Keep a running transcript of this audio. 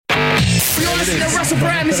life. You're listening to Russell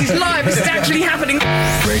Brand. This is live. This is actually happening.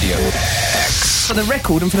 Radio X. For the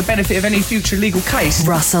record and for the benefit of any future legal case.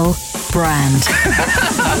 Russell Brand.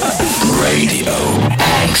 Radio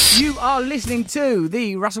X. You are listening to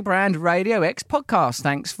the Russell Brand Radio X podcast.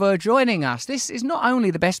 Thanks for joining us. This is not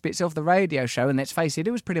only the best bits of the radio show, and let's face it,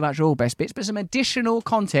 it was pretty much all best bits, but some additional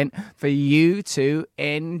content for you to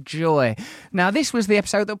enjoy. Now, this was the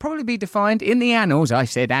episode that will probably be defined in the annals, I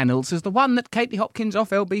said annals, as the one that Katie Hopkins off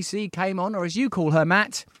LBC came on, or as you call her,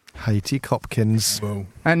 Matt. Haiti Hopkins. Whoa.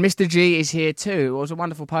 And Mr. G is here too. It was a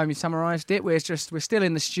wonderful poem. You summarised it. We're still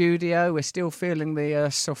in the studio. We're still feeling the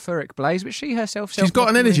sulfuric blaze, but she herself. She's got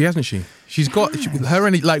an energy, hasn't she? She's got her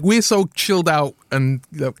energy. Like, we're so chilled out and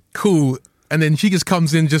cool, and then she just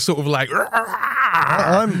comes in, just sort of like.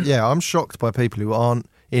 I'm shocked by people who aren't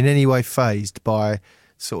in any way fazed by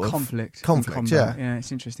sort of conflict. Yeah,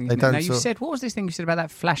 it's interesting. Isn't it? Now you said, what was this thing you said about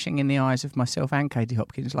that flashing in the eyes of myself and Katie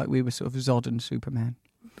Hopkins, like we were sort of Zod and Superman?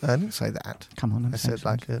 I didn't say that. Come on, I said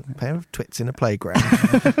like a pair of twits in a playground.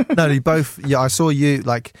 No, you both. Yeah, I saw you.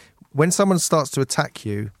 Like when someone starts to attack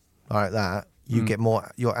you like that, you get more.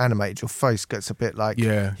 You're animated. Your face gets a bit like.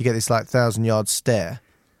 Yeah. You get this like 1,000-yard stare,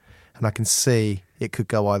 and I can see it could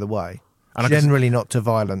go either way. And generally not to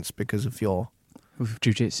violence because of your.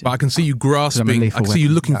 Jiu-jitsu. But I can see you grasping. I can see you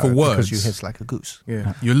looking for words. Because you hiss like a goose.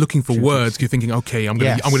 Yeah, you're looking for words. You're thinking, okay, I'm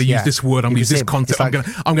going to use this word. I'm going to use this content. Like,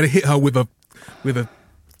 I'm going to hit her with a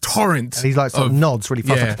torrent. And he's like sort of nods really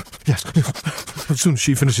fast. Yeah. Like, yes. As soon as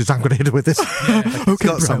she finishes, I'm going to hit her with this. He's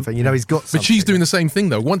got something. You know, he's got something. But she's doing the same thing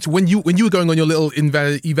though. When you were going on your little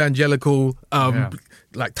evangelical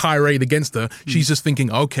like tirade against her, she's just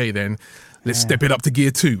thinking, okay, then let's step it up to gear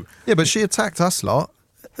 2. Yeah, but she attacked us lot.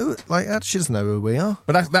 Like she doesn't know who we are.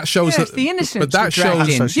 But that shows her. The innocence. But that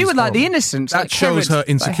shows you would like the innocence. That like shows her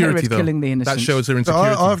insecurity, though. Killing the innocence. That shows her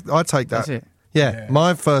insecurity. I take that. That's it. Yeah,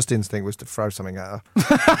 my first instinct was to throw something at her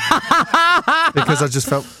because I just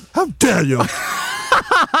felt, how dare you?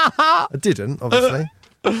 I didn't, obviously.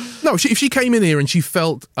 No, if she came in here and she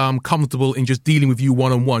felt comfortable in just dealing with you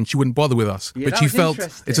one-on-one, she wouldn't bother with us. Yeah, but she felt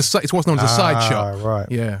it's what's known as a side shot. Right.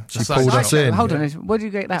 Yeah, she pulled us in. Hold on, where do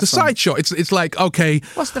you get that it's from? A side shot. It's like, okay.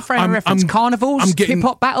 What's the frame of reference? Carnivals?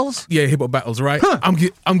 Hip-hop battles? Yeah, hip-hop battles, right? Huh. I'm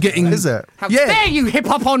getting... Is it? How dare you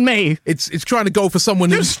hip-hop on me? It's trying to go for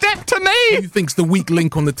someone You step to me! who thinks the weak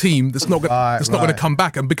link on the team that's not going to come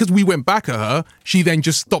back. And because we went back at her, she then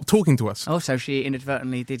just stopped talking to us. Also, she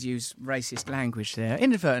inadvertently did use racist language there.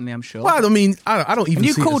 Inadvertently, I'm sure. Well, I mean, I don't even. And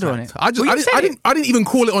you see called it her on it. I didn't even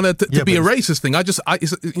call it on her to be a racist thing. It's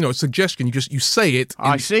a suggestion. You say it.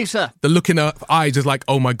 I see, sir. The look in her eyes is like,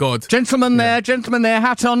 oh my god. Gentleman there,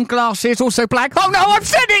 hat on, glasses, also black. Oh no, I've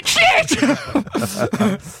said it. Shit.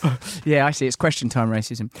 Yeah, I see. It's question time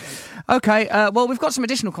racism. Okay, well, we've got some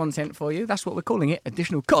additional content for you. That's what we're calling it.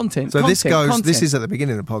 Additional content. So this is at the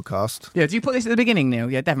beginning of the podcast. Yeah. Do you put this at the beginning,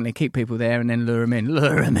 Neil? Yeah, definitely. Keep people there and then lure them in.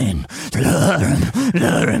 Lure them in.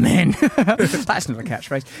 That's not a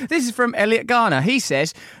catchphrase. This is from Elliot Garner. He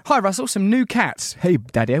says, "Hi Russell, some new cats. Hey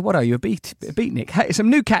Daddy, what are you, a beatnik? Hey, some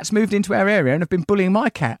new cats moved into our area and have been bullying my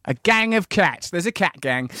cat. A gang of cats. There's a cat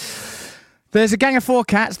gang. There's a gang of 4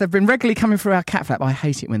 cats. They've been regularly coming through our cat flap. I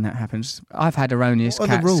hate it when that happens. I've had erroneous what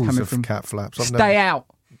are cats the rules coming of from cat flaps. Stay out.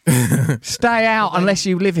 Stay out unless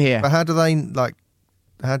you live here. But how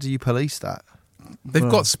do you police that? They've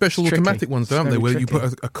got special automatic ones, don't they? Where you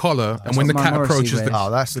put a collar, and when the cat approaches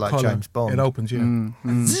that's like collar, James Bond. It opens,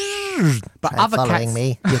 But other cats,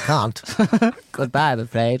 me, you can't. Goodbye, I'm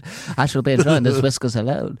afraid. I shall be enjoying this whiskers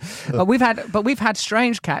alone. But we've had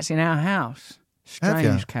strange cats in our house.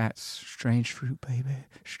 Strange cats, strange fruit, baby.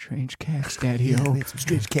 Strange cats, Daddy. Yeah, we had some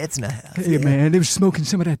strange cats in our house. Hey, man, they were smoking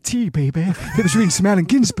some of that tea, baby. They was reading some Allen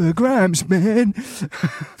Ginsberg rhymes, man.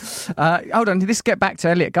 Hold on, let's get back to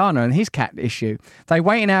Elliot Garner and his cat issue. They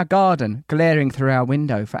wait in our garden, glaring through our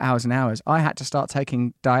window for hours and hours. I had to start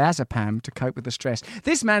taking diazepam to cope with the stress.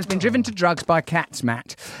 This man's been driven to drugs by cats,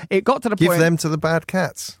 Matt. It got to the point... Give them to the bad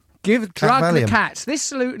cats. Drug the cats.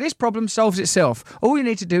 This problem solves itself. All you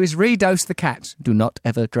need to do is redose the cats. Do not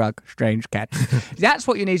ever drug strange cats. That's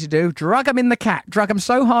what you need to do. Drug them in the cat. Drug them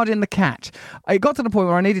so hard in the cat. It got to the point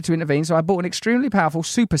where I needed to intervene, so I bought an extremely powerful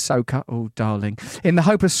super soaker. Oh, darling. In the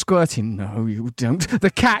hope of squirting. No, you don't.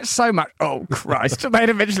 The cats so much. Oh, Christ. They'd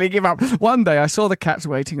eventually give up. One day I saw the cats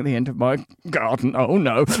waiting at the end of my garden. Oh,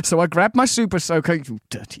 no. So I grabbed my super soaker, you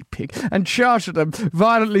dirty pig, and charged at them,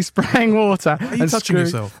 violently spraying water. Are you touching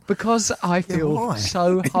yourself? Because I feel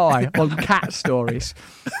so high on cat stories.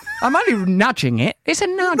 I'm only nudging it. It's a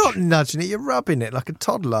nudge. You're not nudging it, you're rubbing it like a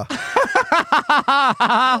toddler.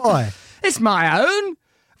 Why? It's my own.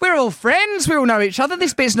 We're all friends. We all know each other.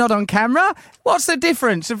 This bit's not on camera. What's the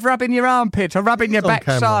difference of rubbing your armpit or rubbing your On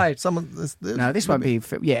camera. backside? No, This won't be.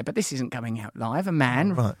 Yeah, but this isn't coming out live. A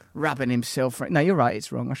man rubbing himself. No, you're right.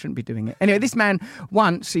 It's wrong. I shouldn't be doing it. Anyway, this man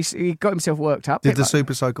once he got himself worked up. Did the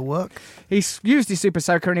Super Soaker work? He used his Super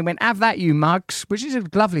Soaker and he went, "Have that, you mugs," which is a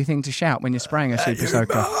lovely thing to shout when you're spraying a Super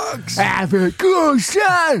Soaker. Have it, go,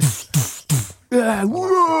 son! It's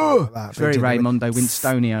very Raymondo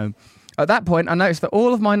Winstonio. At that point, I noticed that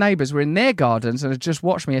all of my neighbours were in their gardens and had just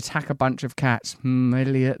watched me attack a bunch of cats.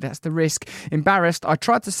 Elliot, that's the risk. Embarrassed, I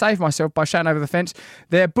tried to save myself by shouting over the fence,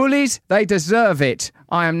 "They're bullies, they deserve it.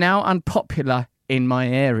 I am now unpopular in my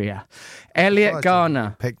area." Elliot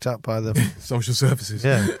Garner. Picked up by the social services.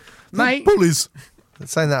 Yeah. Mate. Bullies.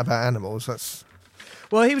 Saying that about animals, that's...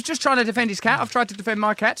 Well, he was just trying to defend his cat. I've tried to defend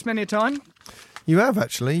my cats many a time. You have,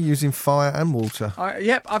 actually, using fire and water.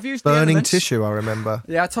 Yep, I've used the burning elements. tissue, I remember.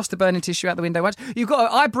 Yeah, I tossed the burning tissue out the window once.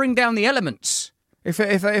 I bring down the elements. If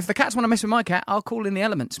the cats want to mess with my cat, I'll call in the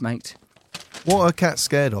elements, mate. What are cats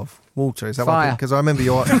scared of? Water, is that fire? Because I remember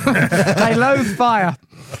your... They loathe fire.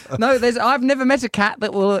 No, I've never met a cat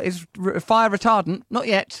that is fire retardant. Not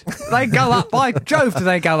yet. They go up. By Jove, do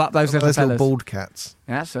they go up, those little fellas. Little bald cats.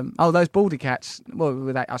 That's them. Oh, those baldy cats. Well,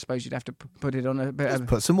 with that, I suppose you'd have to put it on a bit of...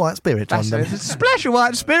 Put some white spirit on them. Splash of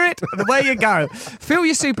white spirit, and away you go. Fill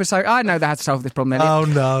your Super Soaker. I know how to solve this problem, Elliot.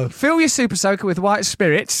 Oh, no. Fill your Super Soaker with white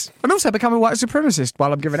spirits, and also become a white supremacist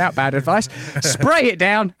while I'm giving out bad advice. Spray it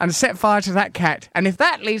down and set fire to that cat. And if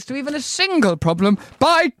that leads to even a single problem,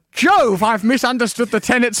 by Jove, I've misunderstood the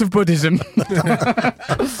tenets of Buddhism.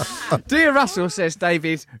 Dear Russell, says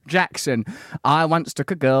David Jackson, I once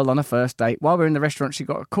took a girl on a first date. While we were in the restaurant, she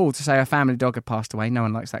got a call to say her family dog had passed away. No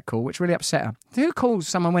one likes that call, which really upset her. Who calls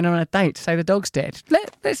someone when on a date to say the dog's dead?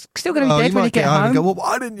 They're still going to be dead when you get home. And go, well,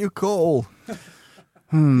 why didn't you call? They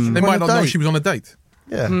might not know she was on a date.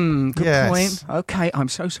 Yeah. Good point. Okay, I'm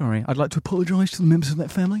so sorry. I'd like to apologise to the members of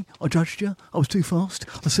that family. I judged you. I was too fast.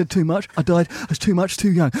 I said too much. I died. I was too much,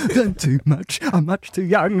 too young. Too much. I'm much too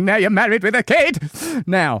young. Now you're married with a kid.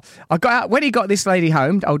 Now, I got out when he got this lady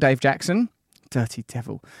home, old Dave Jackson. Dirty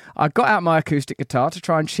devil. I got out my acoustic guitar to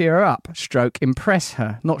try and cheer her up. Stroke, impress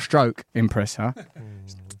her. Not stroke, impress her.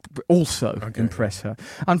 Also impress her.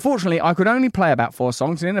 Unfortunately, I could only play about 4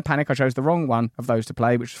 songs, and in a panic I chose the wrong one of those to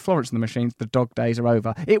play, which was Florence and the Machine's The Dog Days Are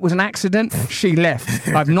Over. It was an accident. She left.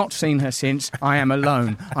 I've not seen her since. I am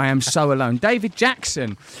alone. I am so alone. David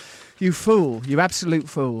Jackson, you fool. You absolute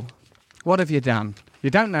fool. What have you done? You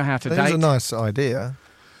don't know how to date. That was a nice idea.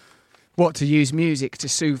 What, to use music to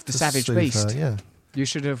soothe the savage beast? Her, yeah. You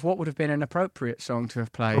should have. What would have been an appropriate song to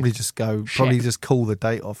have played? Probably just call the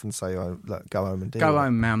date off and say, "Oh, look, go home and deal." Go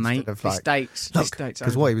home, now, mate. This date's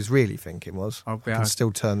because what he was really thinking was, I can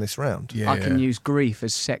still turn this round. I can use grief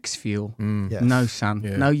as sex fuel. Yes. No, son.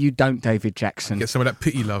 Yeah. No, you don't, David Jackson. Get some of that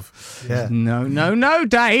pity love. Yeah. No,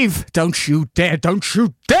 Dave. Don't you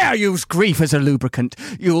dare use grief as a lubricant.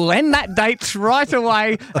 You'll end that date right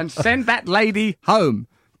away and send that lady home.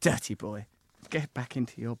 Dirty boy. Get back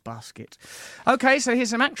into your basket. OK, so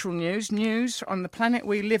here's some actual news. News on the planet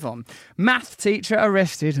we live on. Math teacher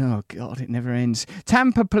arrested. Oh, God, it never ends.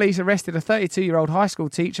 Tampa police arrested a 32-year-old high school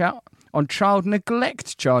teacher on child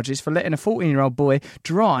neglect charges for letting a 14-year-old boy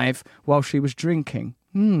drive while she was drinking.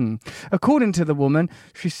 According to the woman,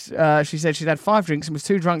 she said she'd had 5 drinks and was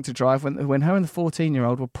too drunk to drive when her and the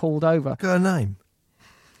 14-year-old were pulled over. Her name?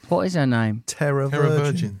 What is her name? Terra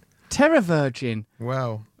Virgin. Terra Virgin.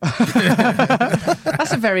 Wow.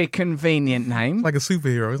 That's a very convenient name. Like a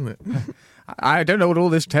superhero, isn't it? I don't know what all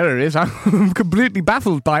this terror is. I'm completely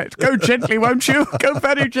baffled by it. Go gently, won't you? Go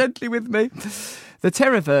very gently with me. The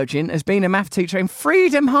Terra Virgin has been a math teacher in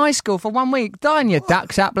Freedom High School for 1 week. Dine your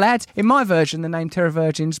ducks up, lads. In my version, the name Terra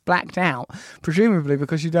Virgin's blacked out, presumably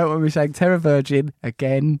because you don't want me saying Terra Virgin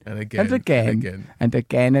again and again and again and again and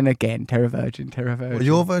again and again. Terra Virgin, Terra Virgin. Well,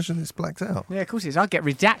 your version is blacked out. Yeah, of course it is. I get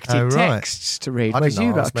redacted texts to read, whereas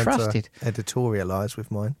you lot are trusted. Editorialise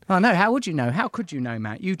with mine. Oh no, how would you know? How could you know,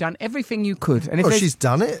 Matt? You've done everything you could. And if she's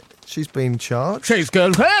done it. She's been charged. She's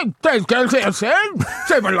guilty. She's guilty of sin.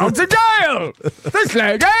 She belongs in jail. This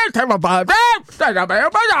lady,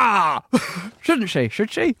 shouldn't she?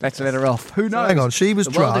 Should she? Let's let her off. Who knows? Hang on, she was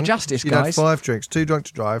drunk. Of justice, She'd had 5 drinks, too drunk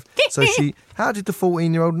to drive. So how did the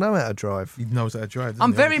 14-year-old know how to drive? He knows how to drive.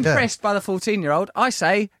 I'm very impressed by the 14-year-old. I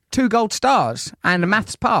say 2 gold stars and a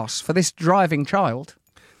maths pass for this driving child.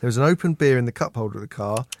 There was an open beer in the cup holder of the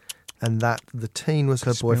car, and that the teen was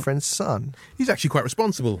her boyfriend's son. He's actually quite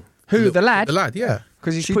responsible. Who, the lad? The lad, yeah.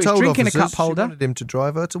 Because he's She put his told drink in a officers cup holder. She wanted him to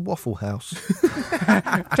drive her to Waffle House.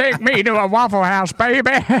 Take me to a Waffle House, baby.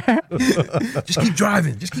 Just keep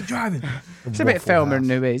driving. Just keep driving. It's a bit Waffle Thelma House. and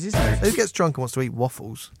Louise, isn't it? Who gets drunk and wants to eat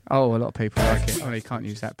waffles? Oh, a lot of people like it. Well, you can't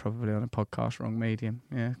use that probably on a podcast, wrong medium.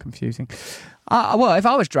 Yeah, confusing. Well, if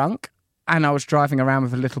I was drunk and I was driving around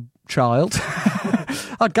with a little child,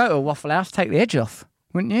 I'd go to a Waffle House, take the edge off,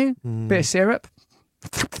 wouldn't you? Bit of syrup.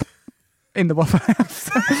 In the Waffle House.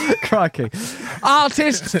 Crikey.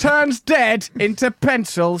 Artist turns dead into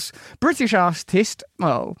pencils. British artist,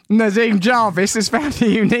 Nazim Jarvis has found a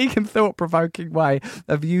unique and thought-provoking way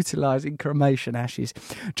of utilising cremation ashes.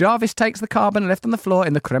 Jarvis takes the carbon left on the floor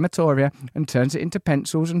in the crematoria and turns it into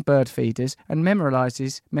pencils and bird feeders and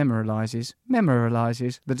memorialises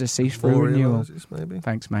the deceased for renewal. Maybe.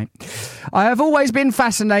 Thanks, mate. I have always been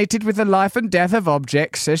fascinated with the life and death of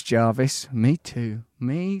objects, says Jarvis. Me too.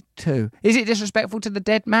 Me too. Is it disrespectful to the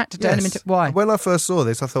dead, Matt, to turn him into... Why? When I first saw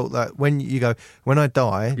this, I thought that when I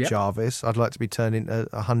die, Yep. Jarvis, I'd like to be turned into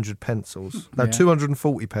 100 pencils. No, Yeah.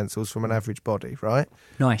 240 pencils from an average body, right?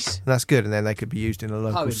 Nice. And that's good, and then they could be used in a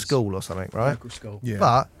local Poems. school or something, right? Local school. Yeah.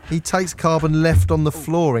 But he takes carbon left on the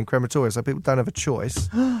floor in crematoria, so people don't have a choice.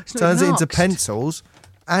 It's not Turns it even into asked. pencils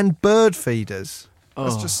and bird feeders.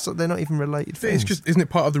 That's Oh. just, they're not even related It's things. just, isn't it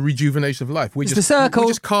part of the rejuvenation of life? It's the circle. We're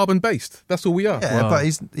just carbon based. That's all we are. Yeah, Whoa. but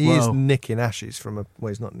he is Whoa. nicking ashes from a... Well,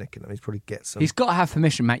 he's not nicking them. He's probably gets some. He's got to have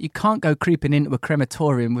permission, Matt. You can't go creeping into a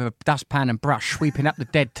crematorium with a dustpan and brush, sweeping up the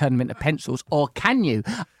dead, turn them into pencils, or can you?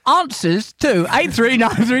 Answers to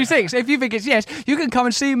 83936. If you think it's yes, you can come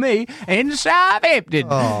and see me in Southampton.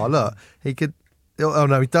 Oh, look. He could... Oh,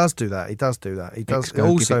 no, he does do that. He does. It go,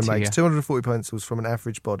 also give it to makes you. 240 pencils from an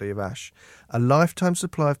average body of ash. A lifetime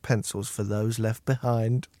supply of pencils for those left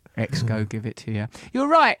behind. Go give it to you. You're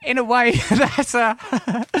right, in a way. That's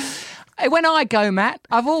when I go, Matt,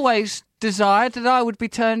 I've always desired that I would be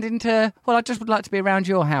turned into... Well, I just would like to be around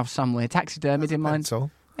your house somewhere, taxidermied in mine.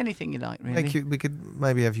 Pencil. Anything you like, really. We could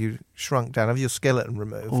maybe have you shrunk down, have your skeleton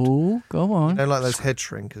removed. Oh, go on. You know, like those head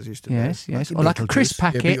shrinkers used to do. Yes. your Or like a Beetlejuice. crisp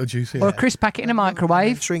packet. Beetlejuice, yeah. Or a crisp packet in a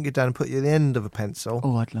microwave. Shrink it down and put you at the end of a pencil.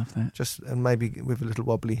 Oh, I'd love that. And maybe with a little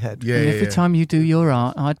wobbly head. Yeah, And yeah, every yeah. time you do your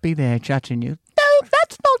art, I'd be there judging you. No,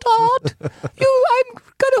 that's not art. I'm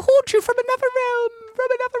going to haunt you from another realm.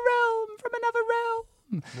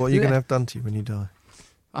 What are you going to have done to you when you die?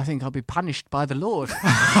 I think I'll be punished by the Lord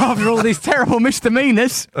after all these terrible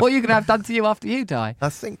misdemeanours. What are you going to have done to you after you die? I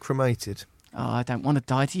think cremated. Oh, I don't want to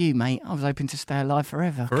die to you, mate. I was hoping to stay alive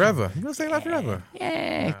forever. Forever. You want to stay alive forever?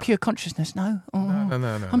 Yeah, pure consciousness, no. Oh,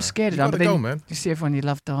 No. I'm scared of You that. gotta But then go, man. you see everyone you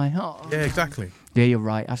love die. Oh. Yeah, exactly. Yeah, you're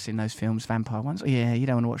right. I've seen those films, vampire ones. Yeah, you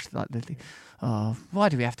don't want to watch like the... Oh, why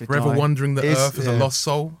do we have to Forever die? wandering the Is- earth as a yeah. lost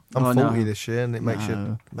soul. I'm Oh, 40 no. this year, and it makes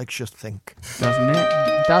No. you think. Doesn't it?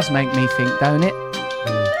 It does make me think, don't it?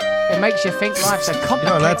 It makes you think life's a complicated...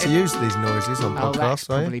 You're not allowed to use these noises on Oh, that's podcasts,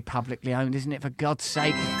 are you? probably publicly owned, isn't it? For God's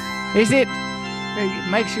sake. Is it? It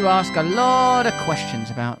makes you ask a lot of questions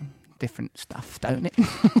about different stuff, don't it?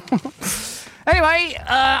 Anyway,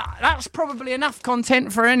 that's probably enough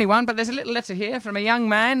content for anyone, but there's a little letter here from a young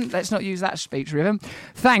man. Let's not use that speech rhythm.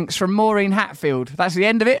 Thanks, from Maureen Hatfield. That's the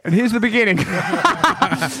end of it, and here's the beginning.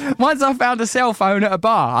 Once I found a cell phone at a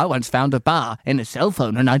bar. I once found a bar in a cell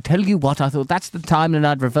phone, and I tell you what, I thought that's the time that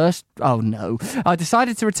I'd reversed. Oh, no. I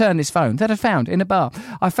decided to return this phone that I found in a bar.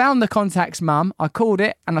 I found the contact's mum. I called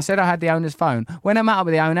it, and I said I had the owner's phone. When I met up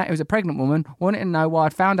with the owner, it was a pregnant woman, wanted to know why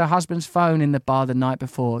I'd found her husband's phone in the bar the night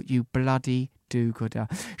before. You bloody do-gooder.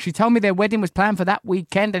 She told me their wedding was planned for that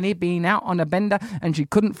weekend and he'd been out on a bender and she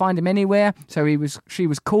couldn't find him anywhere, so she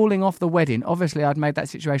was calling off the wedding. Obviously, I'd made that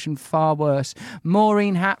situation far worse.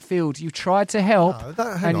 Maureen Hatfield, you tried to help.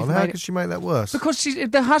 Hang on, how could she make that worse? Because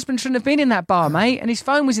the husband shouldn't have been in that bar, mate, and his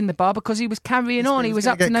phone was in the bar because he was carrying on. He was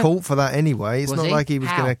up to get no... caught for that anyway. It's Was not he? like he was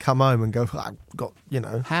How? going to come home and go, I've got,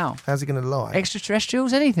 How? How's he going to lie?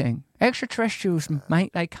 Extraterrestrials, anything. Extraterrestrials,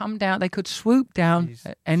 mate, they come down, they could swoop down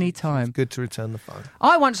at any time. It's good to return the phone.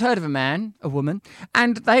 I once heard of a woman,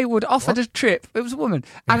 and they would offered a trip. It was a woman,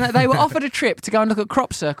 and they were offered a trip to go and look at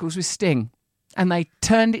crop circles with Sting. And they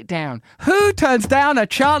turned it down. Who turns down a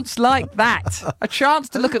chance like that? A chance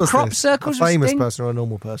to look at What's crop this? circles A with famous Sting? person or a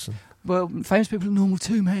normal person? Well, famous people are normal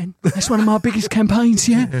too, man. That's one of my biggest campaigns,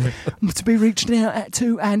 yeah. To be reached out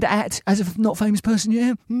at as a not famous person,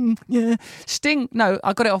 yeah. Yeah. Sting, no,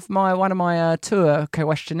 I got it off one of my tour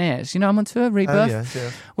questionnaires. You know, I'm on tour, Rebirth. Yeah.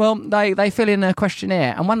 Well, they fill in a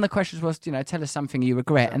questionnaire, and one of the questions was, tell us something you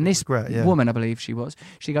regret. And this regret, yeah. woman, I believe she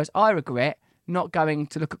goes, I regret not going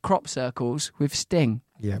to look at crop circles with Sting.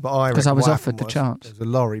 Yeah, but I 'Cause I was what offered the happened was, chance. There was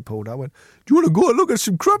a lorry pulled up. I went, do you want to go and look at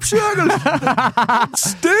some crop circles?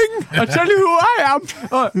 Sting! I'll tell you who I am.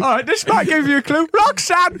 All right, this might give you a clue.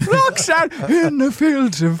 Roxanne, in the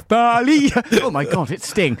fields of barley. Oh my God, it's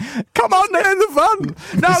Sting. Come on there in the van.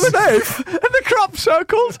 Now the knife and the crop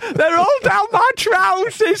circles, they're all down my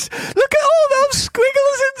trousers. Look at all those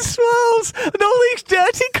squiggles and swirls and all these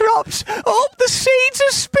dirty crops. Oh, the seeds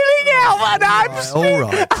are spilling out and I'm All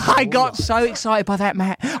right. I got so excited by that,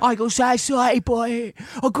 Matt. I got so excited by it.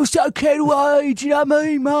 I got so carried away. Do you know what I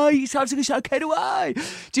mean, mate? Sounds like I so carried away.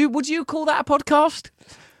 Would you call that a podcast?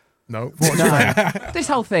 No. No. This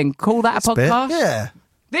whole thing, call that a Bit. podcast? Yeah.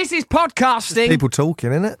 This is podcasting. People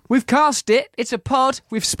talking, innit? We've cast it. It's a pod.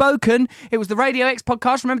 We've spoken. It was the Radio X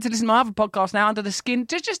podcast. Remember to listen to my other podcast now, Under the Skin,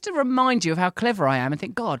 just to remind you of how clever I am and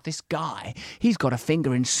think, God, this guy, he's got a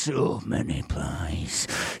finger in so many pies.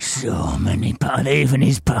 So many pies. Even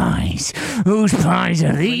his pies. Whose pies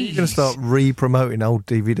are these? You're going to start re-promoting old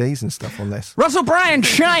DVDs and stuff on this. Russell Brand,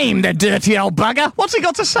 shame, the dirty old bugger. What's he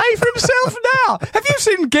got to say for himself now? Have you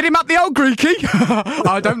seen Get Him Up the Old Greeky?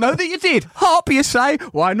 I don't know that you did. Hop, you say?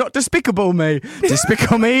 Why not despicable me?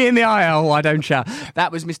 Despicable me in the aisle, why don't you?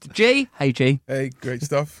 That was Mr. G. Hey, G. Hey, great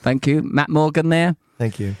stuff. Thank you. Matt Morgan there.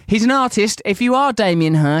 Thank you. He's an artist. If you are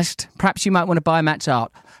Damien Hirst, perhaps you might want to buy Matt's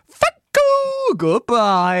art. Fuck you.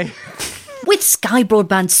 Goodbye. With Sky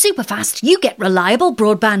Broadband Superfast, you get reliable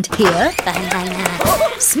broadband here. Bang, bang,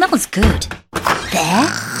 bang. Smells good. There.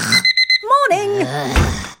 Morning.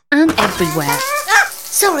 And everywhere.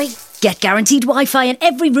 Sorry. Get guaranteed Wi-Fi in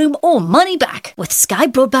every room or money back with Sky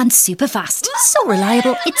Broadband Superfast. So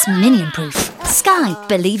reliable, it's minion-proof. Sky,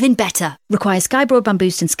 believe in better. Requires Sky Broadband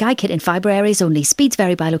Boost and Sky Kit in fibre areas only. Speeds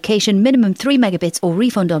vary by location. Minimum 3 megabits or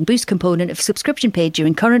refund on Boost component if subscription paid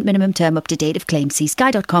during current minimum term up to date of claim. See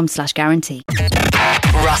sky.com/guarantee.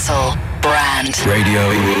 Russell Brand. Radio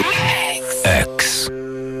X.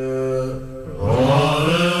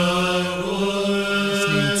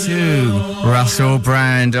 Russell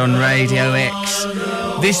Brand on Radio X.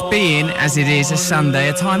 This being, as it is, a Sunday,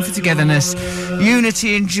 a time for togetherness,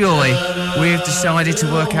 unity and joy, we have decided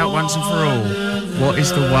to work out once and for all, what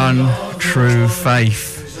is the one true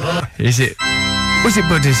faith? Was it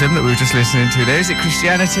Buddhism that we were just listening to there? Is it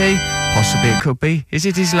Christianity? Possibly it could be. Is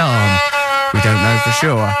it Islam? We don't know for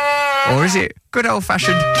sure. Or is it good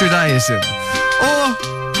old-fashioned Judaism? Or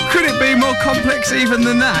could it be more complex even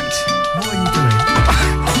than that? What are you doing?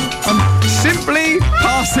 Simply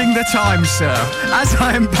passing the time, sir, as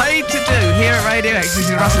I am paid to do here at Radio X. This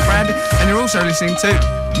is Russell Brand, and you're also listening to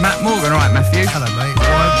Matt Morgan. All right, Matthew? Hello, mate. Why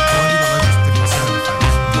have you got those different sound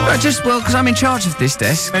effects? Well, because I'm in charge of this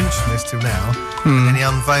desk. Mentioned this till now, and then he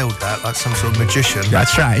unveiled that like some sort of magician.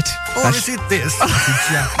 That's right. Or is it this? He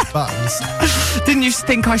jacked buttons. Didn't you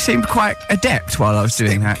think I seemed quite adept while I was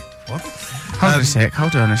doing that? What?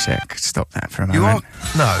 Hold on a sec. Stop that for a moment. You are?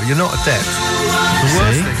 No, you're not adept. The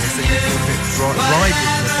worst thing is that you're good at riding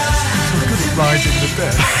the desk. You're good at riding the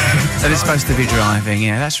desk. And it's supposed to be driving.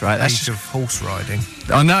 Yeah, that's right. That's Age of horse riding.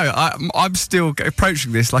 I know. I'm still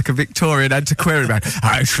approaching this like a Victorian antiquarian man.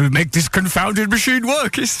 I shall make this confounded machine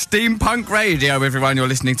work. It's steampunk radio, everyone you're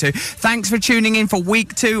listening to. Thanks for tuning in for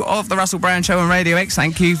week 2 of the Russell Brand Show on Radio X.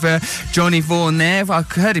 Thank you for Johnny Vaughan there. I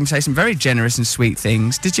heard him say some very generous and sweet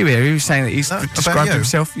things. Did you hear? He was saying that he's described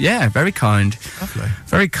himself. Yeah, very kind. Lovely.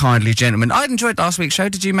 Very kindly gentleman. I'd enjoyed last week's show.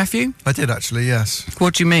 Did you, Matthew? I did actually, yes.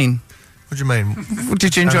 What do you mean? What do you mean?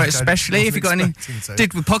 Did you enjoy it I especially? If you got any... expecting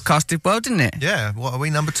to. The podcast did well, didn't it? Yeah, what are we,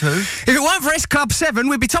 number 2? If it weren't for S Club 7,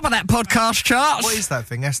 we'd be top of that podcast charts. What is that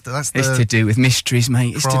thing? That's the It's to do with mysteries,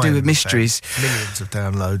 mate. It's to do with crime mysteries. thing. Millions of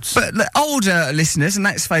downloads. But the older listeners, and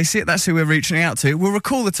let's face it, that's who we're reaching out to, will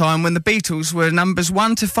recall the time when the Beatles were numbers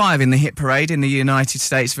 1 to 5 in the hit parade in the United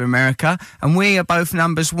States of America, and we are both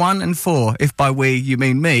numbers 1 and 4. If by we you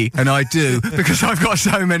mean me, and I do, because I've got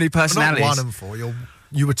so many Well, personalities. not 1 and 4.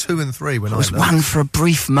 You were 2 and 3 when I was looked. 1 for a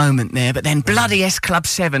brief moment there, but then bloody S Club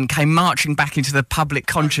 7 came marching back into the public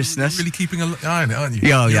consciousness. You're really keeping an eye on it, aren't you?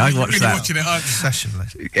 Yeah, I You're watched really that. watching it, aren't you?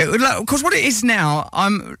 Sessionless. Because what it is now,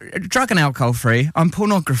 I'm drug and alcohol free, I'm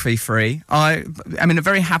pornography free, I'm in a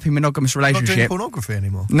very happy monogamous Not doing relationship. pornography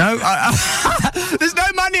anymore. No, there's no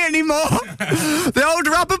money anymore. The old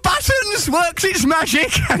rubber buttons works its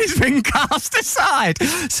magic and it's been cast aside.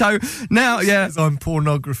 So now, yeah. I'm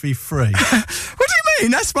pornography free. What do you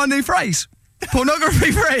mean? That's my new phrase.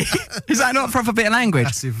 Pornography free. Is that not a proper bit of language?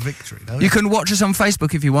 Massive victory, no? You can watch us on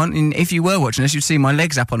Facebook if you want, and if you were watching us, you'd see my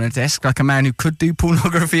legs up on a desk like a man who could do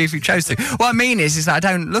pornography if he chose to. What I mean is that I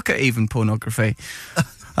don't look at even pornography.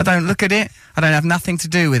 I don't look at it. I don't have nothing to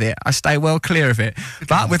do with it. I stay well clear of it.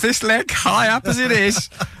 But with this leg high up as it is,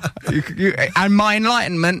 and my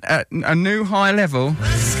enlightenment at a new high level.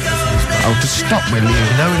 Oh, just stop, will you?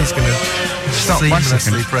 You know when he's going to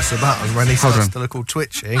seamlessly press a button when he starts to look all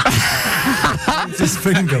twitchy. His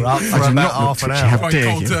finger up for about half an hour. How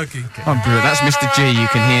dare you? Turkey. Oh, brilliant. That's Mr. G you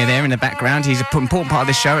can hear there in the background. He's an important part of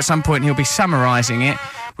this show. At some point he'll be summarising it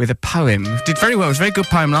with a poem. Did very well. It was a very good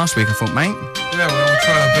poem last week, I thought, mate. Yeah, we'll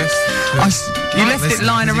try our best. You left it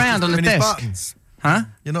lying around on the desk. Buttons. Huh?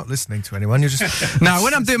 You're not listening to anyone. You're just... No,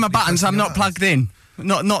 when I'm doing my buttons, I'm not plugged in.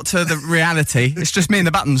 Not to the reality. It's just me and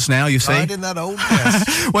the buttons now, you see. Riding that old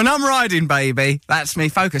desk. When I'm riding, baby, that's me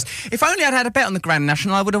focused. If only I'd had a bet on the Grand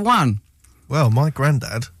National, I would have won. Well, my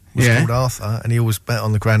granddad was called Arthur, and he always bet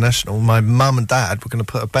on the Grand National. My mum and dad were going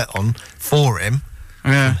to put a bet on for him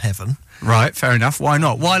from heaven. Right, fair enough. Why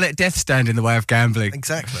not? Why let death stand in the way of gambling?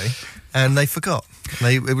 Exactly. And they forgot.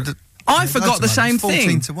 I forgot the same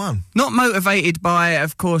thing. 14-1. Not motivated by,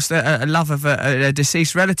 of course, a love of a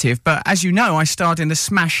deceased relative, but as you know, I starred in the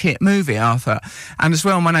smash hit movie Arthur, and as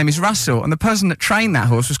well, my name is Russell, and the person that trained that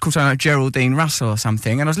horse was called Geraldine Russell or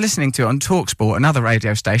something, and I was listening to it on TalkSport, another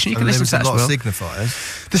radio station. You can listen to that as well. There was a lot of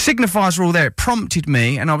signifiers. The signifiers were all there. It prompted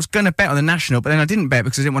me, and I was going to bet on the National, but then I didn't bet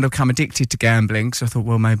because I didn't want to become addicted to gambling, so I thought,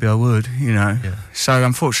 well, maybe I would, you know. Yeah. So,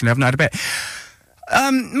 unfortunately, I've not had a bet.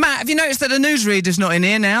 Matt, have you noticed that the newsreader's not in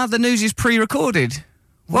here now? The news is pre-recorded.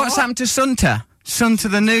 What's happened to Sunta? Sunta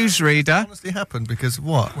the newsreader. What honestly happened? Because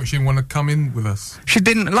what? Well, she didn't want to come in with us. She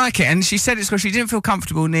didn't like it, and she said it's because she didn't feel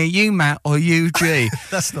comfortable near you, Matt, or you, G.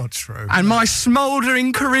 That's not true. And my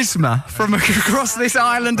smouldering charisma from across this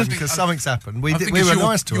island. Because something's happened. We think were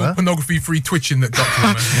nice to her. Pornography-free twitching that got to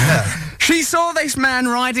her. Yeah. She saw this man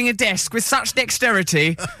riding a desk with such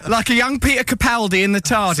dexterity, like a young Peter Capaldi in the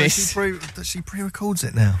TARDIS. So she pre-records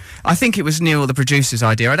it now. I think it was Neil, the producer's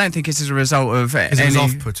idea. I don't think it's as a result of It was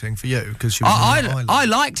off-putting for you because she was I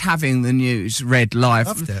liked having the news read live.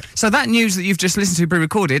 Loved it. So that news that you've just listened to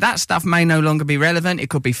pre-recorded, that stuff may no longer be relevant. It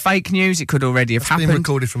could be fake news. It could already have happened. Been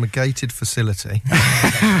recorded from a gated facility.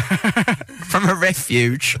 From a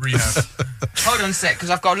refuge. Rehab. Hold on a sec, because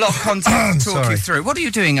I've got a lot of content to talk you through. What are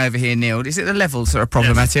you doing over here, Neil? Is it the levels that are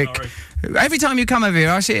problematic? Yes, Every time you come over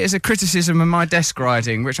here, I see it as a criticism of my desk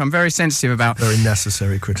riding, which I'm very sensitive about. Very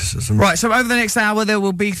necessary criticism. Right, so over the next hour, there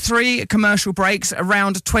will be 3 commercial breaks,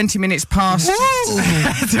 around 20 minutes past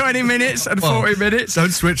 20 minutes and 40 minutes.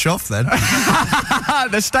 Don't switch off then.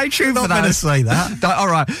 Stay tuned for that. I'm not going to say that. All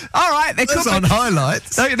right. That's on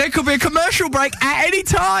highlights. There could be a commercial break at any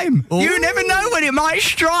time. Ooh. You never know when it might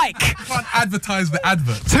strike. You can't advertise the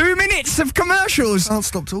advert. 2 minutes of commercials. Can't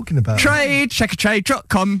stop talking about Trade,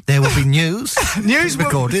 checkertrade.com. There will be news. News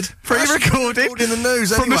recorded. Pre-recorded. In the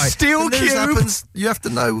news from anyway. a steel the news cube. Happens, you have to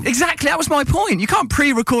know. Exactly, that was my point. You can't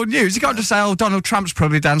pre-record news. You can't just say, oh, Donald Trump's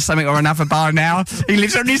probably done something or another by now. He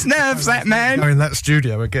lives on his nerves, that man. Go in that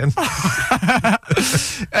studio again. All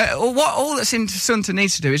that Sunta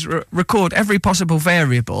needs to do is record every possible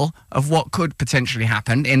variable of what could potentially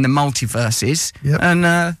happen in the multiverses, and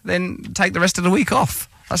then take the rest of the week off.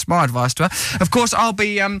 That's my advice to her. Of course, I'll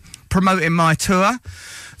be promoting my tour,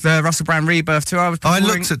 the Russell Brand Rebirth tour. I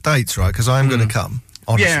looked at dates, right, because I am going to come,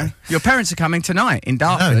 honestly. Yeah, your parents are coming tonight in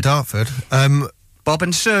Dartford. No, in Dartford. Bob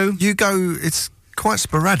and Sue. You go, it's quite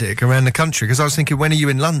sporadic around the country, because I was thinking, when are you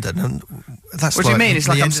in London? And that's what do you mean? It's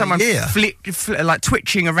like I'm someone like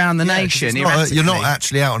twitching around the nation. You're not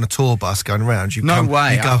actually out on a tour bus going around. You go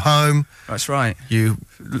home. That's right. You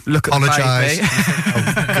look at apologise. the baby.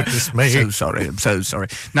 Oh, goodness me. I'm so sorry.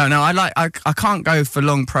 No, I can't go for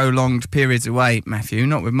long, prolonged periods away, Matthew.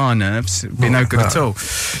 Not with my nerves. It'd be no good at all.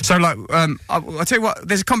 So, I'll tell you what.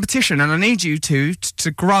 There's a competition, and I need you to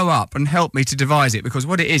grow up and help me to devise it, because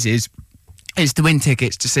what it is to win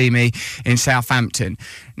tickets to see me in Southampton.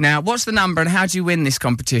 Now, what's the number and how do you win this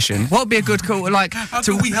competition? What would be a good call? How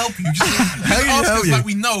can we help you? Just ask us like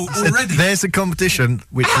we know already. There's a competition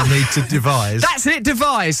which you need to devise. That's it,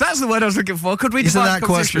 devise. That's the word I was looking for. Could we devise Isn't that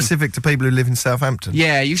quite specific to people who live in Southampton?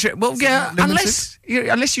 Yeah, you should. Well, yeah, unless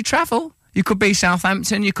you travel. You could be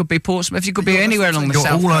Southampton, you could be Portsmouth, you could be anywhere along the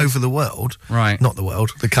south. You're all over the world. Right. Not the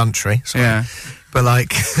world, the country. Sorry. Yeah. But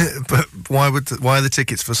but why are the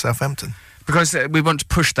tickets for Southampton? Because we want to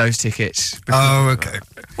push those tickets. Oh, okay.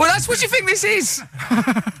 Well, that's what you think this is.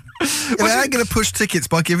 They ain't going to push tickets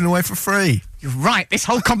by giving away for free. You're right. This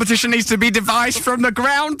whole competition needs to be devised from the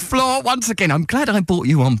ground floor once again. I'm glad I brought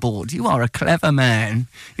you on board. You are a clever man.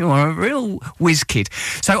 You are a real whiz kid.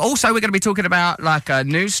 So also we're going to be talking about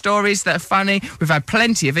news stories that are funny. We've had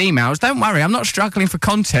plenty of emails. Don't worry, I'm not struggling for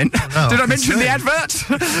content. Oh, no, Did I mention the advert?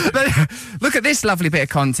 Look at this lovely bit of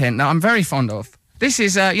content that I'm very fond of. This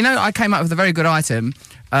is, I came up with a very good item.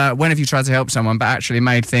 When have you tried to help someone but actually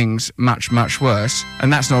made things much, much worse?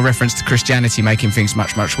 And that's not a reference to Christianity making things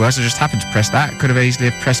much, much worse. I just happened to press that. Could have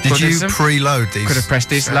easily have pressed Buddhism. Did you preload these? Could have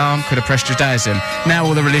pressed Islam. Could have pressed Judaism. Now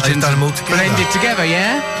all the religions done them all together. blended together,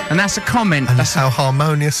 yeah? And that's a comment. And that's how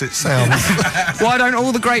harmonious it sounds. Why don't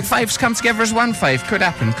all the great faiths come together as one faith? Could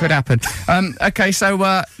happen. Okay, so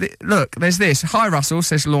look, there's this. Hi, Russell,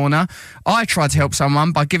 says Lorna. I tried to help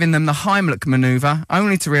someone by giving them the Heimlich manoeuvre,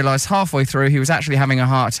 only to realise halfway through he was actually having a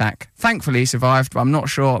heart attack. Thankfully, he survived, but I'm not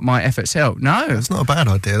sure my efforts helped. No. It's not a bad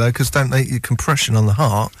idea, though, because don't they, compression on the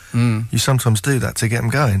heart, you sometimes do that to get them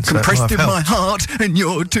going. Compressed in my heart, and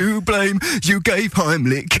you're to blame. You gave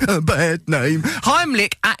Heimlich a bad name.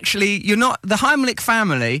 Heimlich, actually, the Heimlich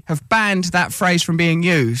family have banned that phrase from being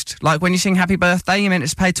used. Like when you sing Happy Birthday, you meant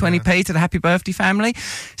to pay 20p to the Happy Birthday family.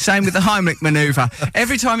 Same with the Heimlich manoeuvre.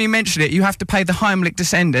 Every time you mention it, you have to pay the Heimlich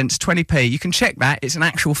descendants 20p. You can check that. It's an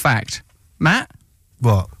actual fact. Matt?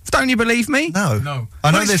 What? Don't you believe me? No. I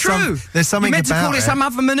know it's true. There's something You're meant to call it some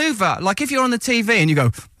other manoeuvre. Like if you're on the TV and you go,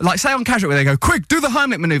 like say on Casual, where they go, quick, do the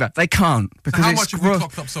Heimlich manoeuvre. They can't. Because how much have we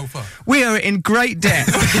topped up so far? We are in great debt.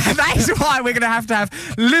 That's why we're going to have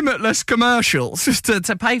limitless commercials just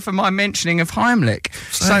to pay for my mentioning of Heimlich.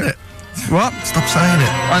 It. What? Stop saying it.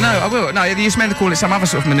 I know, I will. No, you meant to call it some other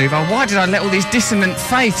sort of manoeuvre. Why did I let all these dissonant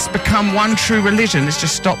faiths become one true religion? Let's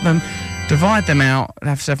just stop them. Divide them out,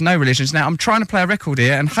 have no religions. Now, I'm trying to play a record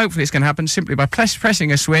here, and hopefully it's going to happen simply by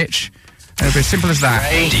pressing a switch. And it'll be as simple as that.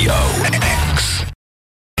 Radio X.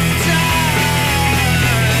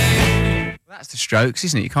 Well, that's the Strokes,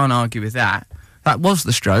 isn't it? You can't argue with that. That was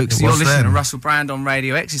the Strokes. You're listening to Russell Brand on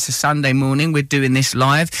Radio X. It's a Sunday morning. We're doing this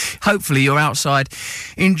live. Hopefully you're outside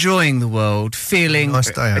enjoying the world, feeling nice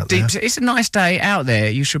day out there. It's a nice day out there.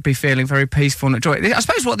 You should be feeling very peaceful and joyous. I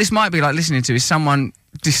suppose what this might be like listening to is someone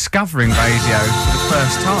discovering radio for the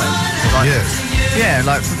first time. Like, yeah,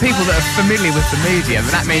 like for people that are familiar with the medium,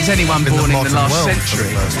 and that means anyone born in the last century.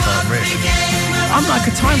 For the first time, really. I'm like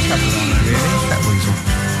a time traveller, aren't I, really? Cat weasel.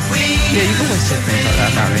 Yeah, you've always said things like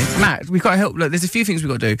that about me. Matt, we've got to help. Look, there's a few things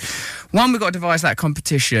we've got to do. One, we've got to devise that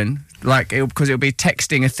competition, because it'll be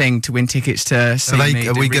texting a thing to win tickets to see me.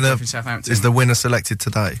 Are we going to? Southampton. Is the winner selected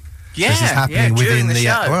today? Yeah, this is happening within the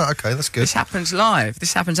show. Well, okay, that's good. This happens live.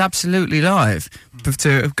 This happens absolutely live.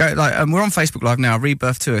 To go we're on Facebook Live now.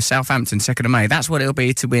 Rebirth Tour, Southampton, 2nd of May. That's what it'll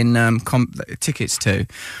be to win tickets to.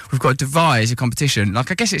 We've got to devise a competition.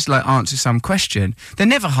 Like I guess it's like answer some question. They're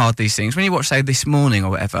never hard, these things. When you watch, say, This Morning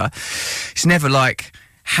or whatever, it's never like,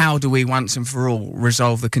 how do we once and for all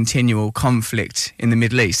resolve the continual conflict in the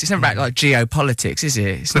Middle East? It's never about like geopolitics, is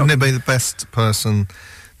it? Wouldn't it be the best person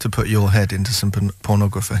to put your head into some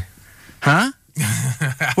pornography? Huh?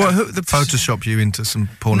 Well, Photoshop you into some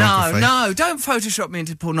pornography? No, don't Photoshop me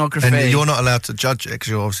into pornography. And you're not allowed to judge it because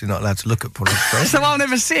you're obviously not allowed to look at pornography. So I'll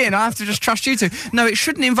never see it. I have to just trust you two. No, it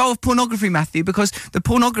shouldn't involve pornography, Matthew, because the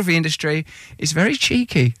pornography industry is very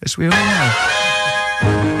cheeky, as we all know.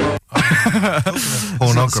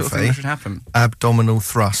 Pornography. Sort of thing that should happen. Abdominal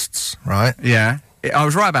thrusts, right? Yeah. I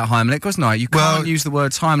was right about Heimlich, wasn't I? You can't use the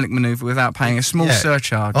words Heimlich manoeuvre without paying a small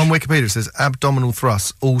surcharge. On Wikipedia it says abdominal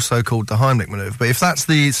thrusts, also called the Heimlich manoeuvre. But if that's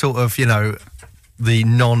the sort of, the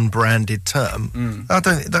non-branded term,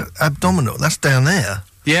 abdominal, that's down there.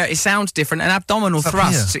 Yeah, it sounds different. And abdominal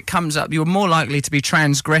thrusts, it comes up. You're more likely to be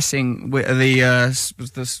transgressing with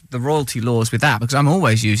the royalty laws with that, because I'm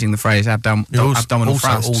always using the phrase abdominal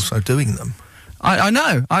thrust. Also doing them. I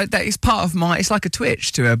know. That is part of it's like a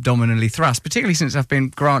twitch to abdominally thrust, particularly since I've been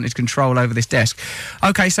granted control over this desk.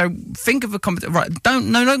 Okay, so think of a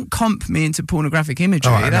don't comp me into pornographic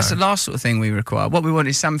imagery. That's the last sort of thing we require. What we want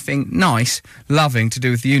is something nice, loving, to do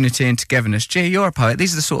with unity and togetherness. Gee, you're a poet.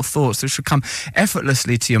 These are the sort of thoughts that should come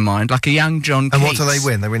effortlessly to your mind, like a young John Keats. And what do they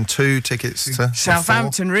win? They win 2 tickets to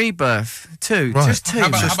Southampton Rebirth. 2. Right. Just 2. How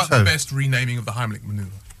about the best renaming of the Heimlich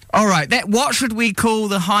manoeuvre? All right, what should we call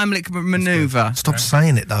the Heimlich manoeuvre? Stop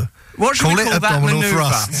saying it, though. What should we call that abdominal manoeuvre?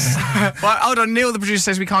 thrusts. Well, hold on, Neil, the producer,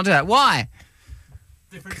 says we can't do that. Why?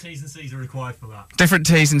 Different T's and C's are required for that. Different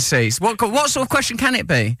T's and C's. What sort of question can it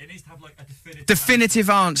be? It needs to have like a definitive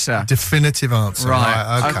answer. Definitive answer.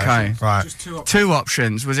 Right. Okay. Right. Just 2 options. 2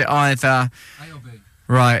 options. Was it either A or B?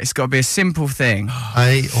 Right, it's got to be a simple thing.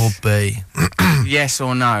 A or B? Yes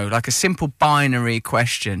or no? Like a simple binary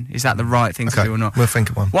question. Is that the right thing to do or not? We'll think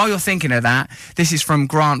of one. While you're thinking of that, this is from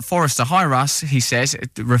Grant Forrester. Hi, Russ, he says,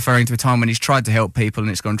 referring to a time when he's tried to help people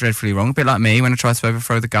and it's gone dreadfully wrong. A bit like me when I tried to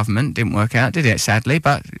overthrow the government. Didn't work out, did it, sadly?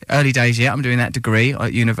 But early days yet. I'm doing that degree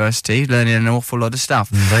at university, learning an awful lot of stuff.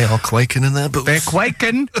 They are quaking in their boots. They're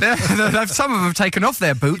quaking. Some of them have taken off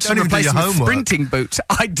their boots and replaced them with sprinting boots.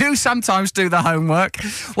 I do sometimes do the homework.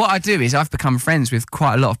 What I do is I've become friends with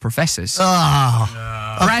quite a lot of professors.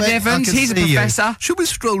 Brad Evans, he's a professor. You. Should we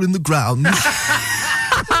stroll in the grounds?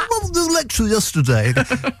 What was the lecture yesterday?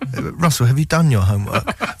 Russell, have you done your homework?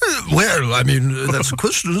 Well, I mean, that's a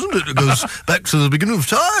question, isn't it? It goes back to the beginning of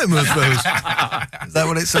time, I suppose. Is that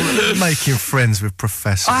what it's about? Making friends with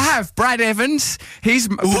professors. I have. Brad Evans, he's...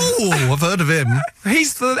 Ooh, I've heard of him.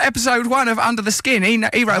 He's the episode 1 of Under the Skin. He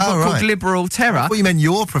wrote a book called Liberal Terror. I thought you meant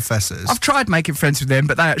your professors. I've tried making friends with them,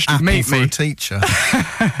 but they actually meet for me. a teacher.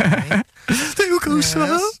 There you go,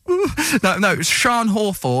 sir. No, it's Sian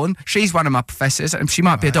Hawthorne. She's one of my professors, and she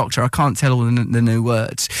might be a doctor. I can't tell all the new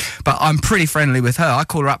words, but I'm pretty friendly with her. I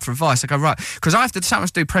call her up for advice. I go, right, because I have to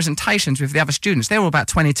sometimes do presentations with the other students. They're all about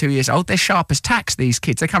 22 years old. They're sharp as tacks, these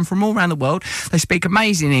kids. They come from all around the world. They speak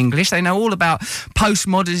amazing English. They know all about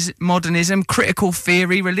postmodernism, critical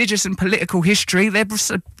theory, religious and political history. They're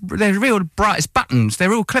real bright as buttons.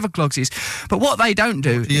 They're all clever clogsies. But what they don't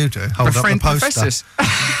do... What do you do? Hold up the poster. Professors.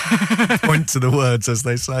 Point to the words as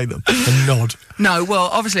they say them and nod. No, well,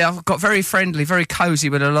 obviously I've got very friendly, very cosy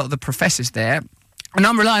with a lot of the professors there. And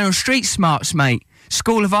I'm relying on street smarts, mate.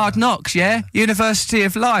 School of Hard Knocks, yeah? University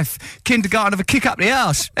of Life. Kindergarten of a kick up the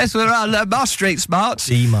arse. That's where I learn my street smarts.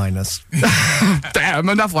 D-. Damn,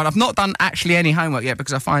 another one. I've not done actually any homework yet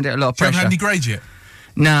because I find it a lot of You pressure. haven't had any grades yet?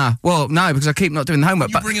 Nah, well, no, because I keep not doing the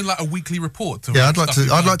homework. You bring in like a weekly report. To I'd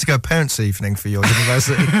like to go parents' evening for your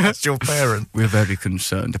university. That's your parent. We're very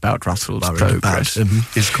concerned about Russell's About progress. him.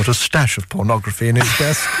 He's got a stash of pornography in his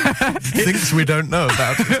desk. Things we don't know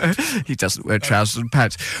about it. He doesn't wear trousers and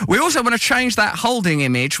pants. We also want to change that holding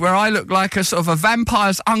image where I look like a sort of a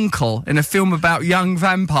vampire's uncle in a film about young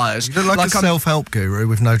vampires. You look like a self-help guru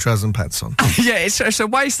with no trousers and pants on. Yeah, it's a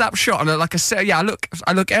waist-up shot. And I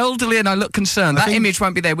look elderly and I look concerned. That image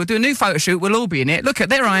won't be there. We'll do a new photo shoot. We'll all be in it. Look,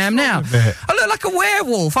 there I am now. I look like a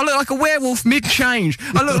werewolf. I look like a werewolf mid-change.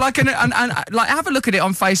 I look like like have a look at it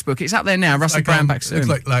on Facebook. It's up there now. Russell Brand back soon. It's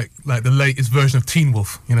like the latest version of Teen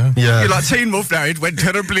Wolf, you know? Yeah. You're like Teen Wolf now. It went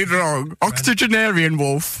terribly wrong. Octogenarian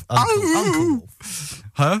wolf. Uncle Wolf.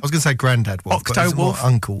 Huh? I was going to say Grandad Wolf, but it's more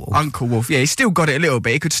Uncle Wolf. Uncle Wolf, yeah, he's still got it a little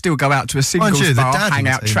bit. He could still go out to a singles bar, hang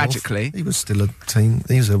out tragically. Wolf, he was still a teen.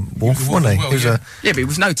 He was a wolf, wasn't he? Well, Yeah, but he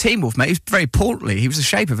was no Teen Wolf, mate. He was very portly. He was the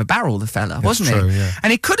shape of a barrel, the fella, wasn't he? True, yeah.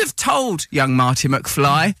 And he could have told young Marty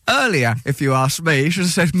McFly earlier, if you ask me. He should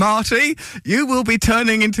have said, Marty, you will be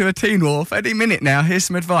turning into a Teen Wolf any minute now. Here's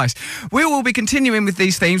some advice. We will be continuing with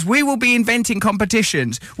these themes. We will be inventing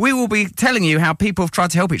competitions. We will be telling you how people have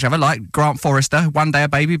tried to help each other, like Grant Forrester. One day a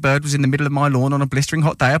baby bird was in the middle of my lawn on a blistering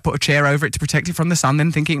hot day. I put a chair over it to protect it from the sun,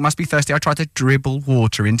 then thinking it must be thirsty, I tried to dribble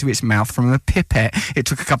water into its mouth from a pipette. It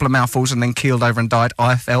took a couple of mouthfuls and then keeled over and died.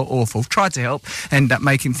 I felt awful. Tried to help, ended up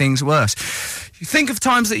making things worse. Think of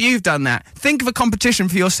times that you've done that. Think of a competition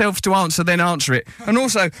for yourself to answer, then answer it. And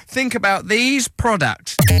also, think about these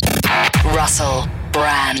products. Russell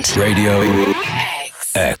Brand. Radio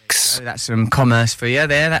X. That's some commerce for you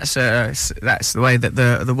there. That's the way that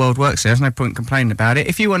the world works. There's no point complaining about it.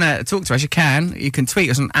 If you want to talk to us, you can. You can tweet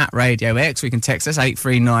us on @Radio X, or you can text us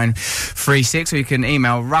 83936, or you can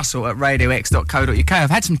email russell@radiox.co.uk. I've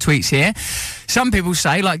had some tweets here. Some people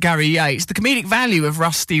say, like Gary Yates, the comedic value of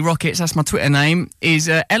Rusty Rockets, that's my Twitter name, is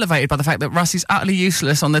elevated by the fact that Russ is utterly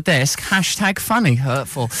useless on the desk. #funny,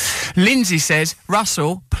 hurtful. Lindsay says,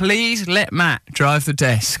 Russell, please let Matt drive the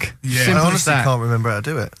desk. Yeah. Simple I as honestly that. can't remember how to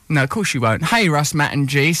do it. No, of course you won't. Hey, Russ, Matt and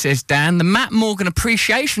G, says Dan. The Matt Morgan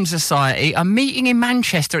Appreciation Society are meeting in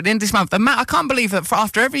Manchester at the end of this month. And Matt, I can't believe that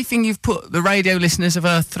after everything you've put the radio listeners of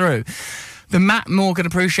Earth through, the Matt Morgan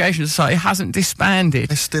Appreciation Society hasn't disbanded.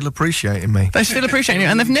 They're still appreciating me. They still appreciate it,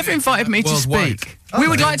 and they've never invited me to Worldwide. speak. We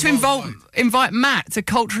would like to invite Matt to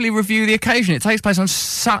culturally review the occasion. It takes place on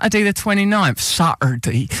Saturday the 29th.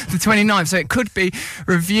 Saturday the 29th. So it could be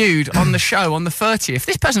reviewed on the show on the 30th.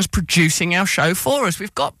 This person's producing our show for us.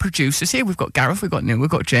 We've got producers here. We've got Gareth, we've got Neil, we've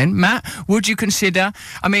got Jen. Matt, would you consider,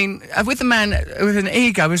 I mean, with a man with an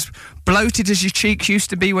ego as bloated as your cheeks used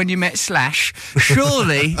to be when you met Slash,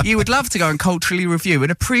 surely you would love to go and culturally review an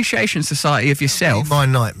appreciation society of yourself. My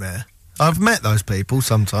nightmare. I've met those people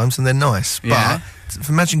sometimes, and they're nice. Yeah. But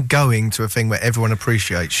imagine going to a thing where everyone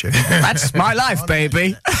appreciates you. That's my life,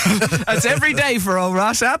 baby. That's every day for old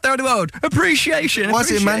Russ out there in the world. Appreciation. Why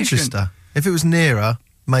is it in Manchester? If it was nearer,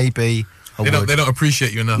 maybe I would. They don't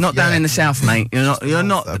appreciate you enough. Not down in the south, mate. You're not. The people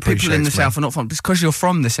in the appreciates me. south are not fun. Because you're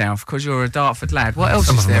from the south. Because you're a Dartford lad. What else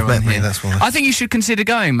Some is of them there have on met me, here? that's why. I think you should consider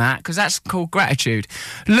going, Matt, because that's called gratitude.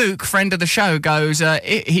 Luke, friend of the show, goes.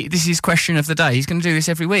 This is his question of the day. He's going to do this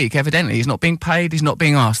every week. Evidently, he's not being paid. He's not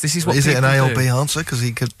being asked. This is what. Is it an people A or do. B answer? Because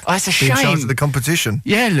he could Oh, it's a be in charge shame. of the competition.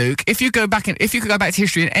 Yeah, Luke. If you could go back to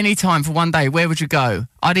history at any time for one day, where would you go?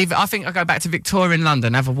 I think I'd go back to Victoria in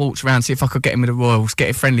London, have a walk around, see if I could get in with the royals, get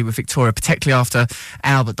it friendly with Victoria, particularly after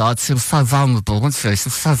Albert died. She was so vulnerable, wasn't she? She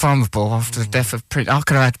was so vulnerable after the death of Prince. I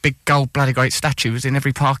could have had big gold bloody great statues in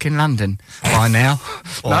every park in London by now.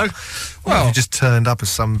 No? Well, you just turned up as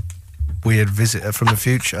some weird visitor from the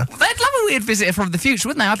future. They'd love a weird visitor from the future,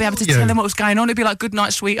 wouldn't they? I'd be able to Yeah. tell them what was going on. It'd be like, good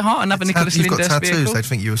night, sweetheart, another Nicholas You've got Lyndhurst tattoos. vehicle. They'd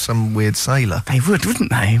think you were some weird sailor. They would,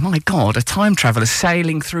 wouldn't they? My God, a time traveller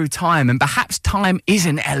sailing through time, and perhaps time is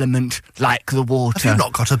an element like the water. Have you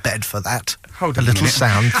not got a bed for that? Hold a on a little minute.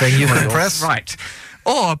 sound thing you can press. Right.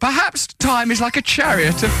 Or perhaps time is like a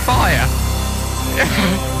chariot of fire.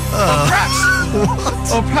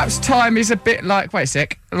 Or perhaps time is a bit like, wait a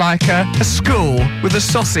sec, like a school with a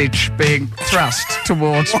sausage being thrust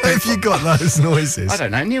towards What have you got those noises? I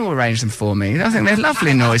don't know. Neil arranged them for me. I think they're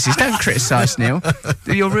lovely noises. Don't criticise Neil.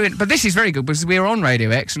 You're ruined. But this is very good because we're on Radio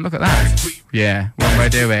X, and look at that. Yeah, we're on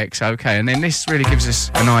Radio X. Okay, and then this really gives us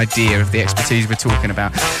an idea of the expertise we're talking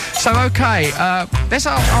about. So, okay, let's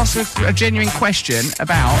ask a genuine question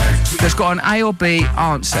about that's got an A or B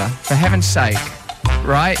answer. For heaven's sake,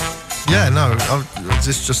 right? Yeah, no.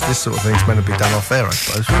 This sort of thing's meant to be done off air, I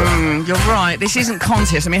suppose. But You're right. This isn't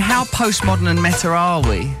contest. I mean, how postmodern and meta are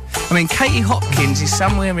we? I mean, Katie Hopkins is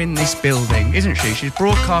somewhere in this building, isn't she? She's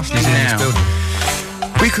broadcasting in now. this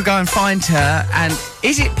building. We could go and find her, and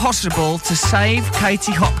is it possible to save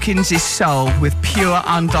Katie Hopkins' soul with pure,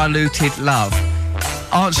 undiluted love?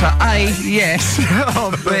 Answer A, yes,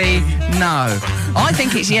 or B, no. I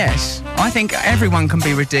think it's yes. I think everyone can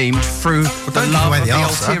be redeemed through the don't give love away of the the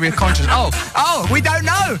answer. ulterior conscience. Oh, we don't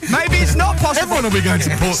know. Maybe it's not possible. Everyone will be going to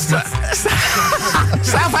Portsmouth.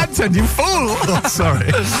 Southampton, you fool! Oh,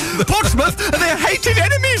 sorry. Portsmouth are their hated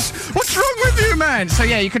enemies. What's wrong with you, man? So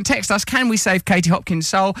yeah, you can text us. Can we save Katie Hopkins'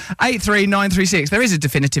 soul? 83936. There is a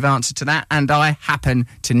definitive answer to that, and I happen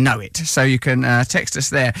to know it. So you can text us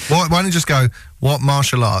there. Why don't you just go, what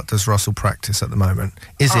martial art does Russell practice at the moment?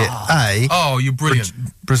 Is it A, Oh, you're brilliant.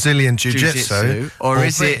 Brazilian Jiu-Jitsu, Jiu-jitsu, or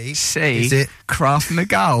is B, it C, is it Krav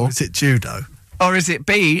Maga? is it judo? Or is it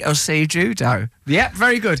B or C, judo? Yep,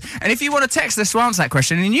 very good. And if you want to text us to answer that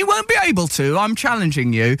question, and you won't be able to, I'm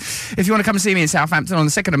challenging you. If you want to come and see me in Southampton on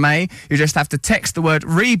the 2nd of May, you just have to text the word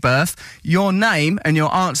rebirth, your name and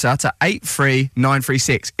your answer to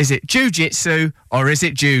 83936. Is it jiu-jitsu or is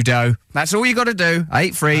it judo? That's all you got to do,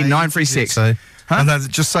 83936. So, Huh? and then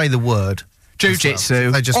just say the word.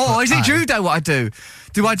 Jiu-jitsu. They just Or put is it A. judo what I do?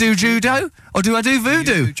 Do I do judo or do I do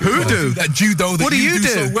voodoo? Hoodoo. That judo that What do you do?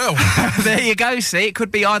 so well. There you go, see, it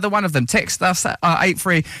could be either one of them. Text us at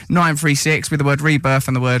 83936 with the word rebirth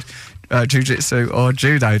and the word jiu-jitsu or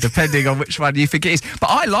judo, depending on which one you think it is. But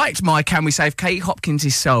I liked my Can We Save Kate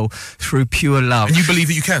Hopkins' Soul through pure love. And you believe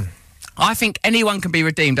that you can? I think anyone can be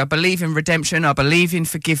redeemed. I believe in redemption. I believe in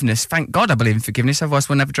forgiveness. Thank God I believe in forgiveness. Otherwise,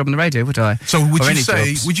 we'll never have a job on the radio, would I? So would Or you any say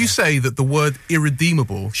jobs. would you say that the word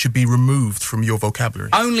irredeemable should be removed from your vocabulary?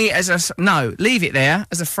 Only as no, leave it there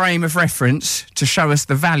as a frame of reference to show us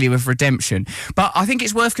the value of redemption. But I think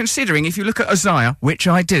it's worth considering if you look at Isaiah, which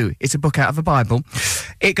I do. It's a book out of the Bible.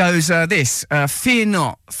 It goes fear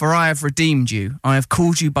not, for I have redeemed you. I have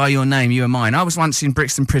called you by your name. You are mine. I was once in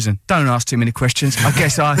Brixton Prison. Don't ask too many questions. I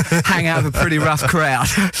guess I hang out with a pretty rough crowd.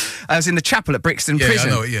 I was in the chapel at Brixton Yeah, I Prison.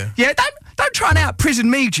 know it, yeah. Yeah, don't try and out-prison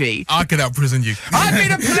me, G. I could out-prison you. I've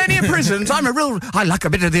been in plenty of prisons. I like a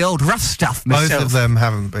bit of the old rough stuff myself. Both of them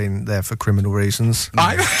haven't been there for criminal reasons.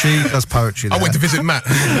 I- She does poetry there. I went to visit Matt.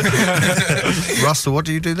 Russell, what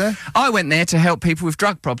do you do there? I went there to help people with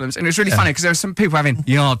drug problems, and it was really funny because there were some people having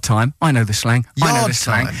yard time. I know the slang. I know Yard the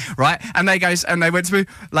slang, time. right? And they went to me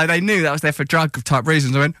like they knew that I was there for drug type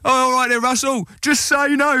reasons. I went, "Oh, all right then, Russell. Just so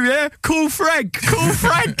you know, yeah, call Frank, call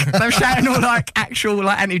Frank." They were shouting all like actual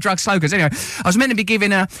like anti-drug slogans. Anyway, I was meant to be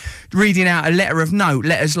reading out a letter of note,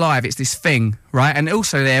 Letters Live. It's this thing, right? And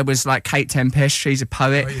also there was like Kate Tempest. She's a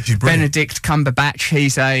poet. Oh, yeah, she's brilliant. Benedict Cumberbatch.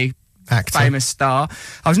 He's a Actor. famous star.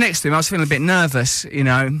 I was next to him. I was feeling a bit nervous, you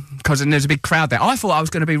know, because there's a big crowd there. I thought I was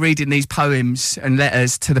going to be reading these poems and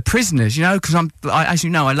letters to the prisoners, you know, because as you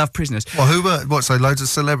know, I love prisoners. Well, who were, so loads of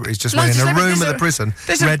celebrities just went in a room at the prison,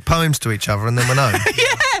 read poems to each other and then went home?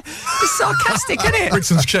 Yeah, it's sarcastic, isn't it?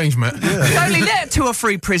 Britain's changed, mate. They only let 2 or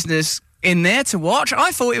 3 prisoners in there to watch.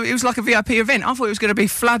 I thought it was like a VIP event. I thought it was going to be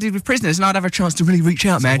flooded with prisoners and I'd have a chance to really reach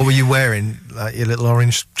out, man. What were you wearing? Like your little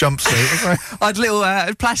orange jumpsuit? I had little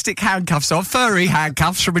plastic handcuffs on, furry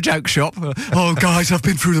handcuffs from a joke shop. Oh, guys, I've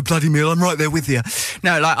been through the bloody meal. I'm right there with you.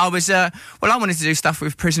 No, like I was, I wanted to do stuff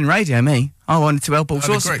with prison radio, me. I wanted to help all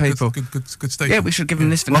sorts of people. Good station. Yeah, we should give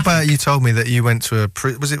them this for What nothing. about you told me that you went to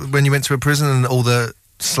was it when you went to a prison and all the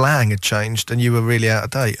slang had changed and you were really out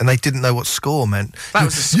of date and they didn't know what score meant? That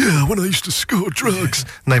was yeah, when I used to score drugs.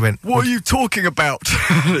 And they went, what are you talking about?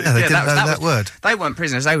 Yeah, they didn't know that word. They weren't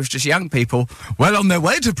prisoners, they was just young people well on their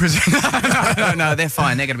way to prison. No, they're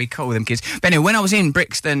fine, they're going to be cool with them kids. But anyway, when I was in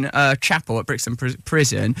Brixton Chapel at Brixton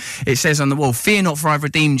Prison, it says on the wall, "Fear not, for I've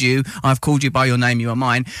redeemed you, I've called you by your name, you are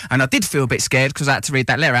mine." And I did feel a bit scared because I had to read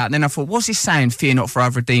that letter out, and then I thought, what's he saying, fear not, for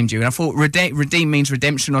I've redeemed you? And I thought redeem means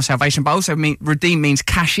redemption or salvation, but also redeem means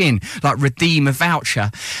cash in, like redeem a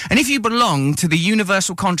voucher. And if you belong to the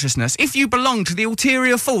universal consciousness, if you belong to the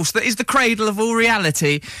ulterior force that is the cradle of all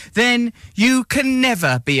reality, then you can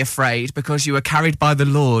never be afraid because you are carried by the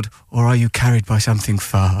Lord. Or are you carried by something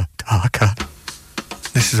far darker?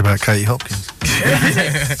 This is about Katie Hopkins.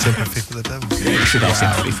 Sympathy for the devil. You should have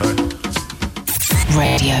sympathy for it.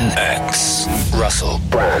 Radio X. Russell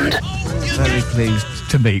Brand. Very pleased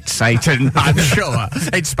to meet Satan, I'm sure.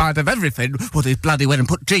 In spite of everything, what he bloody went and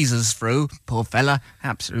put Jesus through, poor fella.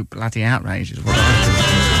 Absolute bloody outrage is what I think.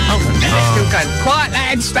 Hold on, let's still go. Quiet,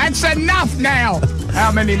 lads, that's enough now.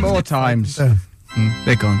 How many more times?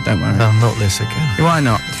 They're gone, don't worry. No, not this again. Why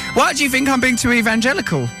not? Why do you think I'm being too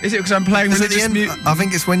evangelical? Is it because I'm playing religious music? I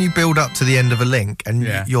think it's when you build up to the end of a link and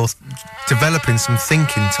you're developing some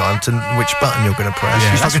thinking time to which button you're going to press.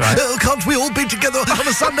 Yeah, that's right. Oh, can't we all be together on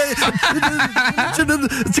a Sunday?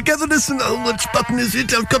 Togetherness and which button is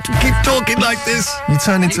it? I've got to keep talking like this. You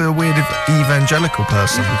turn into a weird evangelical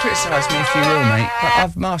person. You can criticise me if you will, mate, but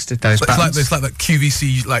I've mastered those buttons. It's like that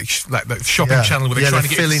QVC, like that shopping channel where they're trying to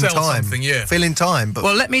get you to sell something. Yeah, filling time. But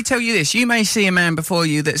well, let me tell you this. You may see a man before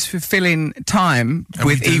you that's filling time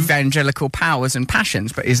with evangelical powers and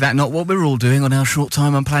passions, but is that not what we're all doing on our short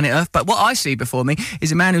time on planet Earth? But what I see before me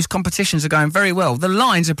is a man whose competitions are going very well. The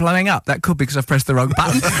lines are blowing up. That could be because I've pressed the wrong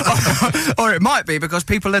button. Or it might be because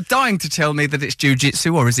people are dying to tell me that it's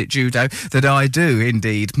jiu-jitsu or is it judo that I do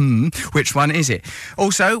indeed. Which one is it?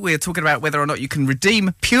 Also, we're talking about whether or not you can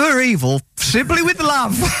redeem pure evil simply with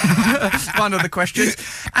love. One of the questions.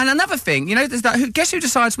 And another thing, you know, there's that. Guess who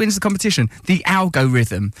decides wins the competition? The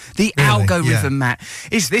algorithm. The algorithm, Matt.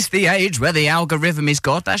 Is this the age where the algorithm is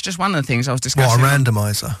God? That's just one of the things I was discussing. What, a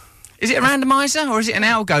randomizer? Is it a randomizer or is it an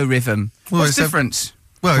algorithm? Well, What's the difference?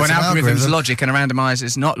 Well, an an algorithm's algorithm. logic and a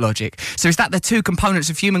randomiser's not logic. So is that the two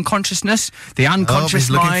components of human consciousness? The unconscious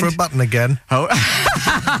he's looking mind. for a button again. Oh.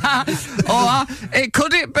 Or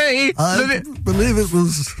could it be? I believe it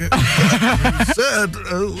was said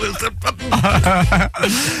with the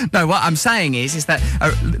button. No, what I'm saying is that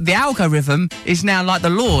the algorithm is now like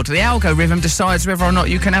the Lord. The algorithm decides whether or not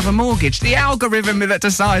you can have a mortgage. The algorithm that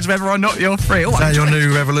decides whether or not you're free. Is that your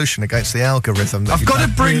new revolution against the algorithm? That I've you got to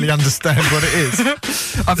don't bring- really understand what it is.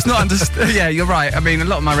 I've not understood. Yeah, you're right. I mean, a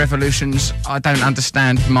lot of my revolutions, I don't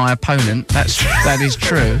understand my opponent. That is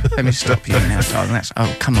true. Let me stop you now, darling.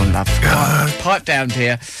 Oh, come on, love. Pipe down,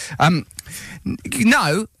 dear.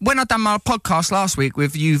 No, when I done my podcast last week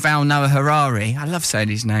with Yuval Noah Harari, I love saying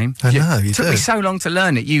his name. I know, you It took do. me so long to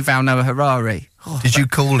learn it, Yuval Noah Harari. Did you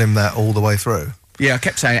call him that all the way through? Yeah, I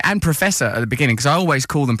kept saying it. And professor at the beginning, because I always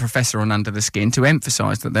call them professor on Under the Skin to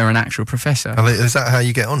emphasise that they're an actual professor. Is that how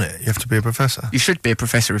you get on it? You have to be a professor? You should be a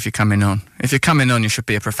professor if you're coming on. If you're coming on, you should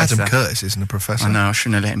be a professor. Adam Curtis isn't a professor. I know, I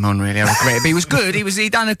shouldn't have let him on, really. I regret it. But he was good. He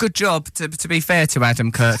done a good job, to be fair to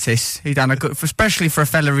Adam Curtis. He done a good, especially for a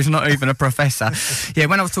fella who's not even a professor. Yeah,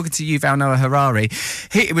 when I was talking to Yuval Noah Harari,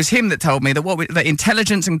 it was him that told me that that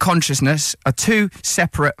intelligence and consciousness are two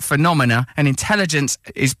separate phenomena, and intelligence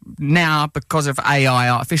is now, because of AI,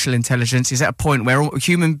 artificial intelligence, is at a point where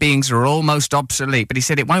human beings are almost obsolete. But he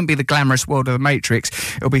said it won't be the glamorous world of the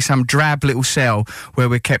Matrix. It'll be some drab little cell where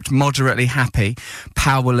we're kept moderately happy,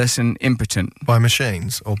 powerless and impotent. By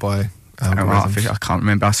machines or by algorithms. I can't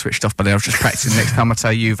remember. I switched off, but I was just practicing. Next time I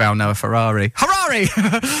say you, Val, Noah Ferrari. Ferrari!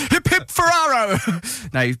 Hip hip Ferraro!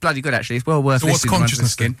 No, he's bloody good, actually. It's well worth So what's listening to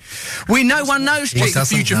consciousness Skin. No one knows, What's Chief. the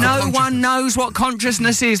future for No one knows what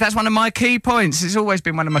consciousness is. That's one of my key points. It's always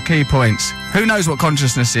been one of my key points. Who knows what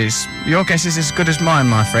consciousness is? Your guess is as good as mine,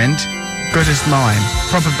 my friend. Good as mine.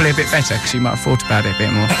 Probably a bit better, because you might have thought about it a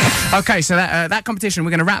bit more. Okay, so that competition, we're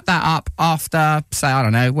going to wrap that up after, say, I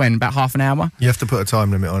don't know, when? About half an hour? You have to put a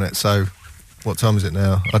time limit on it, so what time is it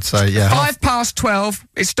now? I'd say, yeah. 12:05,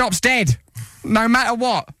 it stops dead. No matter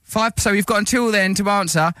what. So you've got until then to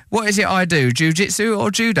answer. What is it I do? Jiu-jitsu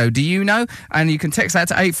or judo? Do you know? And you can text that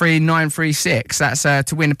to 83936. That's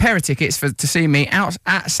to win a pair of tickets to see me out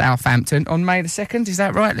at Southampton on May the 2nd. Is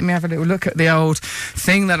that right? Let me have a little look at the old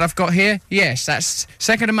thing that I've got here. Yes, that's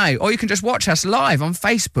 2nd of May. Or you can just watch us live on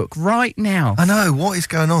Facebook right now. I know, what is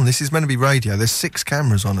going on? This is meant to be radio. There's 6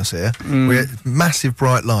 cameras on us here. We're massive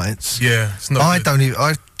bright lights. Yeah, it's not I good. don't even...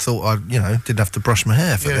 I thought I, didn't have to brush my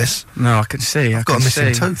hair for this. No, I can see. I've got a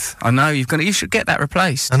missing tooth. I know, you should get that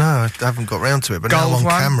replaced. I know, I haven't got round to it, but now Gold I'm on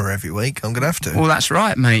one? camera every week. I'm going to have to. Well, that's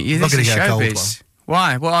right, mate. not This is gonna get a gold showbiz.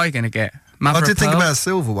 Why? What are you going to get? Mother I of did think pearl? about a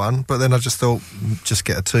silver one, but then I just thought, just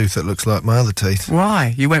get a tooth that looks like my other teeth.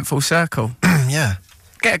 Why? You went full circle. Yeah.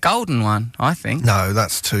 Get a golden one, I think. No,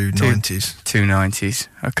 that's 290s. 290s.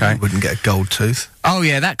 Okay. You wouldn't get a gold tooth. Oh,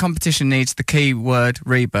 yeah, that competition needs the keyword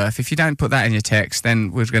rebirth. If you don't put that in your text,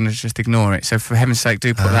 then we're going to just ignore it. So for heaven's sake,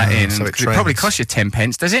 do put that in. so And it 'cause probably trends. costs you 10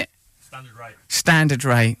 pence, does it? Standard rate. Standard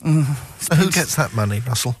rate. So who gets that money,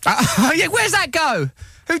 Russell? Oh, yeah, where's that go?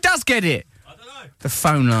 Who does get it? I don't know. The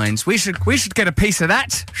phone lines. We should get a piece of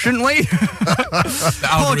that, shouldn't we?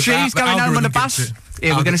 Poor cheese going home on the bus.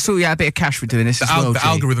 Yeah, we're going to sort you out a bit of cash for doing this as well. The G.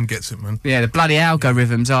 algorithm gets it, man. Yeah, the bloody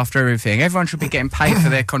algorithms after everything. Everyone should be getting paid for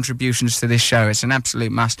their contributions to this show. It's an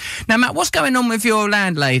absolute must. Now, Matt, what's going on with your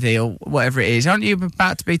landlady or whatever it is? Aren't you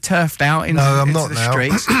about to be turfed out into, No, I'm into not the now.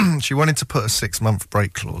 streets? She wanted to put a 6-month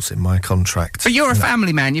break clause in my contract. But you're a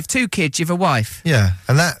family man. You've 2 kids. You've a wife. Yeah,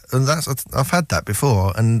 and that's I've had that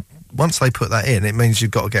before, and once they put that in, it means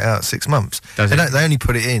you've got to get out 6 months. Does it? They only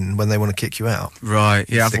put it in when they want to kick you out. Right.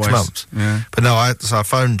 Yeah. 6 otherwise- months. Yeah. But no, so I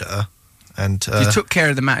phoned her, and You took care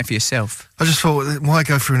of the matter for yourself. I just thought, why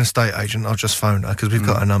go through an estate agent? I'll just phone her, because we've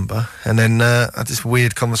got her number. And then I had this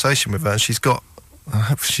weird conversation with her, and she's got... I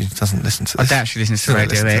hope she doesn't listen to I this. doubt she listens to She doesn't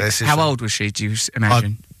Radio listen to X. this, How is she? old was she? Do you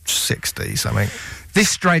imagine? 60 something.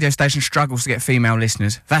 This radio station struggles to get female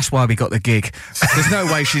listeners. That's why we got the gig.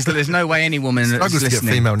 There's no way any woman that's Struggles to get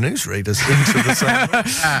listening. female newsreaders into the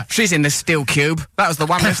same. She's in the steel cube. That was the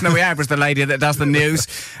one listener we had, was the lady that does the news.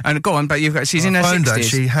 And go on, but she's in her I phoned her, 60s.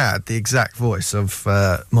 she had the exact voice of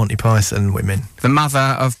Monty Python women. The mother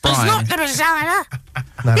of Brian. the Messiah.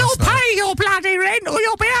 No, You'll that's not. pay your bloody rent or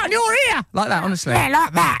you'll be out in your ear. Like that, honestly. Yeah,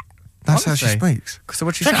 like that. That's how she honestly. speaks. So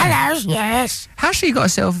what's she So saying? hello, yes. How's she got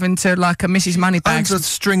herself into like a Mrs. Moneybags? Owns a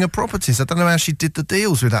string of properties. I don't know how she did the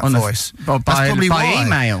deals with that on the- voice. by That's probably why.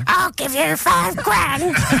 email. I'll give you 5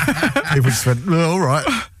 grand. People just went, all right.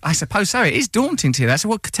 I suppose so. It is daunting to you. That's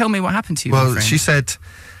what. Tell me what happened to you. Well, my friend. she said,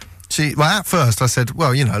 at first I said,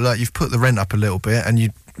 well, like you've put the rent up a little bit,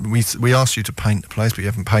 and we asked you to paint the place, but you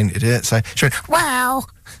haven't painted it. So she went, Well,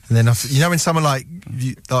 and then when someone like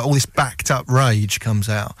all this backed up rage comes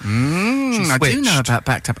out, she I do know switched. about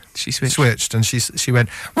backed up. She switched. Switched, and she went,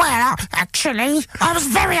 well, actually, I was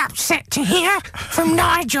very upset to hear from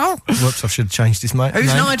Nigel. whoops, I should have changed his name. Who's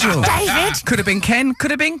Nigel? David. Could have been Ken.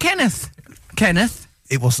 Could have been Kenneth. Kenneth.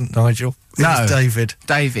 It wasn't Nigel. It No. was David.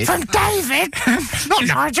 David. From David. Not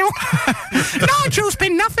Nigel. Nigel's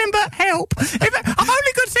been nothing but help. I've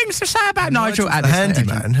only good things to say about Nigel. The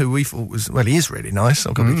handyman, who we thought was, he is really nice.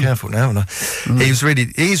 I've got to be careful now, haven't I? He's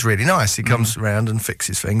really nice. He comes around and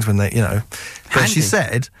fixes things when they, But she Handy.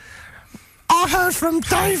 said, I heard from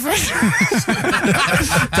David.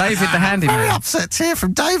 David the Very handyman. upset to hear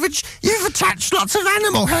from David. You've attached lots of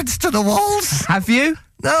animal heads to the walls. Have you?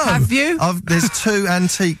 No. Have you? There's 2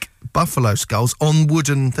 antique buffalo skulls on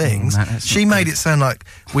wooden things. Matt, that's She not made it sound like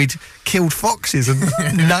we'd killed foxes and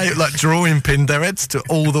drawing pinned their heads to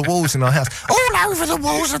all the walls in our house. All over the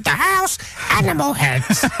walls of the house, animal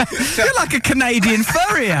heads. You're like a Canadian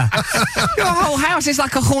furrier. Your whole house is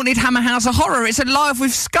like a haunted Hammer House of Horror. It's alive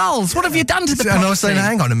with skulls. What have you done to the And I was saying, property?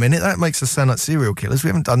 hang on a minute, that makes us sound like serial killers. We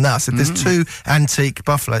haven't done that. I said, there's 2 antique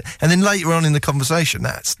buffalo. And then later on in the conversation,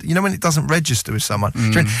 that's, when it doesn't register with someone.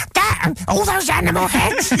 She went, Damn, all those animal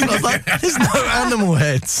heads. I was like, there's no animal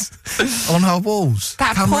heads on our walls.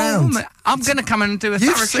 That Come poor round. woman. I'm going to come and do a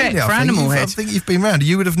You've thorough seen check it, I for think. animal I heads. think you've been round.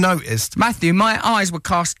 You would have noticed. Matthew, my eyes were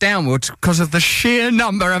cast downwards because of the sheer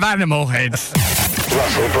number of animal heads.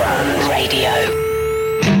 Russell Brand. Radio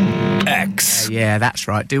X. Yeah, that's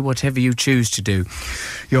right. Do whatever you choose to do.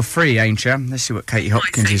 You're free, ain't you? Let's see what Katie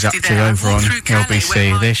Hopkins is up to over on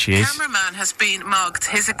LBC. There she is. Cameraman has been mugged.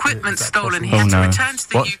 His equipment stolen. He Oh, had to no. return to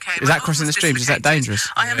the What? UK. Is that crossing the streams? Is that dangerous?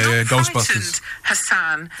 I am Yeah, not Ghostbusters. frightened,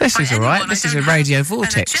 Hassan. This by is all right. anyone. This I is don't a radio have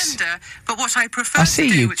vortex. An agenda, but what I prefer I see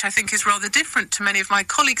to do, you. which I think is rather different to many of my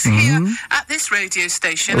colleagues here at this radio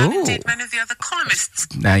station, and Ooh. indeed many of the other columnists.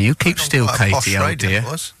 Now, you keep still, Quite a posh Katie, old radio dear.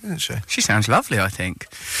 voice, isn't she? She sounds lovely, I think.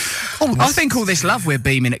 I think all this love we're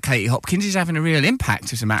beaming at Katie Hopkins is having a real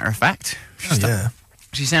impact, as a matter of fact. Oh, yeah.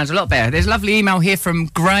 She sounds a lot better. There's a lovely email here from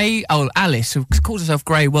Alice, who calls herself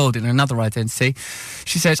Grey World in another identity.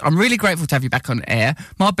 She says, I'm really grateful to have you back on air.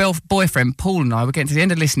 My boyfriend, Paul, and I were getting to the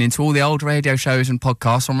end of listening to all the old radio shows and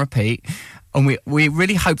podcasts on repeat. And we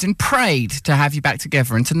really hoped and prayed to have you back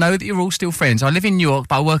together and to know that you're all still friends. I live in New York,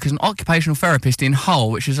 but I work as an occupational therapist in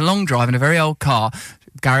Hull, which is a long drive in a very old car.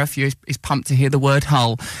 Gareth is pumped to hear the word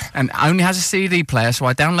Hull and only has a CD player, so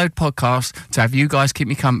I download podcasts to have you guys keep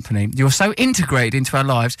me company. You're so integrated into our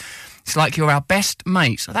lives. It's like you're our best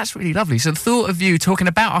mates. Oh, that's really lovely. So the thought of you talking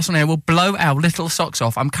about us on air will blow our little socks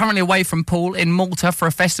off. I'm currently away from Paul in Malta for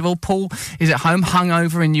a festival. Paul is at home,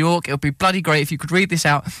 hungover in New York. It would be bloody great if you could read this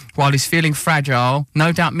out while he's feeling fragile,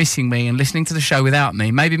 no doubt missing me and listening to the show without me.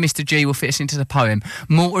 Maybe Mr. G will fit us into the poem.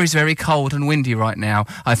 Malta is very cold and windy right now.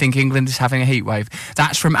 I think England is having a heat wave.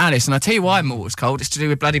 That's from Alice. And I tell you why Malta's cold. It's to do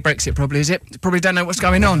with bloody Brexit, probably, is it? Probably don't know what's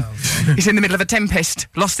going on. He's in the middle of a tempest,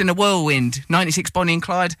 lost in a whirlwind. 96 Bonnie and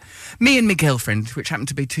Clyde. Me and my girlfriend, which happened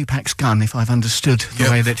to be Tupac's gun, if I've understood the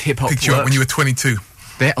way that hip-hop works. Picture up when you were 22.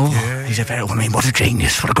 There, he's a very, I mean, what a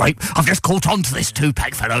genius, what a great, I've just caught on to this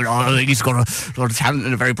Tupac fellow. I think he's got a lot of talent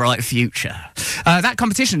and a very bright future. That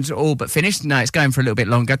competition's all but finished. No, it's going for a little bit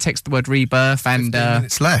longer. Text the word rebirth and... 15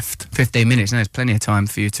 minutes left. 15 minutes. No, there's plenty of time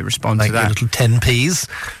for you to respond Make to your that. little 10p's.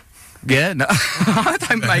 Yeah, no, I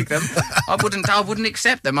don't make them. I wouldn't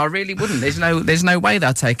accept them. I really wouldn't. There's no way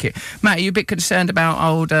they'll take it. Matt, are you a bit concerned about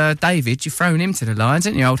old David? You've thrown him to the lions,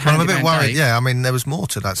 haven't you, old Well, I'm a bit handyman worried, Dave? yeah. I mean, there was more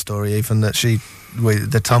to that story, even that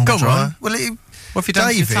the tumble Go dryer. on. Well, What have you done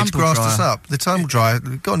to your David tumble grassed dryer? us up. The tumble dryer,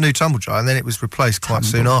 we got a new tumble dryer, and then it was replaced quite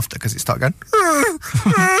soon after because it started going.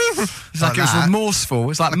 It's like it was that. remorseful.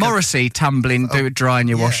 It's like Morrissey tumbling, drying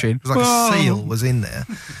your washing. It was like a seal was in there.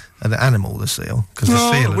 An animal, the seal. Because the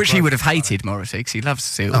seal. had Which he broken. would have hated, Morrissey, because he loves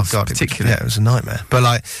seals. Oh, God. particularly. It was a nightmare. But,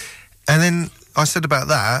 like, and then I said about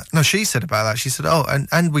that. No, she said about that. She said, oh,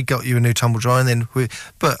 and we got you a new tumble dryer, and then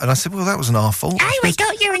and I said, well, that wasn't our fault. Hey, we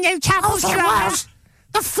got you a new tumble dryer.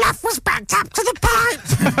 The fluff was backed up to the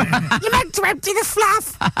pipe. You meant to empty the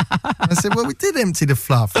fluff. I said, well, we did empty the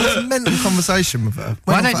fluff. It was a mental conversation with her.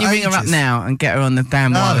 Why Went on don't for you ring her up ages. now and get her on the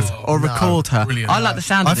damn wireless or no. record her? Brilliant. I like the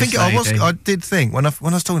sound of I this think lady. I did think when I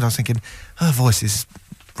was talking to her, I was thinking her voice is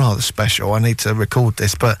rather special. I need to record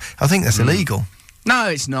this, but I think that's illegal. No,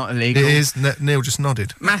 it's not illegal. It is. Neil just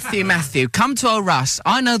nodded. Matthew, come to old Russ.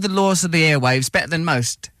 I know the laws of the airwaves better than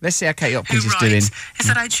most. Let's see how Kate Hopkins is doing. Is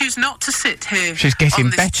that I choose not to sit here. She's getting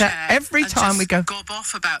on this better chair every and time just we go. Gob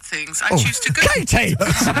off about things. I choose to go. Katie!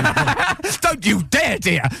 Don't you dare,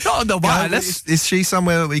 dear. Not on the wireless. Is she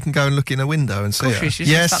somewhere that we can go and look in a window and see course her? she is. She's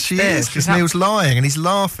Yes, she upstairs. is. She's Because up. Neil's lying and he's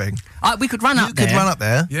laughing. We could run up You there. could run up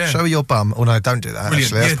there, Yeah. show her your bum. Oh no, don't do that. Brilliant.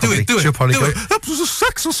 Actually, Yeah, That's do probably, it, do it, She'll probably do go. it. That was a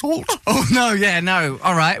sex assault. Oh, no.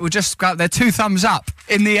 All right, we'll just go up there. 2 thumbs up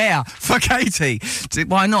in the air for Katie.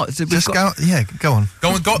 Why not? Just go. Yeah, go on.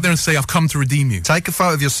 Go up there and say, I've come to redeem you. Take a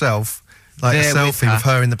photo of yourself, like There a with selfie her. with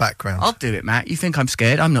her in the background. I'll do it, Matt. You think I'm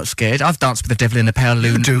scared? I'm not scared. I've danced with the devil in a pale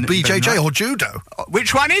loon. Do BJJ or judo?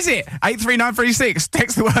 Which one is it? 83936.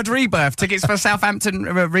 Text the word rebirth. Tickets for Southampton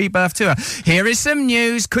rebirth tour. Here is some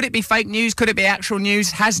news. Could it be fake news? Could it be actual news?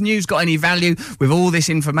 Has news got any value? With all this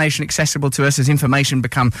information accessible to us, has information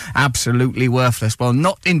become absolutely worthless? Well,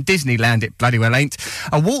 not in Disneyland, it bloody well ain't.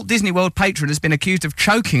 A Walt Disney World patron has been accused of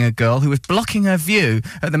choking a girl who was blocking her view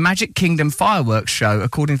at the Magic Kingdom fireworks show,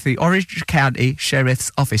 according to the Orange County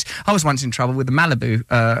Sheriff's Office. I was once in trouble with the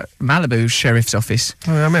Malibu Sheriff's Office.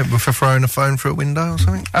 Oh, I meant for throwing a phone through a window or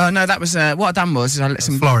something. No, that was what I done was I let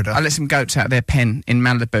some Florida. I let some goats out of their pen in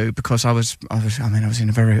Malibu because I was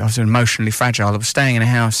emotionally fragile. I was staying in a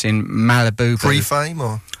house in Malibu. Pre-fame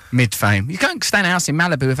or? Mid-fame. You can't stay in a house in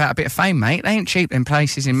Malibu without a bit of fame, mate. They ain't cheap in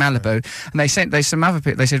places in Malibu. And they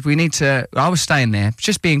said we need to. I was staying there,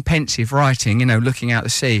 just being pensive, writing, looking out the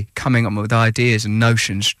sea, coming up with ideas and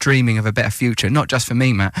notions, dreaming of a better future, not just for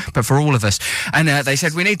me, Matt, but for all of us. And they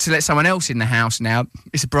said we need to let someone else in the house now.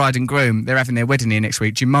 It's a bride and groom. They're having their wedding here next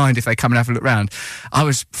week. Do you mind if they come and have a look round? I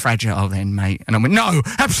was fragile then, mate, and I went, no,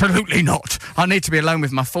 absolutely not. I need to be alone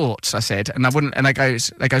with my thoughts. I said, and I wouldn't. And they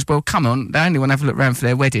goes, well, come on. They only want to have a look round for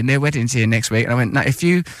their wedding. wedding. Their wedding's here next week. And I went, no, if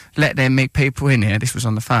you let them people in here, this was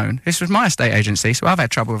on the phone. This was my estate agency, so I've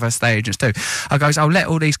had trouble with estate agents too. I goes, I'll let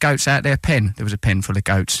all these goats out their pen. There was a pen full of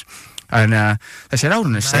goats. And they said, hold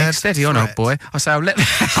on a sec, steady on, old boy. I said, I'll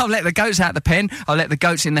let the goats out the pen, I'll let the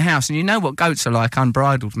goats in the house. And you know what goats are like,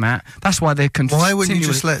 unbridled, Matt. That's why they're Why wouldn't you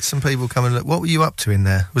just let some people come and look? What were you up to in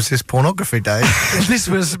there? Was this pornography day? This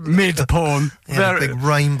was mid-porn. A big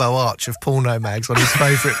rainbow arch of porno mags on his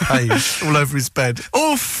favourite page, all over his bed.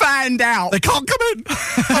 All fanned out. They can't come in.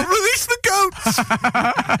 I'll release the goats.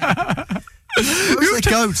 It was the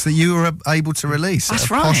goats that you were able to release. That's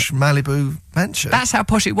at a posh Malibu mansion. That's how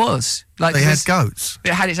posh it was. Like they had goats.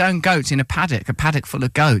 It had its own goats in a paddock full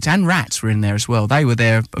of goats, and rats were in there as well. They were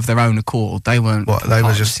there of their own accord. They weren't. What? They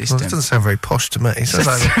were just. The Well, it doesn't sound very posh to me. It sounds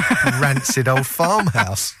like a rancid old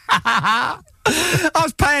farmhouse. I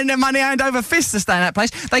was paying their money hand over fist to stay in that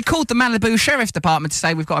place. They called the Malibu Sheriff Department to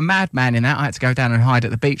say we've got a madman in that. I had to go down and hide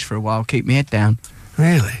at the beach for a while, keep my head down.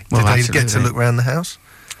 Really? Well, Did they get to look around the house?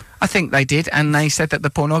 I think they did, and they said that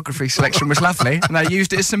the pornography selection was lovely, and they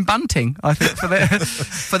used it as some bunting, I think, for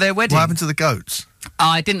their wedding. What happened to the goats?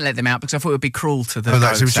 I didn't let them out because I thought it would be cruel to the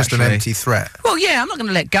goats. It was just actually. an empty threat. Well, yeah, I'm not going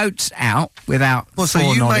to let goats out without So you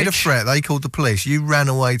foreknowledge. made a threat, they called the police, you ran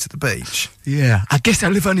away to the beach. Yeah. I guess I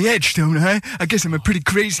live on the edge, don't I? I guess I'm a pretty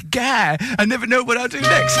crazy guy. I never know what I'll do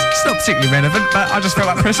next. It's not particularly relevant, but I just felt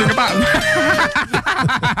like pressing a button.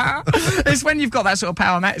 It's when you've got that sort of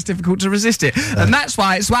power, Matt, it's difficult to resist it. And that's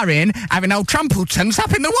why it's worrying having old Trumpletons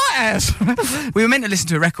up in the White House. We were meant to listen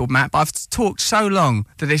to a record, Matt, but I've talked so long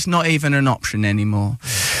that it's not even an option anymore.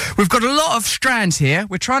 We've got a lot of strands here.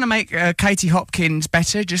 We're trying to make Katie Hopkins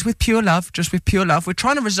better, just with pure love. We're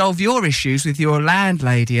trying to resolve your issues with your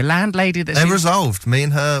landlady, a landlady that's... They're resolved. Me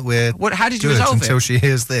and her, we're How did you good resolve until it? she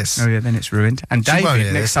hears this. Oh, yeah, then it's ruined. And She won't David,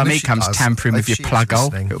 hear next this, time and he if she comes does, tampering with if your she's plug hole,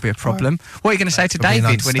 listening. it'll be a problem. What are you going to say to It'll be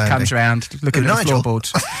David when he comes understanding. round looking at the Nigel.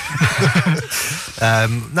 floorboards?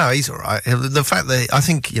 No, he's all right. The fact that, I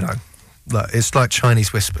think, look, it's like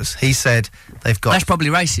Chinese whispers. He said they've got... That's probably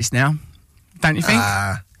racist now, don't you think?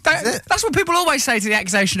 Is it? That's what people always say to the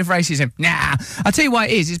accusation of racism. Nah, I'll tell you why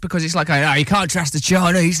it is. It's because it's like, oh, you can't trust the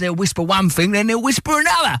Chinese. They'll whisper one thing, then they'll whisper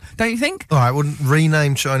another. Don't you think? All right, well,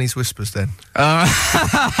 rename Chinese whispers then.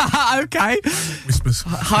 Okay. Whispers.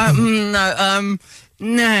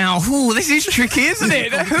 Now, this is tricky, isn't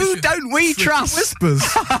it? Who don't we trust? Whispers.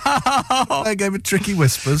 I gave it tricky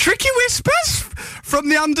whispers. Tricky whispers from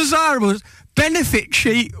the undesirables. Benefit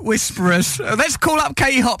sheet whisperers. Let's call up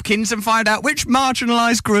Katie Hopkins and find out which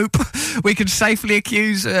marginalised group we can safely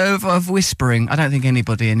accuse of whispering. I don't think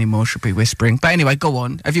anybody anymore should be whispering. But anyway, go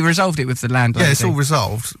on. Have you resolved it with the landlord? Yeah, it's all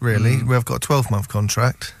resolved, really. We've got a 12-month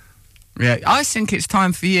contract. Yeah, I think it's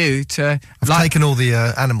time for you to... I've taken all the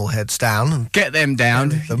animal heads down. And get them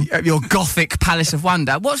down. Your gothic palace of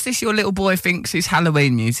wonder. What's this your little boy thinks is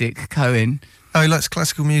Halloween music, Cohen? Oh, he likes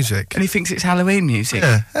classical music. And he thinks it's Halloween music.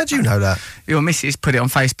 Yeah, how do you know that? Your missus put it on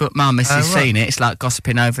Facebook. My missus has seen it. It's like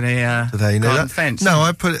gossiping over the Did you know garden that? fence. No,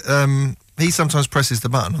 I put it... he sometimes presses the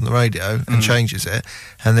button on the radio and changes it,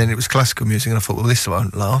 and then it was classical music, and I thought, well, this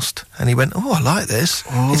won't last. And he went, oh, I like this.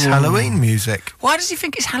 It's Halloween music. Why does he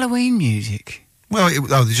think it's Halloween music? Well,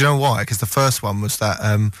 did you know why? Because the first one was that...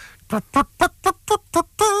 It's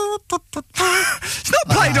not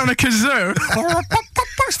played on a kazoo.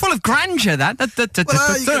 It's full of grandeur, that.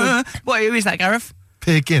 What, who is that, Gareth?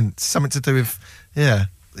 Peer Gynt. Something to do with... Yeah.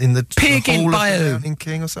 In the Peer Hall Gynt of by the who? Mountain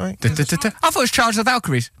King or something? I thought it was Charles of the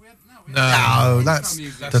Valkyries. No, that's...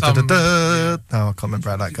 No, I can't remember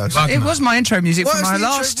how that goes. It was my intro music What for is my the intro?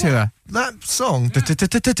 last tour. That song... It's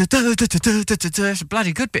a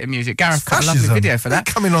bloody good bit of music. Gareth got a lovely Fascism. video for that.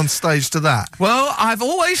 They're coming on stage to that. Well, I've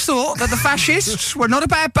always thought that the fascists were not a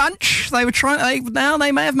bad bunch. They were trying. Now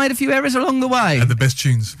they may have made a few errors along the way. And the best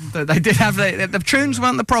tunes. They did have the tunes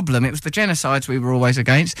weren't the problem. It was the genocides we were always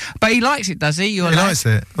against. But he likes it, does he? He likes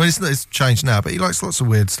it. Well, it's changed now, but he likes lots of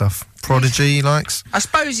weird stuff. Prodigy, he likes. I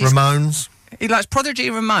suppose Ramones. he likes Prodigy,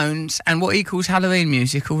 Ramones, and what he calls Halloween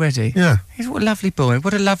music already. Yeah. He's what a lovely boy.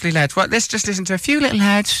 What a lovely lad. Right, let's just listen to a few little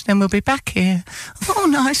ads, then we'll be back here. Oh,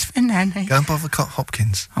 nice for Nanny. Go and bother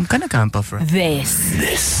Hopkins. I'm going to go and bother her.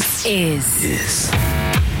 This is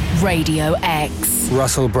Radio X.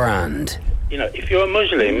 Russell Brand. You know, if you're a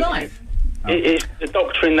Muslim, it's the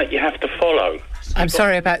doctrine that you have to follow. I'm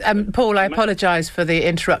sorry about... Paul, I apologise for the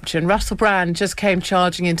interruption. Russell Brand just came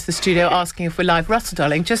charging into the studio asking if we're live. Russell,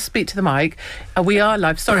 darling, just speak to the mic. We are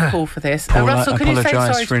live. Sorry, Paul, for this. Paul, Russell, I can you say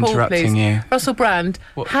apologise sorry for to Paul, interrupting please? you. Russell Brand,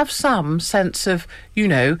 have some sense of,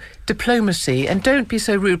 diplomacy, and don't be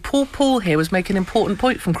so rude. Paul here was making an important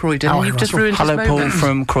point from Croydon, and you've just ruined his moment. Hello, Paul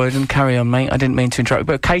from Croydon. Carry on, mate. I didn't mean to interrupt,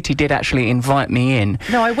 but Katie did actually invite me in.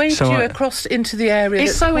 No, I waved you across into the area.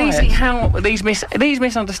 It's so easy how these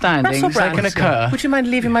misunderstandings Brand, can occur. Would you mind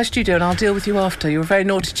leaving my studio and I'll deal with you after? You're a very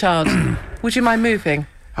naughty child. Would you mind moving?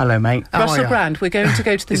 Hello, mate. Russell Brand, we're going to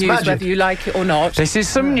go to the news whether you like it or not. This is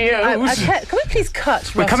some news. Can we please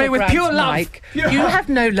cut We're Russell coming with Brand's pure love. mic? You have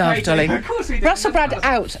no love, Katie, darling. of course we do. Russell Brand,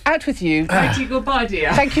 out with you. Katie, goodbye,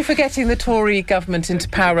 dear. Thank you for getting the Tory government into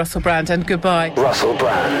power, Russell Brand, and goodbye. Russell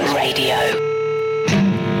Brand Radio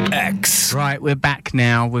X. Right, we're back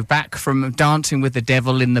now. We're back from Dancing with the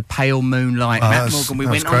Devil in the Pale Moonlight. Matt Morgan, we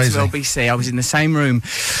went on to LBC. I was in the same room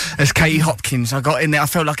as Katie Hopkins. I got in there. I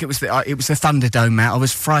felt like it was the Thunderdome, Matt. I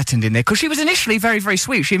was frightened in there because she was initially very, very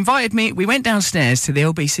sweet. She invited me. We went downstairs to the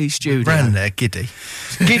LBC studio. Ran there, giddy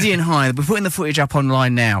and high. We're putting the footage up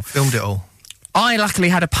online now. Filmed it all. I luckily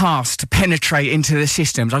had a pass to penetrate into the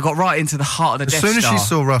systems. I got right into the heart of the Death Star. As soon as she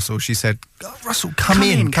saw Russell, she said, Russell, come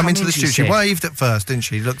into the studio. She waved at first, didn't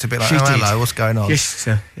she? Looked a bit like, hello, what's going on? Yes,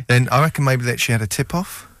 sir. Then I reckon maybe that she had a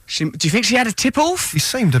tip-off. Do you think she had a tip-off? She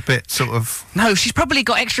seemed a bit sort of... No, she's probably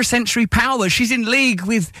got extrasensory powers. She's in league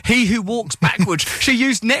with He Who Walks Backwards. She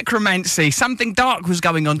used necromancy. Something dark was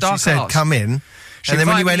going on, dark arts. She said, come in. And then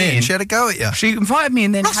when you went in, she had a go at you. She invited me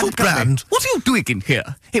and then Russell Brand, what are you doing in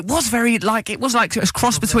here? It was like a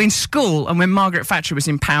cross between school and when Margaret Thatcher was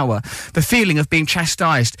in power. The feeling of being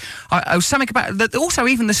chastised. I was something about that. Also,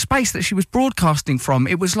 even the space that she was broadcasting from.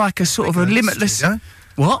 It was like a sort of a limitless. Studio?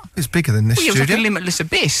 What? It's bigger than this studio. It was like a limitless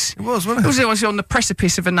abyss. It was, wasn't it? It was on the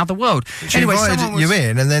precipice of another world. She invited you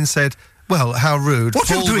in and then said, well, how rude. What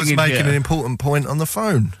Paul are you doing was making an important point on the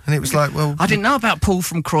phone. And it was like, well... I didn't know about Paul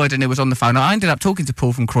from Croydon who was on the phone. I ended up talking to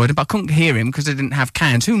Paul from Croydon, but I couldn't hear him because I didn't have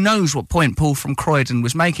cans. Who knows what point Paul from Croydon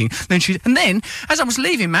was making? And then, as I was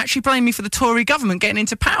leaving, Matt, she blamed me for the Tory government getting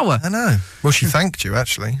into power. I know. Well, she thanked you,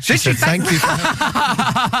 actually. She said, thank you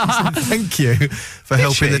for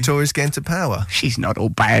helping the Tories get into power. She's not all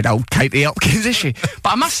bad, old Katie Hopkins, is she?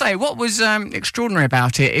 But I must say, what was extraordinary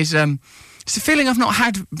about it is... it's a feeling I've not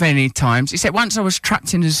had many times, except once I was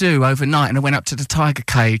trapped in a zoo overnight and I went up to the tiger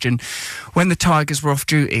cage, and when the tigers were off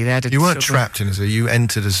duty, they had a... You weren't trapped in a zoo, you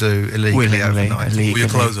entered a zoo illegally overnight. With your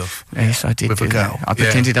clothes off? Yes, I did. With a girl. I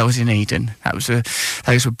pretended I was in Eden.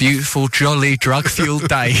 Those were beautiful, jolly, drug-fueled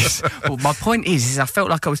days. Well, my point is I felt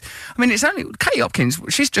like I was... I mean, it's only... Katie Hopkins,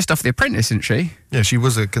 she's just off The Apprentice, isn't she? Yeah, she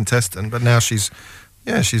was a contestant, but now she's...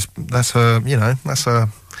 Yeah, that's her, that's her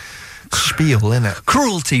spiel, isn't it?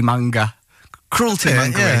 Cruelty monger. Cruelty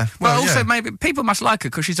mongering. Yeah. Well, also maybe people must like her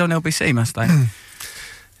because she's on LBC, must they?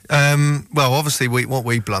 Well, obviously, what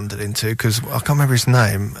we blundered into, because I can't remember his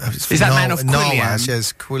name. Is that man of Quilliam?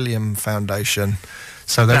 Yes, Quilliam Foundation.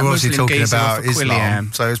 So they were obviously talking about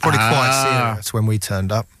Islam. So it was probably quite serious when we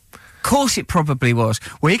turned up. Of course it probably was.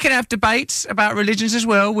 We can have debates about religions as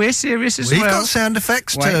well. We're serious as well. We've got sound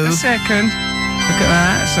effects too. Wait a second. Look at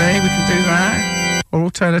that. See, we can do that. Or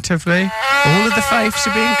alternatively, all of the faiths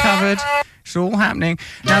are being covered. It's all happening.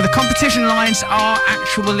 Now, the competition lines are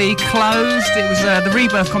actually closed. It was the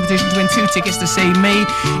Rebirth competition to win 2 tickets to see me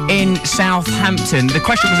in Southampton. The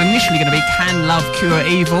question was initially going to be, can love cure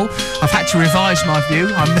evil? I've had to revise my view.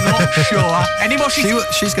 I'm not sure. Anymore,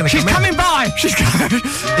 she's going to She's coming by. She's coming.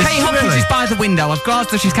 Katie Hopkins is by the window. I've glanced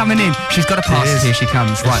her. She's coming in. She's got a pass. Here she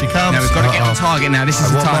comes. Here she comes. Now, we've got to get on target now. This is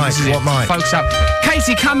the time. Mic? What mic? Folks up.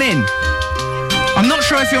 Katie, come in. I'm not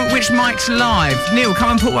sure which mic's live. Neil,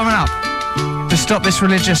 come and put one up. To stop this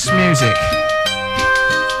religious music.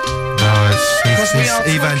 No, it's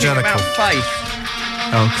evangelical. About faith.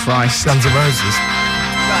 Oh, Christ. Guns N' Roses.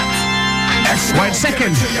 Wait a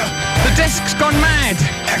second. The desk's gone mad.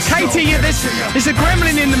 Katie, there's a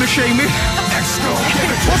gremlin in the machine.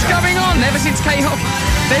 What's going on? Ever since Katie Hopkins,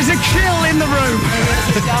 there's a chill in the room.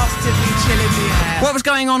 Dastardly chill in the air. What was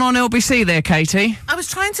going on LBC there, Katie? I was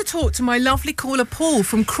trying to talk to my lovely caller Paul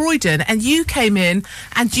from Croydon, and you came in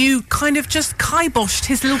and you kind of just kiboshed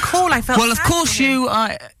his little call. I felt. Well, of course you.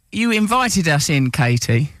 you invited us in,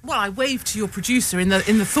 Katie. Well, I waved to your producer in the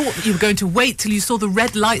thought that you were going to wait till you saw the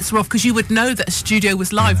red lights were off because you would know that a studio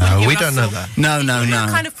was live. No, we don't know that. No. You're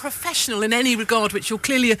kind of professional in any regard, which you're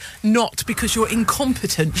clearly not because you're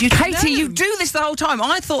incompetent. Katie, you do this the whole time.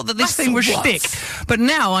 I thought that this thing was shtick, but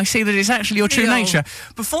now I see that it's actually your true nature.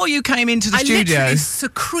 Before you came into the studio... I literally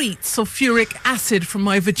secrete sulfuric acid from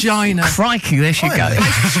my vagina. Crikey, there she goes.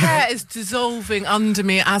 My chair is dissolving under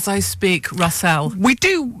me as I speak, Russell.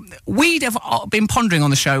 We'd have been pondering on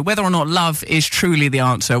the show whether or not love is truly the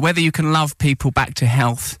answer, whether you can love people back to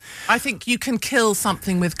health. I think you can kill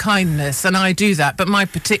something with kindness, and I do that, but my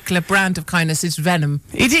particular brand of kindness is venom.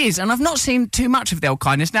 It is, and I've not seen too much of the old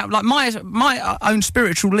kindness. Now, like my own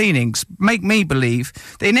spiritual leanings make me believe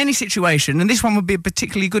that in any situation, and this one would be a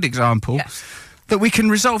particularly good example, that we can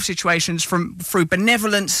resolve situations through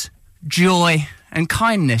benevolence, joy and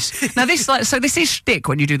kindness. Now, this is shtick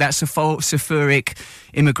when you do that sulfuric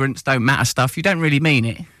immigrants don't matter stuff. You don't really mean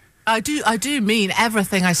it. I do mean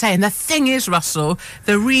everything I say. And the thing is, Russell,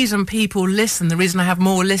 the reason people listen, the reason I have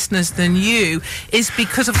more listeners than you, is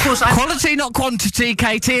because, of course... Quality, not quantity,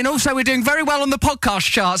 Katie. And also, we're doing very well on the podcast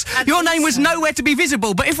charts. Your name was nowhere to be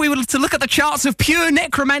visible, but if we were to look at the charts of pure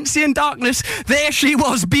necromancy and darkness, there she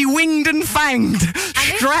was, bewinged and fanged,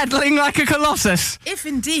 straddling like a colossus. If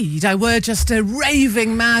indeed I were just a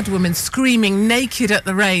raving madwoman screaming naked at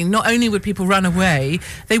the rain, not only would people run away,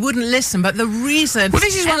 they wouldn't listen, but the reason... Well,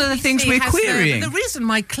 this is one of the things we're querying. The reason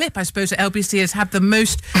my clip, I suppose, at LBC has had the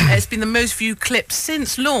most, it's been the most viewed clip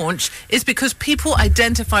since launch, is because people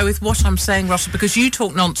identify with what I'm saying, Russell, because you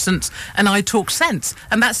talk nonsense and I talk sense.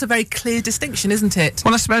 And that's a very clear distinction, isn't it?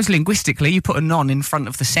 Well, I suppose linguistically you put a non in front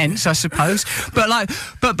of the sense, I suppose. But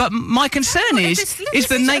my concern is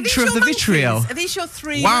the nature of the vitriol. Are these your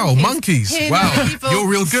three monkeys? Wow, you're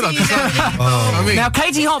real good at this. Now,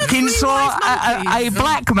 Katie Hopkins saw a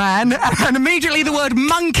black man and immediately the word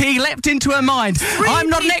monkey leapt into her mind. I'm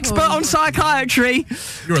not an expert on psychiatry,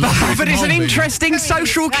 but it's an interesting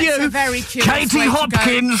social cue. Katie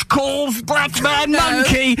Hopkins calls black man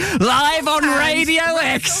monkey live on Radio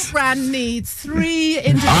X. Brand needs 3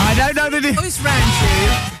 individuals. I don't know the Boys round you.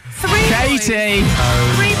 3 Katie. Boys.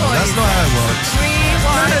 3 boys. That's not how it works. 3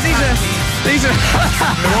 boys. These are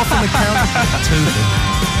They're often accounted to.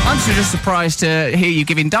 I'm just surprised to hear you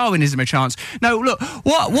giving Darwinism a chance. No, look,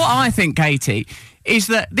 what I think, Katie, is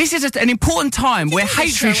that this is an important time where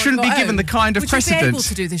hatred shouldn't be given the kind of precedence. Would you be able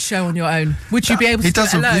to do this show on your own? Would you be able to do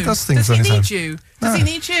it alone? He does things on his own. Does he need you? Does he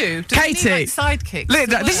need you? Does Katie, he need sidekicks?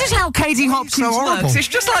 This is how Katie Hopkins works. It's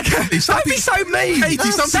just like, don't be so mean. Katie,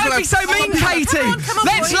 don't be so mean, Katie. Come on,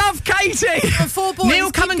 Let's boys. love Katie. Before boys,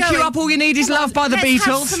 Neil, come and queue up All You Need Is Love by the Let's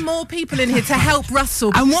have Beatles. some more people in here to help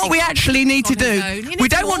Russell. And what we actually need to do, we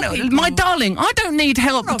don't want, my darling, I don't need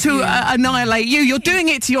help to annihilate you. You're doing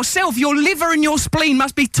it to yourself. Your liver and your spleen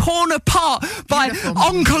must be torn apart by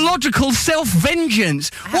oncological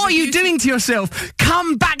self-vengeance. What are you doing to yourself?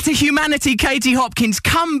 Come back to humanity, Katie Hopkins.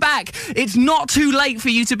 Come back. It's not too late for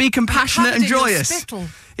you to be compassionate and joyous.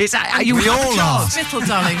 It's we all are. Spittle,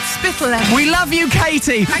 darling. Spittle. We love you,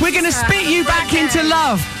 Katie. We're going to spit you back into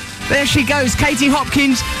love. There she goes, Katie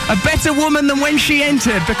Hopkins, a better woman than when she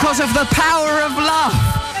entered because of the power of love.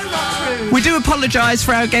 We do apologise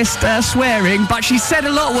for our guest swearing, but she said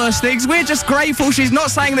a lot worse things. We're just grateful she's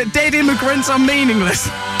not saying that dead immigrants are meaningless.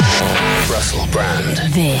 Russell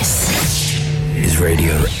Brand. This is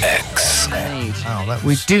Radio X.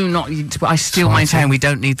 We do not. I still maintain we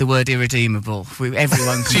don't need the word irredeemable.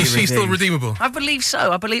 Everyone can She's still redeemable. I believe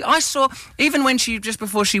so. I saw, even when just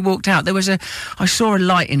before she walked out, I saw a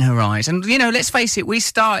light in her eyes. And, let's face it, we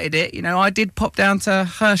started it. I did pop down to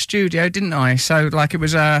her studio, didn't I? So,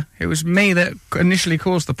 it was me that initially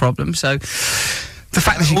caused the problem. So, the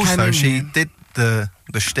fact that she came in, she did the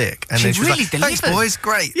shtick. And she then really was like, thanks, boys,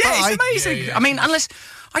 great. Yeah, bye. it's amazing. Yeah. I mean,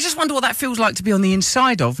 I just wonder what that feels like to be on the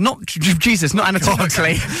inside of. Not Jesus, not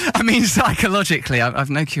anatomically. I mean, psychologically. I've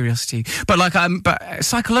no curiosity, but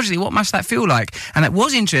psychologically, what must that feel like? And it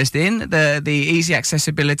was interesting, the easy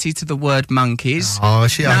accessibility to the word monkeys. Oh,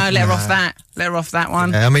 let her off that. Let her off that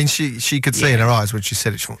one. Yeah, I mean, she could see in her eyes when she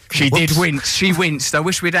said it. She did wince. She winced. I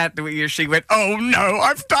wish we'd had. She went, "Oh no,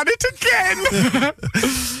 I've done it again."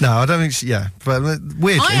 No, I don't think she. Yeah, but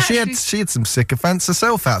weirdly, she had some sycophants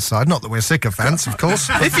herself outside. Not that we're sycophants, of course.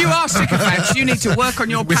 If you are sycophants, you need to work on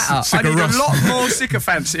your patter. I need a lot more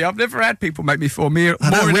sycophancy. I've never had people make me feel more.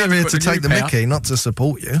 We're here to take the mickey, not to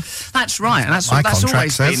support you. That's right. And that's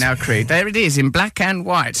always been our creed. There it is in black and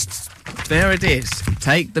white. There it is.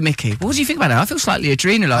 take the mickey. What do you think about it? I feel slightly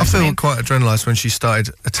adrenalised. I feel quite adrenalised when she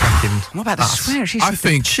started attacking What about the us. swear? She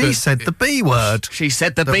said the B word. She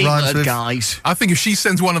said the That B rhymes word, with- guys. I think if she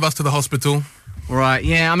sends one of us to the hospital, Right,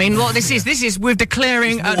 yeah. I mean, what this is we're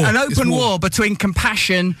declaring It's war. an open It's war. war between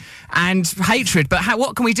compassion and hatred. But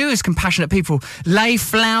what can we do as compassionate people? Lay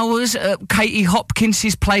flowers at Katie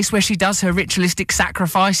Hopkins' place where she does her ritualistic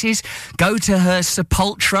sacrifices, go to her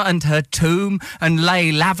sepulchre and her tomb and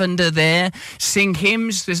lay lavender there, sing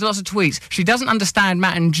hymns. There's lots of tweets. She doesn't understand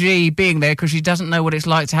Matt and G being there because she doesn't know what it's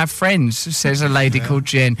like to have friends, says a lady called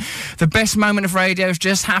Jen. The best moment of radio has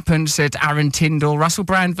just happened, said Aaron Tyndall. Russell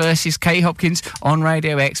Brand versus Katie Hopkins on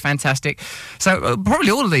Radio X, fantastic. So probably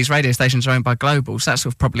all of these radio stations are owned by globals. That's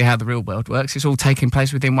sort of probably how the real world works. It's all taking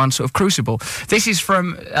place within one sort of crucible. This is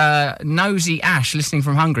from Nosy Ash, listening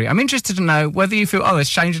from Hungary. I'm interested to know whether you feel, it's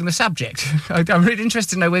changing the subject. I'm really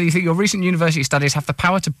interested to know whether you think your recent university studies have the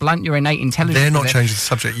power to blunt your innate intelligence. They're not changing the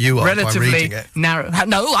subject, you are, by reading it. Narrow.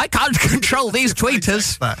 No, I can't control these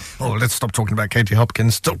tweeters. Let's stop talking about Katie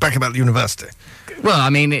Hopkins. Talk back about the university. Well,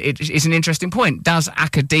 I mean, it's an interesting point. Does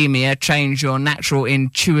academia change your natural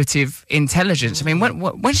intuitive intelligence? I mean,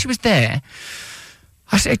 when she was there,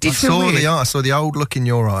 I saw the old look in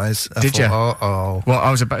your eyes. Did you? Oh. Well,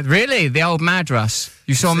 I was about... Really? The old Madras?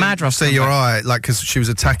 You saw Madras? See your eye, like, because she was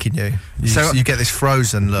attacking you. You get this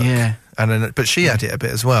frozen look. Yeah. But she had it a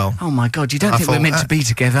bit as well. Oh my God! You don't think we're meant to be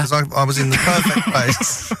together? Because I was in the perfect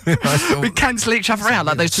place. We cancel each other out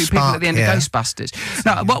like those two people at the end of Ghostbusters.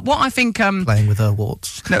 No, what I think... playing with her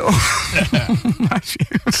warts. No.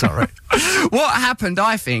 Sorry. What happened,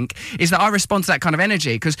 I think, is that I respond to that kind of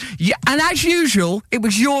energy because, and as usual, it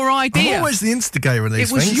was your idea. I'm always the instigator in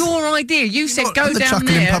these It was things. your idea. You said go down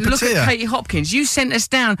there and look at Katie Hopkins. You sent us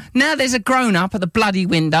down. Now there's a grown-up at the bloody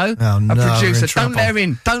window. Oh, no, a producer. we're in Don't let her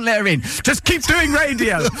in. Don't let her in. Just keep doing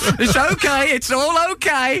radio. It's okay. It's all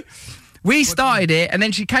okay. We started it, and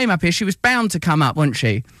then she came up here. She was bound to come up, wasn't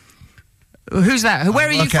she? Who's that? Where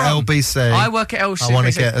are you from? I work at LBC. I work at LBC. I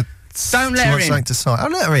want to get a... Don't let her in. Something to sign. I'll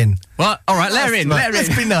let her in. What? All right, let her in. Let her in.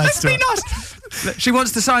 Let's be nice. Let's be nice. She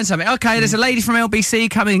wants to sign something. Okay, there's a lady from LBC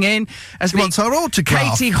coming in. She wants her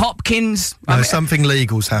autograph. Katie Hopkins. No, something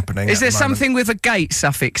legal's happening. Is there something with a gate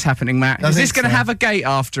suffix happening, Matt? Is this going to have a gate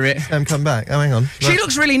after it? Come back. Oh, hang on. She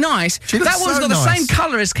looks really nice. That one's got the same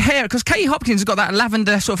colour as hair, because Katie Hopkins has got that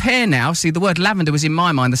lavender sort of hair now. See, the word lavender was in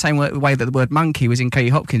my mind the same way that the word monkey was in Katie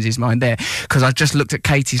Hopkins' mind there, because I just looked at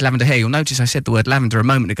Katie's lavender hair. You'll notice I said the word lavender a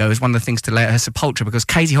moment ago as one of the things to lay at her sepulchre, because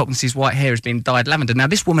Katie Hopkins' white hair has been dyed lavender. Now,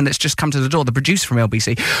 this woman that's just come to the door, the producer from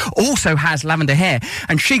LBC, also has lavender hair,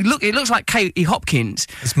 and it looks like Katie Hopkins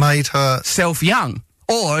has made herself young,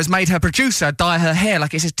 or has made her producer dye her hair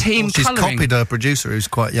like it's a team colouring. She's copied her producer, who's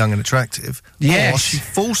quite young and attractive. Yes. Or she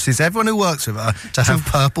forces everyone who works with her to have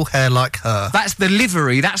purple hair like her. That's the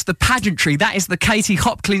livery, that's the pageantry, that is the Katie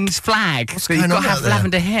Hopkins flag. What's that you've going got on to have out there?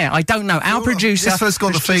 lavender hair. I don't know. Our producer... This has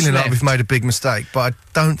got the feeling that we've made a big mistake, but I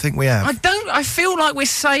don't think we have. I feel like we're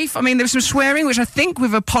safe. I mean, there was some swearing, which I think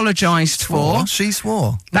we've apologised for. She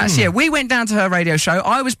swore. That's, we went down to her radio show.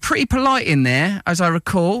 I was pretty polite in there, as I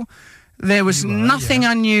recall. There was nothing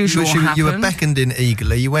unusual happened. You were beckoned in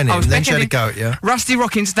eagerly. You went in, and then she had a go at you. Rusty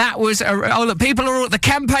Rockins, that was... look, people are... The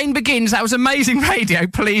campaign begins. That was amazing radio.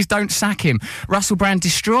 Please don't sack him. Russell Brand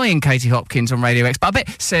destroying Katie Hopkins on Radio X. But I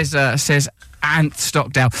bet, says Ant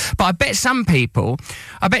Stockdale. But I bet some people...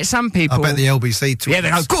 I bet the LBC tweets. Yeah,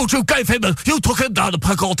 they go, good, you took him down a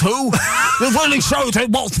peg or two. You really showed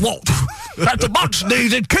him what's what. That's a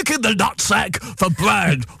much-needed kick in the nutsack for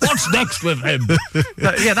Brand. What's next with him?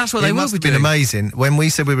 Yeah, that's what they will be doing. It must have been amazing. When we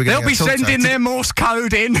said we were going to They'll be sending their Morse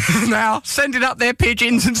code in now, sending up their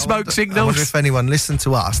pigeons and smoke signals. I wonder if anyone listened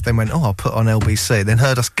to us, then went, I'll put on LBC, then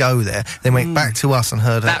heard us go there, then went back to us and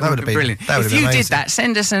heard that would have been brilliant. If you did that,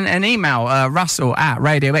 send us an email,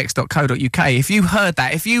 russell@radiox.co.uk. If you heard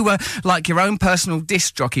that, if you were like your own personal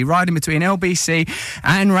disc jockey riding between LBC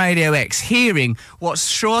and Radio X, hearing what's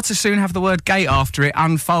sure to soon have the word gate after it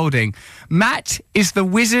unfolding. Matt is the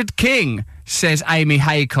Wizard King, says Amy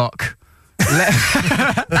Haycock.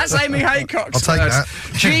 That's Amy Haycock's I'll take words. that.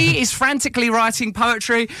 She is frantically writing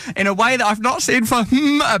poetry in a way that I've not seen for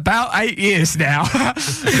about 8 years now.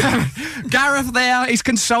 Gareth there is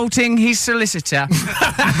consulting his solicitor.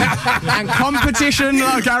 And competition,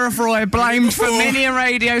 like Gareth Roy, blamed for many a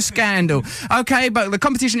radio scandal. Okay, but the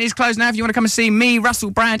competition is closed now. If you want to come and see me, Russell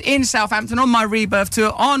Brand, in Southampton on my rebirth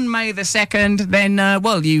tour on May the 2nd, then,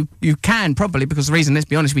 you can probably, because the reason, let's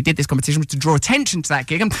be honest, we did this competition was to draw attention to that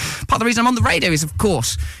gig. And part of the reason I'm on the radio is of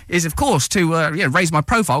course to raise my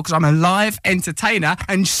profile, because I'm a live entertainer,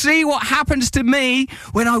 and see what happens to me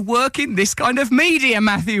when I work in this kind of media,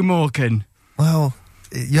 Matthew Morgan. Well,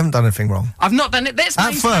 you haven't done anything wrong. I've not done it. Let's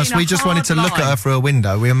At first, we just wanted to look at her through a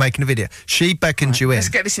window. We were making a video. She beckoned you in. Let's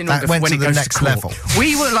get this in that order went when to it the goes next to court. level.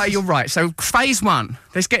 We were like, you're right. So phase one.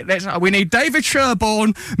 We need David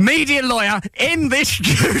Sherborne, media lawyer, in this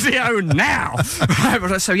studio now.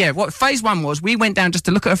 So yeah, what phase one was, we went down just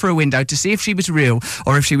to look at her through a window to see if she was real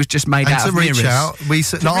or if she was just made out of mirrors. And to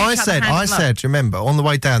reach out, I said, do you remember, on the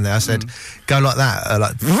way down there, I said, go like that,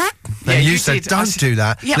 and you said, don't do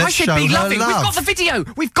that. Yeah, Let's I said show be her loving. love. We've got the video.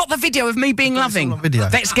 We've got the video of me being loving.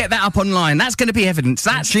 Let's get that up online. That's going to be evidence.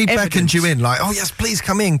 She beckoned you in like, oh yes, please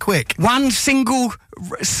come in quick. One single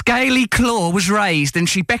scaly claw was raised and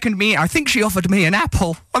she beckoned me in. I think she offered me an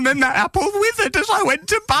apple and then that apple withered as I went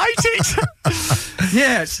to bite it.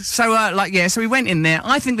 Yes. So so we went in there.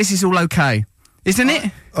 I think this is all okay, isn't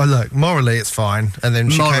it? Oh look, morally it's fine. And then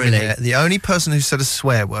she came in here. The only person who said a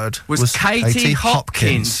swear word was Katie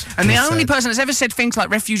Hopkins. And the only person that's ever said things like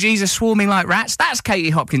refugees are swarming like rats, that's Katie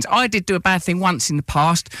Hopkins. I did do a bad thing once in the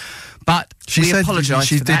past, but we apologise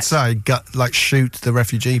for that. She did say, shoot the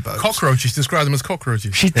refugee boats. Cockroaches, describe them as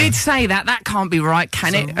cockroaches. She did say that. That can't be right,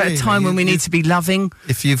 can it? At a time when we need to be loving.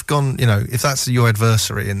 If you've gone, if that's your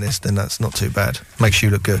adversary in this, then that's not too bad. Makes you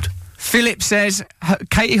look good. Philip says,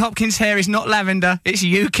 Katie Hopkins' hair is not lavender, it's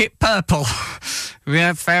UKIP purple.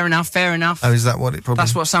 Yeah, fair enough. Oh, is that what it probably...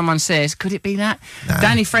 That's what someone says. Could it be that? No.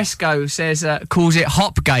 Danny Fresco says, calls it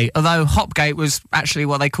Hopgate, although Hopgate was actually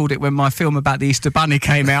what they called it when my film about the Easter Bunny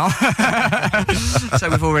came out. So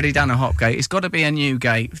we've already done a Hopgate. It's got to be a new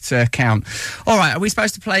gate to count. All right, are we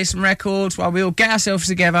supposed to play some records while we all get ourselves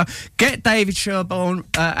together, get David Sherborne,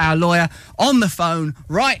 our lawyer, on the phone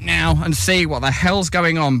right now and see what the hell's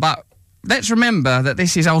going on? But let's remember that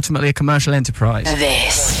this is ultimately a commercial enterprise.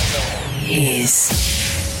 This is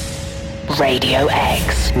Radio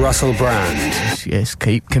X. Russell Brand. Yes,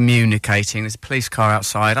 keep communicating. There's a police car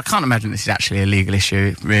outside. I can't imagine this is actually a legal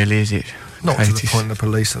issue, really, is it? Not to the point the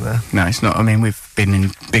police are there. No, it's not. I mean, we've been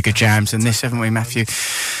in bigger jams than this, haven't we, Matthew?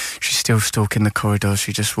 She's still stalking the corridors.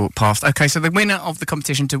 She just walked past. OK, so the winner of the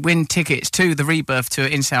competition to win tickets to the Rebirth Tour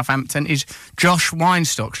in Southampton is Josh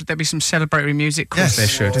Weinstock. Should there be some celebratory music? Of course there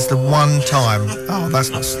should. It's the one time... Oh, that's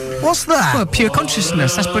not... What's that? Well, pure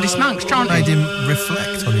consciousness. That's Buddhist monks chanting. Made him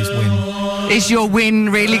reflect on his win. Is your win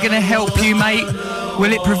really going to help you, mate?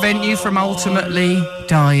 Will it prevent you from ultimately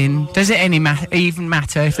dying? Does it even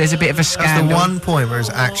matter if there's a bit of a scandal? That's the one point where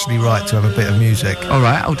it's actually right to have a bit of music. All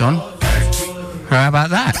right, hold on. How about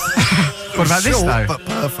that? What about this, though? But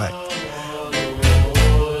perfect.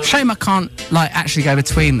 Shame I can't, actually go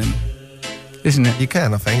between them. Isn't it? You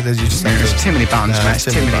can, I think. There's too many buttons, Matt.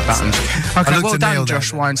 Too many buttons. Okay, well done,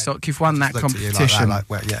 Josh then, Weinstock. You've won that competition.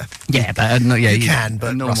 Yeah, but you can,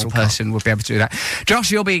 but a normal Russell person would be able to do that.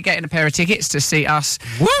 Josh, you'll be getting a pair of tickets to see us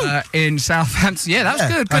in Southampton. Yeah, that was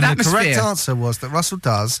good. Good atmosphere. The correct answer was that Russell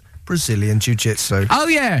does Brazilian Jiu-Jitsu. Oh,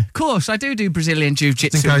 yeah, of course. I do Brazilian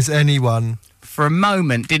Jiu-Jitsu. In case anyone... For a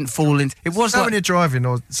moment, didn't fall in. It was like when you're driving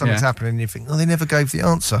or something's happening, and you think, "Oh, they never gave the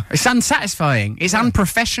answer." It's unsatisfying. It's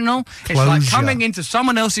unprofessional. It's like coming into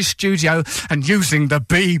someone else's studio and using the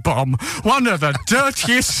B-bomb, one of the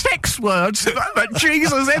dirtiest sex words that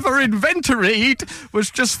Jesus ever invented, was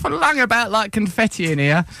just flung about like confetti in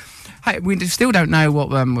here. Hey, we still don't know what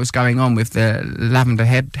was going on with the Lavender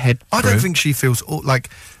Head I don't think she feels like.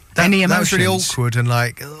 Any emotions. That was really awkward and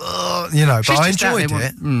but I enjoyed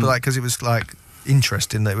it, because it was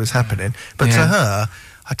interesting that it was happening. But to her,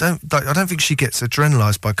 I don't think she gets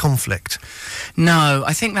adrenalised by conflict. No,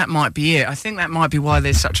 I think that might be it. I think that might be why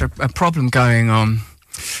there's such a problem going on.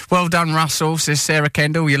 Well done, Russell, says Sarah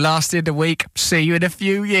Kendall. You lasted a week. See you in a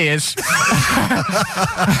few years.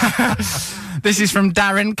 This is from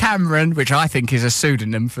Darren Cameron, which I think is a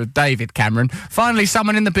pseudonym for David Cameron. Finally,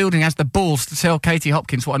 someone in the building has the balls to tell Katie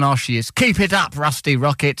Hopkins what an arse she is. Keep it up, Rusty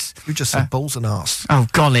Rockets. You just said balls and arse. Oh,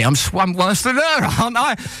 golly, I'm worse than her, aren't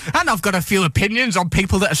I? And I've got a few opinions on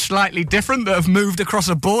people that are slightly different, that have moved across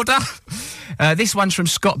a border. This one's from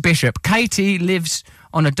Scott Bishop. Katie lives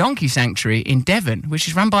on a donkey sanctuary in Devon, which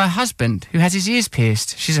is run by a husband who has his ears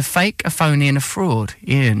pierced. She's a fake, a phony and a fraud.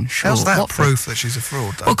 Ian Shaw. How's that proof that she's a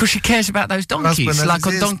fraud, though? Well, because she cares about those donkeys. Like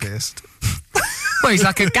on pierced. Well, he's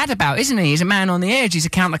like a gadabout, isn't he? He's a man on the edge. He's a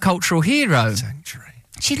countercultural hero. Sanctuary.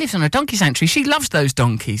 She lives on a donkey sanctuary. She loves those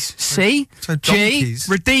donkeys. See? So donkeys...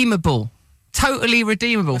 G, redeemable. Totally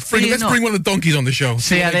redeemable. Let's bring one of the donkeys on the show.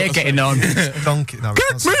 See how they're getting on. Donkey. No,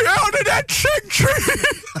 get me out of that sanctuary!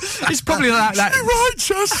 It's probably like that. She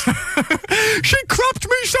writes us. She cropped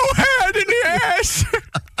me so hard in the ass.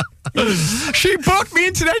 She brought me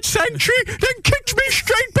into that sanctuary, then kicked me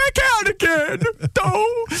straight back out again.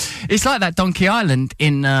 Oh. It's like that Donkey Island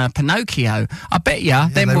in Pinocchio. I bet you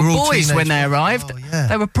them they were were all boys when they teenage- arrived. Oh, yeah.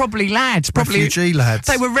 They were probably lads. Probably Refugee lads.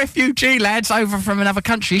 They were refugee lads over from another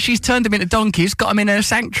country. She's turned them into donkeys, got them in her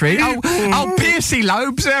sanctuary. Oh, Piercy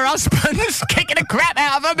Lobes, their husbands, kicking the crap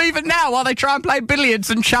out of them even now while they try and play billiards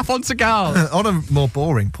and chuff on cigars. On a more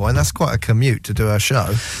boring point, that's quite a commute to do our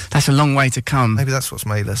show. That's a long way to come. Maybe that's what's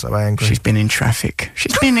made her so angry. She's been in traffic.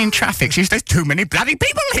 There's too many bloody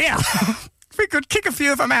people here. If we could kick a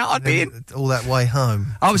few of them out, I'd be in. All that way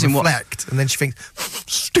home. I was in what? Reflect, and then she thinks,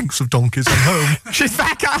 stinks of donkeys, I'm home. She's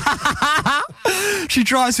back. She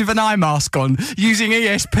drives with an eye mask on, using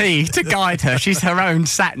ESP to guide her. She's her own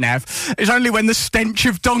sat-nav. It's only when the stench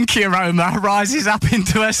of donkey aroma rises up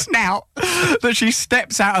into her snout that she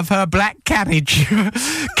steps out of her black cabbage,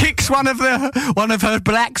 kicks one of her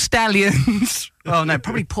black stallions. Oh, no,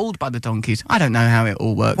 probably pulled by the donkeys. I don't know how it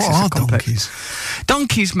all works. What It's are a complex- donkeys?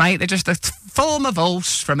 Donkeys, mate, they're just a form of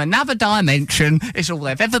horse from another dimension. It's all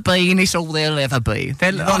they've ever been. It's all they'll ever be.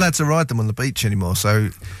 They're You're not allowed to ride them on the beach anymore, so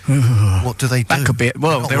what do they do? That could be it.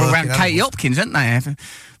 Well, Not they're all around working Katie animals. Hopkins, aren't they?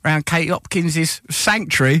 Around Katie Hopkins'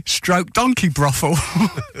 sanctuary, stroke donkey brothel.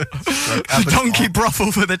 The donkey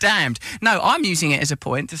brothel for the damned. No, I'm using it as a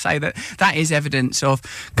point to say that is evidence of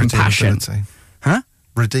compassion. Redeemability. Huh?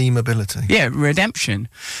 Redeemability. Yeah, redemption.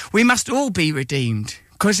 We must all be redeemed.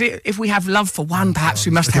 Because if we have love for one, perhaps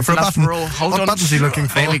we must Looking have for a love button. for all. Hold What on. button's he looking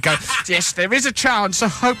for? There we go. Yes, there is a chance, a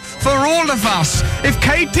hope for all of us. If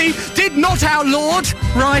Katie did not our Lord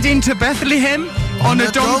ride into Bethlehem on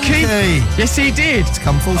a donkey? Yes, he did. It's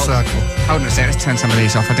come full circle. Hold on a second, let's turn some of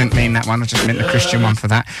these off. I didn't mean that one, I just meant the Christian one for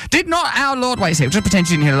that. Did not our Lord... Wait a second, just pretend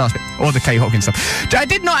you didn't hear the last bit. Or the Katie Hopkins stuff.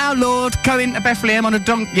 Did not our Lord go into Bethlehem on a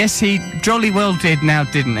donkey? Yes, he jolly well did now,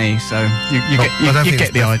 didn't he? So you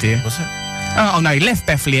get the idea. Was it? Oh, no, he left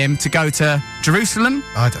Bethlehem to go to Jerusalem.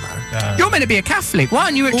 I don't know. You're meant to be a Catholic. Why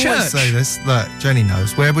aren't you at Always church? say this. Look, Jenny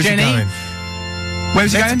knows. Where was Jenny? you going? Where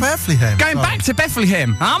was he Back going? to Bethlehem. Going Oh. back to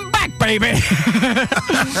Bethlehem. I'm back, baby.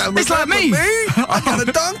 It's like me. I got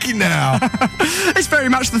a donkey now. It's very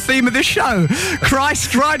much the theme of this show.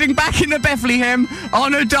 Christ riding back into Bethlehem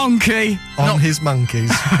on a donkey. On his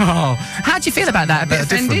monkeys. Oh, how do you feel about that? A bit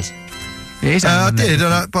They're offended? different. It is I offended.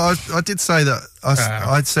 did, but I did say that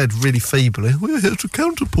I'd said really feebly, we're here to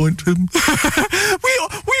counterpoint him.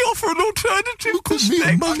 we offer an alternative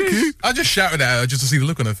perspective. I just shouted at her just to see the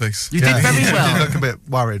look on her face. You did very He well. did look a bit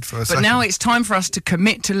worried for a But second. now it's time for us to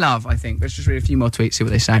commit to love, I think. Let's just read a few more tweets, see what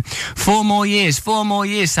they say. 4 more years,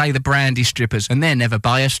 say the brandy strippers, and they're never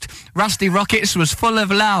biased. Rusty Rockets was full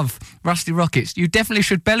of love. Rusty Rockets, you definitely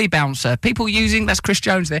should belly bounce her. People using, that's Chris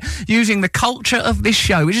Jones there, using the culture of this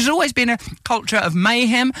show, which has always been a culture of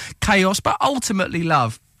mayhem, chaos, but ultimately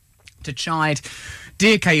love, to chide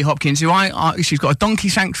dear Katie Hopkins, who she's got a donkey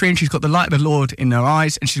sanctuary and she's got the light of the Lord in her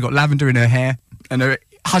eyes and she's got lavender in her hair and her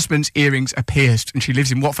husband's earrings are pierced and she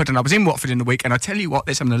lives in Watford, and I was in Watford in the week and I tell you what,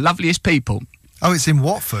 they're some of the loveliest people. Oh, it's in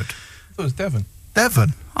Watford. I thought it was Devon.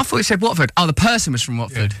 Devon. I thought it said Watford. Oh, the person was from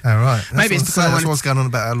Watford. Oh, right. That's Maybe it's what's, because I that's wanted- what's going on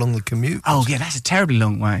about how long the commute. Oh, yeah, that's a terribly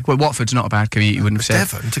long way. Well, Watford's not a bad commute, you wouldn't have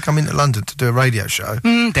said. Devon, to come into London to do a radio show.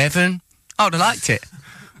 Devon. I would have liked it.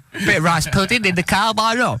 Bit of rice pudding in the car,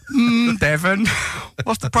 why not? Devon.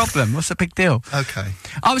 What's the problem? What's the big deal? Okay.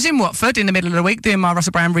 I was in Watford in the middle of the week doing my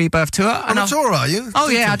Russell Brand Rebirth tour. On a tour, are you? Oh,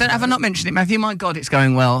 yeah, have I not mentioned it, Matthew? My God, it's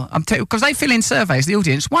going well. Because they fill in surveys, the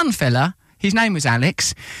audience. One fella, his name was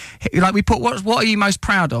Alex. Like, we put, what are you most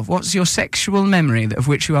proud of? What's your sexual memory of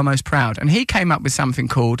which you are most proud? And he came up with something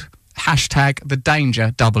called hashtag the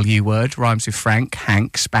danger W word, rhymes with Frank,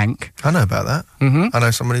 Hank, Spank. I know about that. Mm-hmm. I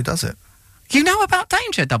know someone who does it. You know about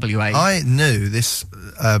danger WA? I knew this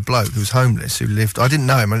bloke who was homeless, who lived... I didn't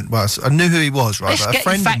know him. Well, I knew who he was, right? Let's But get a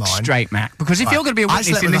friend your of facts mine... straight, Mac, because if Right. you're going to be a I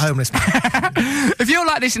witness slept in with this... a homeless man. If you're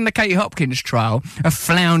like this in the Katie Hopkins trial, a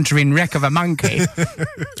floundering wreck of a monkey,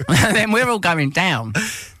 then we're all going down.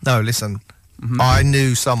 No, listen. I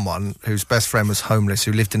knew someone whose best friend was homeless,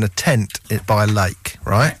 who lived in a tent by a lake,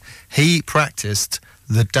 right? He practised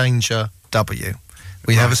the danger W.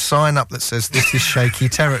 We have a sign up that says, this is shaky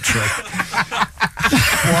territory.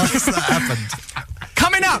 Why has that happened?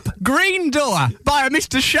 Coming up, Green Door by a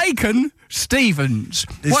Mr. Shaken Stevens.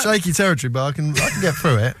 It's What- shaky territory, but I can get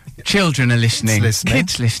through it. Children are listening. It's listening.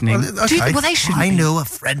 Kids listening. Well, okay. They should I be. knew a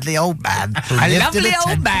friendly old man who A lived lovely in a old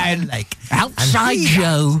tent by a man lake, outside and he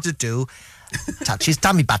Joe. had to touch his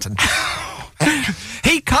tummy button.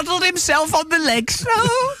 He cuddled himself on the legs. So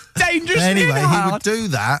dangerous. Anyway, he would do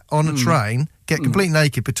that on a train, get completely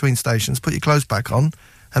naked between stations, put your clothes back on,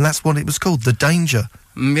 and that's what it was called, the danger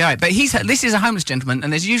Yeah, but this is a homeless gentleman,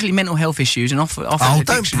 and there's usually mental health issues and often don't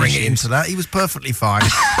addiction bring it issues. into that. He was perfectly fine.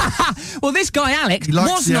 Well, this guy Alex He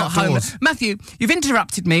likes was the not outdoors. homeless. Matthew, you've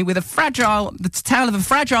interrupted me with the tale of a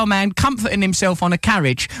fragile man comforting himself on a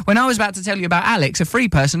carriage when I was about to tell you about Alex, a free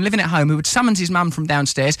person living at home who would summons his mum from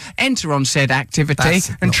downstairs, enter on said activity, That's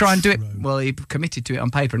and not try and do it. true. Well, he committed to it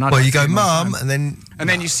on paper. And Well, you go, Mum, and then... And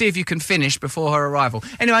then you see if you can finish before her arrival.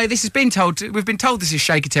 Anyway, this has been told. We've been told this is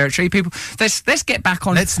shaky territory. People, let's get back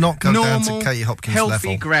on. Let's not go down normal, to Katie Hopkins healthy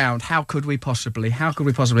level. ground. How could we possibly?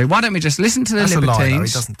 Why don't we just listen to the That's Libertines? a lie, though.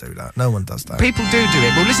 He doesn't do that. No one does that. People do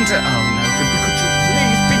it. Well, listen to. Oh no! Could you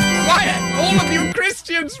please be quiet, all of you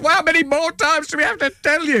Christians? How many more times do we have to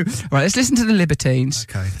tell you? Right, let's listen to the Libertines.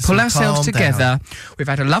 Okay, Pull ourselves calm together. We've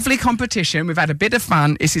had a lovely competition. We've had a bit of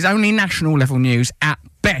fun. This is only national level news at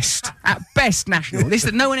best. At best, national. This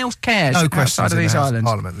that no one else cares No outside questions of in these the House of islands.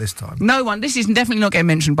 Parliament this time. No one. This is definitely not getting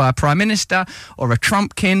mentioned by a Prime Minister or a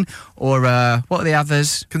Trumpkin or what are the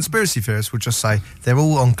others? Conspiracy theorists would just say they're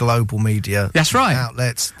all on global media. That's right.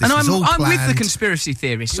 Outlets. This And was all I'm with the planned. conspiracy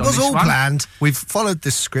theorists It on was this all one. planned. We've followed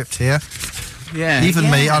this script here. Yeah. Even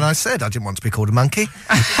me, Yeah. and I said I didn't want to be called a monkey.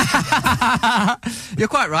 You're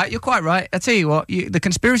quite right. I tell you what, the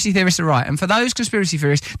conspiracy theorists are right. And for those conspiracy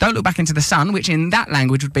theorists, don't look back into the sun, which in that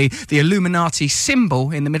language would be the Illuminati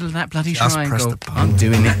symbol in the middle of that bloody Just triangle. press the button. I'm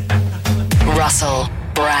doing it. Russell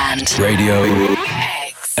Brand. Radio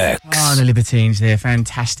X. Oh, the Libertines, they're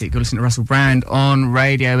fantastic. Go listen to Russell Brand on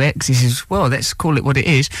Radio X. This is, well, let's call it what it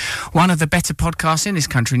is. One of the better podcasts in this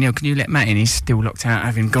country. Neil, can you let Matt in? He's still locked out,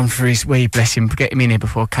 having gone for his wee, bless him. Get him in here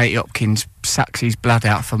before Katie Hopkins sucks his blood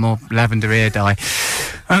out for more lavender ear dye.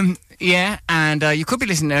 Yeah, and you could be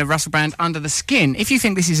listening to Russell Brand Under the Skin. If you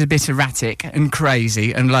think this is a bit erratic and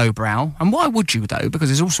crazy and lowbrow, and why would you, though? Because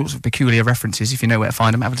there's all sorts of peculiar references. If you know where to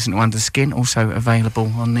find them, have a listen to Under the Skin. Also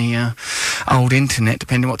available on the old internet,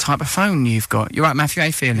 depending on what type of phone you've got. You're right, Matthew, how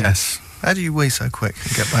you feeling? Yes. How do you wee so quick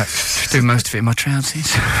and get back? Do most of it in my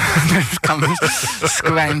trousers. Come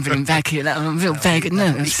scrambling back here. I'm real very good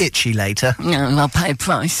nervous. Itchy later. No, I'll pay a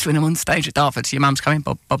price when I'm on stage at Dartford. So your mum's coming,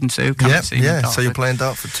 Bob and Sue. Come and see me at So you're Dartford. playing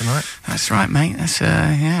Dartford tonight? That's right, mate. That's,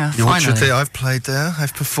 yeah, You watch finally. it, I've played there.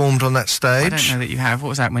 I've performed on that stage. I don't know that you have. What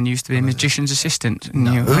was that when you used to be a magician's assistant? And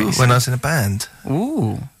No, you, when I was in a band.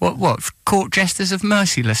 Ooh. What? Court Jesters of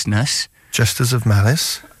Mercilessness? Jesters of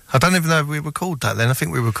Malice. I don't even know if we were called that then. I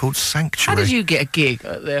think we were called Sanctuary. How did you get a gig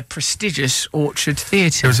at the prestigious Orchard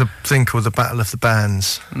Theatre? There was a thing called the Battle of the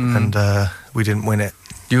Bands, and we didn't win it.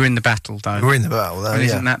 You were in the battle, though. We were in the battle, though, And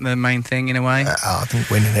isn't yeah. that the main thing, in a way? I think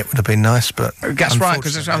winning it would have been nice, but That's right,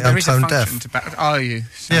 because there unfortunately, is a I'm function tone to battle. Oh, you?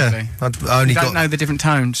 Yeah, Sadly. I only You don't got... know the different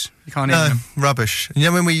tones. You can't hear No, them. rubbish. You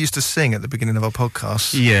know when we used to sing at the beginning of our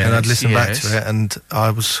podcast? Yes, and I'd listen back yes. to it, and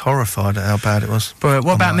I was horrified at how bad it was. But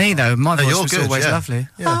what about me, though? My No, voice you're was good, always yeah. lovely.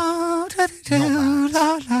 Yeah. Oh, da-da-da,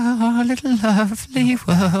 la, la, little lovely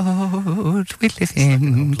world we live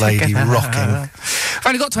in Lady together. rocking. I've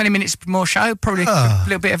only got 20 minutes more show, probably a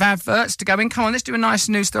little bit of adverts to go in. Come on, let's do a nice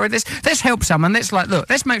news story. Let's help someone. Let's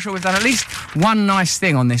make sure we've done at least one nice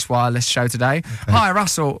thing on this wireless show today. Okay. Hi,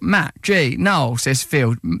 Russell, Matt, G, Noel, says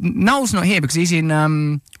Phil. Noel's not here because he's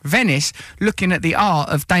in Venice looking at the art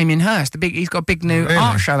of Damien Hirst. He's got a big new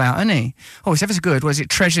art show out, hasn't he? Oh, it's ever so good. Was it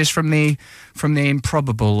Treasures from the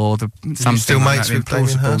Improbable or the something? You still like mates that, with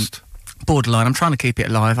Damien Hirst? Borderline. I'm trying to keep it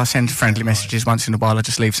alive. I send friendly messages once in a while. I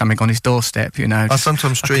just leave something on his doorstep, you know. I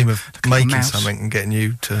sometimes dream of making mouse. something and getting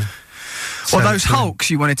you to... Or send those it to me. Hulks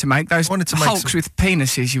you wanted to make. Those wanted to make Hulks some- with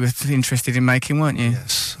penises you were interested in making, weren't you?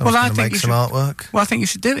 Yes. I was going to make some artwork. Well, I think you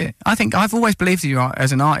should do it. I think I've always believed in you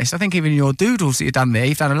as an artist. I think even your doodles that you've done there,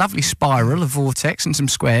 you've done a lovely spiral, a vortex and some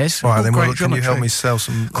squares. All right, All then great can you help geometry. me sell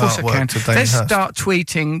some Of course I artwork can. to Damien Let's Hirst? start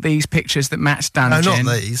tweeting these pictures that Matt's done, No, Jen.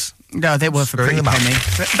 not these. No, they were for Screwing Pretty them up.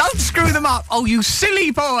 Penny. Don't screw them up. Oh, you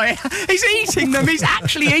silly boy. He's eating them. He's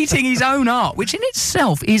actually eating his own art, which in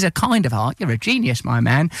itself is a kind of art. You're a genius, my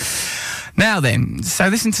man. Now then, so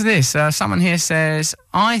listen to this. Someone here says,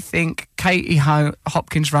 I think Katie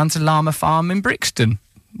Hopkins runs a llama farm in Brixton.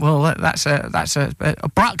 Well, that's a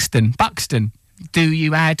Buxton. Do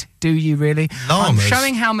you add? Do you really? I'm Llamas?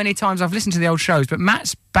 showing how many times I've listened to the old shows, but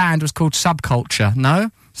Matt's band was called Subculture, no?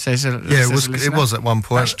 Says a, Yeah, says a it listener. was at one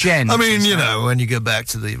point. That's Jen. I mean, says you that. know, when you go back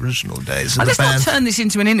to the original days of Oh, the let's not band, turn this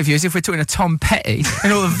into an interview as if we're talking to Tom Petty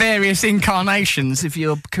and all the various incarnations of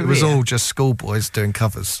your career. it was all just schoolboys doing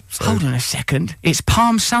covers. So. Hold on a second. It's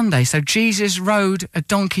Palm Sunday, so Jesus rode a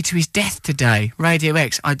donkey to his death today. Radio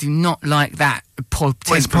X. I do not like that. Well,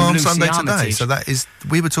 it's Palm Sunday today, so that is...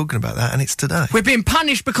 We were talking about that, and it's today. We're being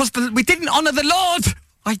punished because we didn't honour the Lord.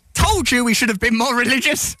 I told you we should have been more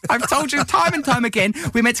religious. I've told you time and time again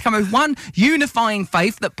we're meant to come up with one unifying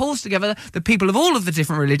faith that pulls together the people of all of the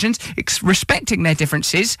different religions, respecting their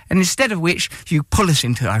differences, and instead of which you pull us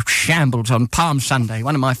into a shambles on Palm Sunday,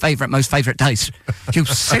 one of my most favourite days. You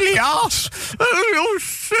silly ass! You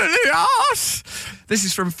silly ass! This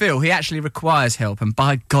is from Phil. He actually requires help, and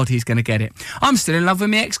by God, he's going to get it. I'm still in love with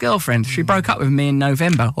my ex-girlfriend. She broke up with me in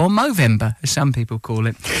November, or Movember, as some people call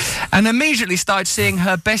it, and immediately started seeing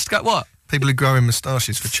her best go... What? People who grow in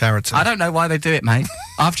moustaches for charity. I don't know why they do it, mate.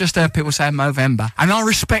 I've just heard people say Movember, and I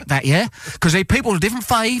respect that, yeah? Because they people of different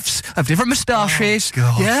faiths, of different moustaches. Oh,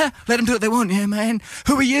 God. Yeah? Let them do what they want, yeah, man?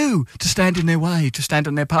 Who are you to stand in their way, to stand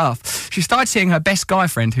on their path? She started seeing her best guy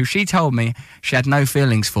friend, who she told me she had no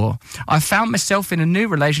feelings for. I found myself in a new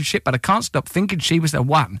relationship, but I can't stop thinking she was the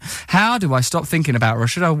one. How do I stop thinking about her, or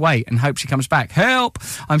should I wait and hope she comes back? Help!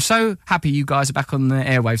 I'm so happy you guys are back on the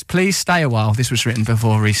airwaves. Please stay a while. This was written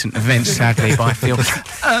before recent events, sadly, by Phil.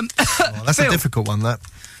 That's Phil, a difficult one, that.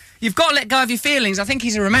 You've got to let go of your feelings. I think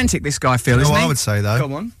he's a romantic, this guy, Phil, You know isn't what he? I would say, though?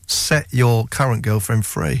 Come on. Set your current girlfriend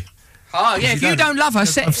free. Oh, yeah, if you don't love her,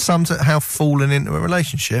 I've summed it how falling into a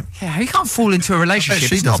relationship. Yeah, you can't fall into a relationship.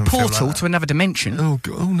 She It's not a doesn't feel portal like that. to another dimension. Oh,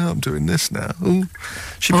 God, oh, no, I'm doing this now. Oh,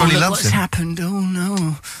 she probably look loves what's him. happened. Oh,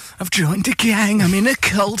 no. I've joined a gang. I'm in a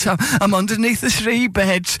cult. I'm underneath the 3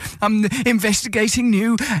 beds. I'm investigating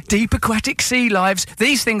new deep aquatic sea lives.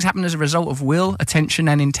 These things happen as a result of will, attention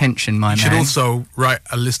and intention, my man. You should also write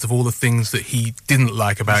a list of all the things that he didn't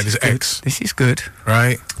like about his ex. This is good.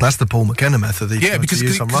 Right? That's the Paul McKenna method. Yeah, because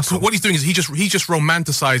use on Russell. what he's doing is he's just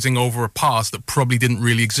romanticizing over a past that probably didn't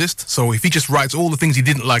really exist. So if he just writes all the things he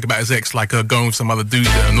didn't like about his ex, like going with some other dude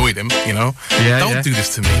that annoyed him, you know, don't do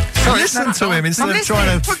this to me. Listen to him instead of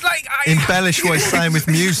trying to embellish what he's saying with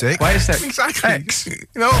music. Wait a sec. Exactly. Ex. You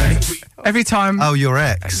know, Every time... Oh, your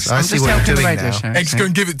ex. I I'm see just what you're helping the doing radio now. show. ex go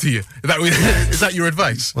and give it to you. Is that your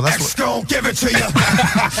advice? Well, that's what... Go give it to you.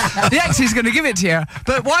 The ex is going to give it to you.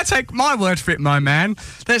 But why take my word for it, my man?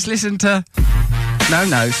 Let's listen to... No,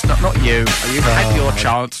 not you. You've had your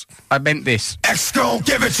chance. I meant this. Go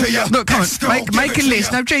give it to you. Look, come on, make a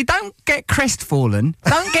list. No, Gee, don't get crestfallen.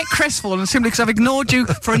 Don't get crestfallen simply because I've ignored you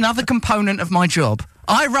for another component of my job.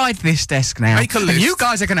 I ride this desk now. Make a list. And you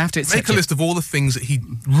guys are going to have to accept Make a list of all the things that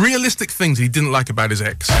realistic things he didn't like about his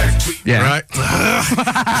ex. Yeah. Right?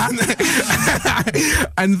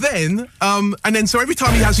 and then, so every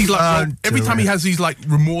time he has these like,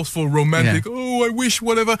 remorseful, romantic, oh, I wish,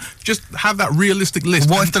 whatever, just have that realistic list.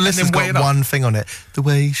 What if the list has got one thing on it? The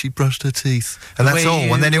way she brushed her teeth. And that's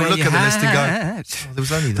all. And then he'll look at the list and go, oh, there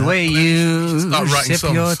was only that. The way you Start writing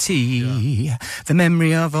sip your songs. tea, the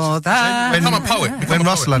memory of all that. Become a poet. When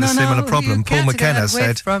Russell had a similar problem, you Paul can't McKenna get away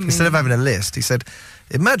said, from me. instead of having a list, he said,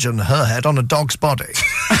 imagine her head on a dog's body.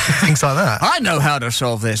 Things like that. I know how to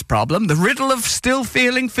solve this problem. The riddle of still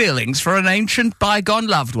feeling feelings for an ancient bygone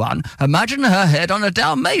loved one. Imagine her head on a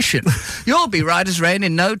Dalmatian. You'll be right as rain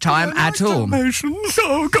in no time at all. Dalmatians.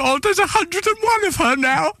 Oh, God, there's 101 of her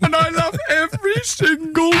now, and I love every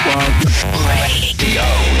single one. Radio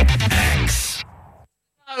X.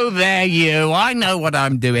 Oh, there you. I know what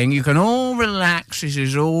I'm doing. You can all relax. This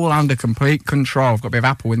is all under complete control. I've got a bit of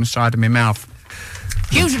apple inside of my mouth.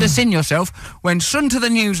 You should have seen yourself when Sunta the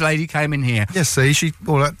news lady came in here. Yes, see,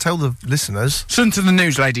 tell the listeners. Sunta the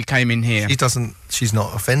news lady came in here. She's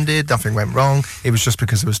not offended, nothing went wrong. It was just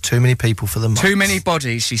because there was too many people for the month. Too many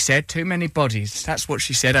bodies, she said. Too many bodies. That's what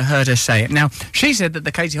she said. I heard her say it. Now, she said that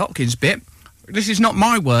the Katie Hopkins bit, this is not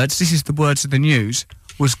my words, this is the words of the news,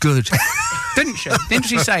 was good. Didn't she? Didn't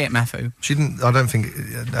she say it, Matthew? She didn't, I don't think,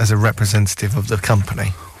 as a representative of the company.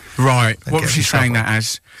 Right. That What was gets she in saying trouble. that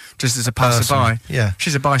as? Just as a passerby? Person, yeah.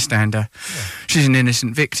 She's a bystander. Yeah. She's an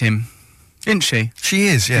innocent victim. Isn't she? She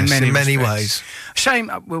is, yes, in many respects. ways.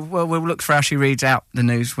 Shame. We'll look for how she reads out the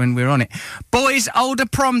news when we're on it. Boy's older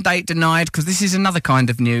prom date denied, because this is another kind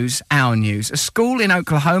of news, our news. A school in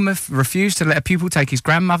Oklahoma refused to let a pupil take his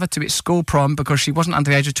grandmother to its school prom because she wasn't under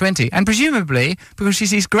the age of 20. And presumably because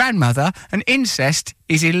she's his grandmother and incest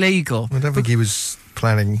is illegal. I don't think he was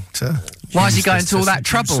planning to... Why is he going to all that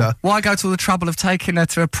trouble? Why go to all the trouble of taking her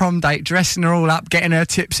to a prom date, dressing her all up, getting her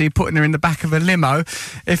tipsy, putting her in the back of a limo,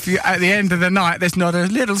 if you, at the end of the night there's not a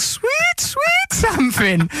little sweet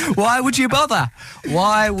something? Why would you bother?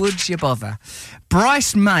 Why would you bother?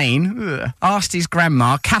 Bryce Main asked his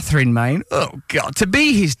grandma, Catherine Main, oh God, to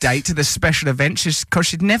be his date to the special event because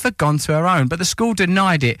she'd never gone to her own. But the school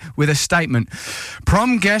denied it with a statement.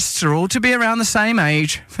 Prom guests are all to be around the same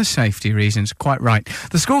age for safety reasons. Quite right.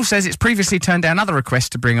 The school says it's previously turned down other requests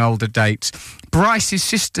to bring older dates. Bryce's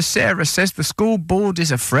sister Sarah says the school board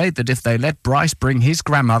is afraid that if they let Bryce bring his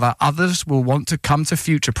grandmother, others will want to come to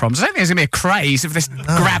future proms. I don't think there's going to be a craze of this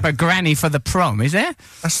grab a granny for the prom, is there?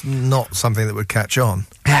 That's not something that would catch on.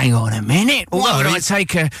 Hang on a minute. Why Although would I he's-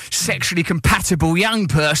 take a sexually compatible young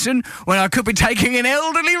person when I could be taking an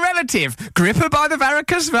elderly relative? Grip her by the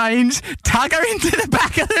varicose veins, tug her into the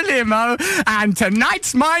back of the limo, and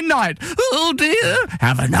tonight's my night. Oh dear.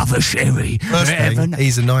 Have another sherry. First Have thing, another-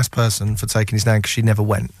 he's a nice person for taking his name because she never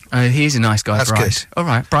went. He's a nice guy, That's Bryce. good. All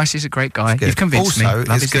right, Bryce is a great guy. Good. You've convinced me. Also, Love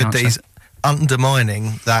it's his good that answer. he's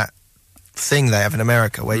undermining that thing they have in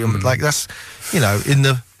America where you're like, that's, in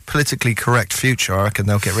the politically correct future, I reckon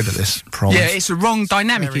they'll get rid of this prom. Yeah, it's a wrong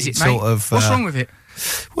dynamic, is it, mate? sort of, What's wrong with it?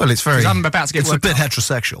 Well, it's very... 'Cause I'm about to get it's a worked bit up.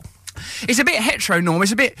 heterosexual. It's a bit heteronorm.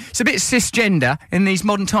 It's a bit cisgender in these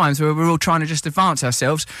modern times where we're all trying to just advance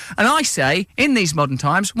ourselves. And I say, in these modern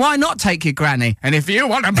times, why not take your granny? And if you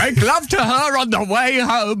want to make love to her on the way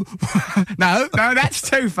home, no, that's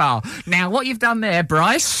too far. Now, what you've done there,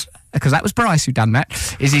 Bryce, because that was Bryce who done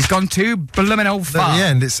that, is he's gone too blooming old At far. the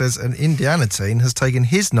end, it says an Indiana teen has taken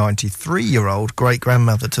his 93-year-old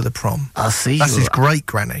great-grandmother to the prom. That's his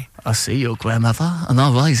great-granny. I see your grandmother, and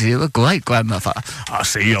I'll raise you a great-grandmother. I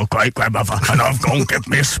see your great-grandmother, and I've gone get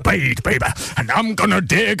me a spade, baby, and I'm gonna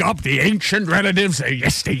dig up the ancient relatives of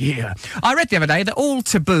yesteryear. I read the other day that all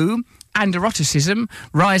taboo and eroticism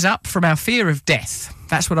rise up from our fear of death.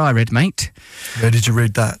 That's what I read, mate. Where did you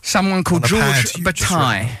read that? Someone called On a George pad you just Bataille.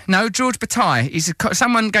 read? No, George Bataille.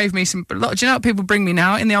 Someone gave me some... Do you know what people bring me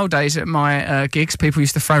now? In the old days at my gigs, people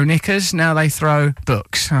used to throw knickers. Now they throw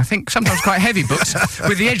books. I think sometimes quite heavy books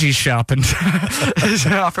with the edges sharpened. So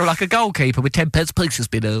I feel like a goalkeeper with 10 pence pieces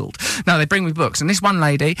been hurled. No, they bring me books. And this one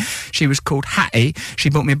lady, she was called Hattie. She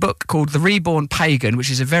bought me a book called The Reborn Pagan,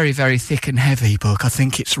 which is a very, very thick and heavy book. I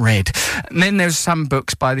think it's red. And then there's some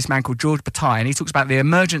books by this man called George Bataille, and he talks about the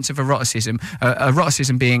emergence of eroticism,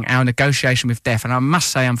 eroticism being our negotiation with death. And I must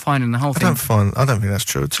say, I'm finding the whole thing... I don't think that's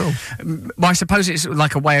true at all. Well, I suppose it's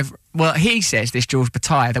like a way of... Well, he says, this George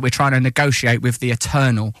Bataille, that we're trying to negotiate with the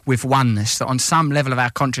eternal, with oneness, that on some level of our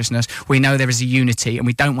consciousness, we know there is a unity, and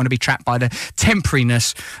we don't want to be trapped by the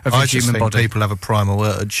temporariness of I the just human think body. people have a primal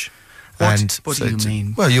urge. What do you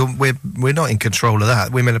mean? Well, we're not in control of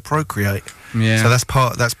that. We're meant to procreate. Yeah. So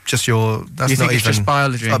that's just your... That's You not think it's even... just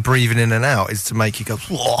biology? Like breathing in and out is to make you go...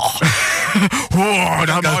 Oh, I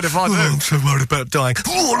don't mind if I do. I'm so worried about dying.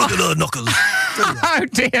 Oh, look at her knuckles. Oh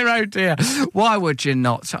dear. Why would you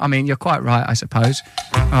not? I mean, you're quite right, I suppose.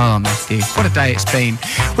 Oh, Matthew, what a day it's been.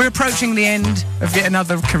 We're approaching the end of yet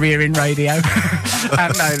another career in radio.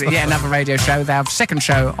 Yet another radio show, our second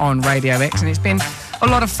show on Radio X, and it's been a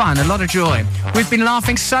lot of fun, a lot of joy. We've been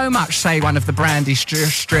laughing so much, say one of the brandy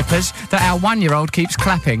strippers, that our 1-year-old keeps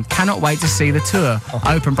clapping. Cannot wait to see the tour.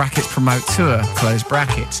 Open brackets, promote tour, close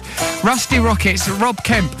brackets. Rusty Rockets, Rob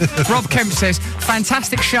Kemp. Rob Kemp says,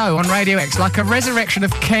 fantastic show on Radio X, like a resurrection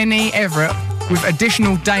of Kenny Everett with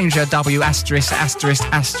additional danger, W asterisk, asterisk,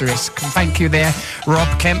 asterisk. Thank you there,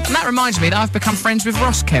 Rob Kemp. And that reminds me that I've become friends with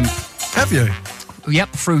Ross Kemp. Have you? Yep,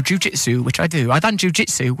 through jiu-jitsu, which I do. I done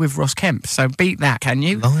jiu-jitsu with Ross Kemp, so beat that, can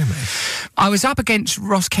you? Blimey. I was up against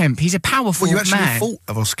Ross Kemp. He's a powerful Well, you actually man. fought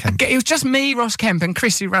Ross Kemp. It was just me, Ross Kemp, and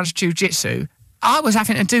Chris, who runs jiu-jitsu. I was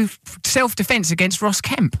having to do self-defence against Ross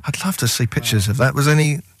Kemp. I'd love to see pictures of that. Was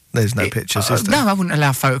any... There's no pictures, is there? No, I wouldn't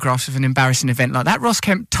allow photographs of an embarrassing event like that. Ross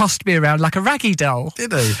Kemp tossed me around like a raggy doll.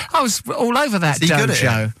 Did he? I was all over that Is he good at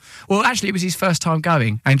dojo. it? Well, actually, it was his first time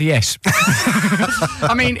going, and yes.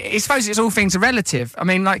 I mean, I suppose it's all things are relative. I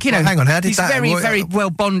mean, like, Well, hang on, how did he's that- very, what- very well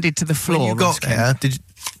bonded to the floor. When you Ross got Kemp. there,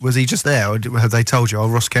 was he just there, or have they told you, oh,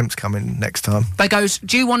 Ross Kemp's coming next time? They goes,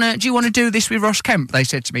 do you want to do this with Ross Kemp? They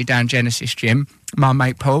said to me down Genesis Gym, my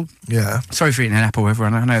mate Paul. Yeah. Sorry for eating an apple,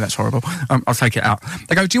 everyone. I know that's horrible. I'll take it out.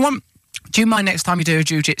 They go, do you mind next time you do a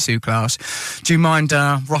jiu-jitsu class, do you mind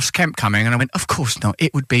Ross Kemp coming? And I went, of course not.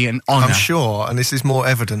 It would be an honour. I'm sure, and this is more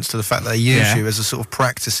evidence to the fact that they use you as a sort of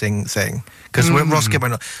practising thing. Because when Ross Kemp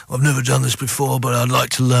went, I've never done this before, but I'd like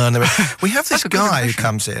to learn. They went, we have this That's a good guy who impression.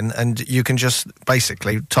 comes in, and you can just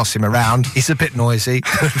basically toss him around. He's a bit noisy.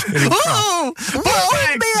 Oh,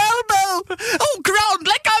 me elbow! Oh, ground,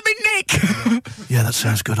 let go of me Nick! Yeah, that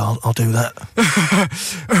sounds good. I'll do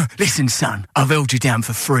that. Listen, son, I've held you down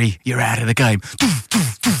for free. You're out of the game.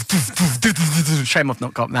 Shame I've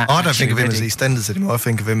not got that. I don't think of him actually, as EastEnders anymore. I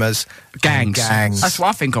think of him as gangs. gangs. That's what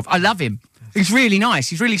I think of. I love him. He's really nice.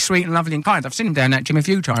 He's really sweet and lovely and kind. I've seen him down that gym a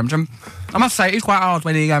few times. I must say, it's quite hard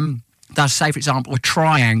when he does, say, for example, a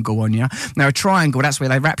triangle on you. Now, a triangle, that's where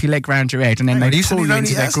they wrap your leg round your head and then they pull you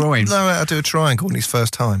into their groin. Know how to do a triangle on his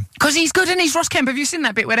first time. Because he's good, and he's Ross Kemp. Have you seen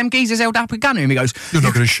that bit where them geezers held up a gun at him? He goes, "You're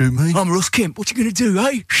not going to shoot me. I'm Ross Kemp. What you going to do,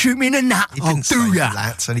 eh? Shoot me in the nut. He didn't say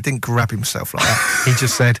that, and he didn't grab himself like that. He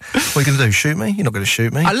just said, "What are you going to do? Shoot me? You're not going to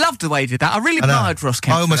shoot me." I loved the way he did that. I really admired Ross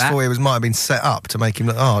Kemp. I almost for that. thought it might have been set up to make him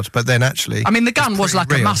look hard, but then actually, I mean, the gun was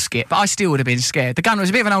like real. a musket, but I still would have been scared. The gun was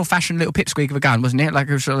a bit of an old-fashioned little pipsqueak of a gun, wasn't it? Like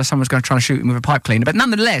it was sort of someone was going to try and shoot him with a pipe cleaner. But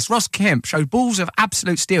nonetheless, Ross Kemp showed balls of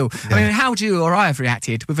absolute steel. Yeah. I mean, how would you or I have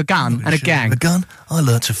reacted with a gun and a gang? With a gun? I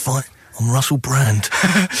learnt to fight on Russell Brand.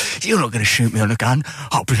 You're not going to shoot me on a gun.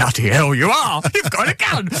 Oh, bloody hell, you are. You've got a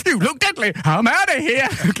gun. You look deadly. I'm out of here.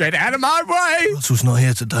 Get out of my way. Russell's not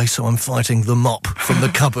here today, so I'm fighting the mop from the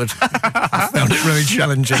cupboard. I found it very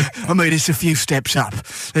challenging. I mean, it's a few steps up.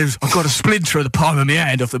 I've got a splinter of the palm of my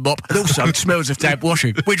hand off the mop. And also, it smells of damp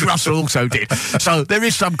washing, which Russell also did. So there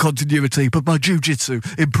is some continuity, but my jiu-jitsu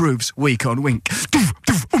improves week on week. Doof,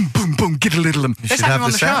 doof, boom, boom, get a little... You should have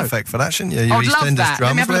the sound effect for that, shouldn't you? I'd love that.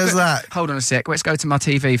 Drums. Where's that? Hold on a sec. Let's go to my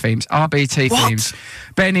TV themes. RBT themes.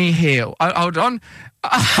 Benny Hill. Oh, hold on.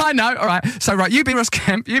 I know. All right. So, right, you be Ross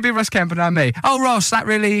Kemp, and I'm me. Oh, Ross, that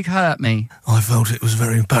really hurt me. I felt it was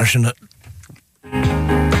very passionate.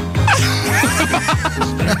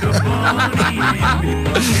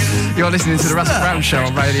 You're listening to the Russell Brown Show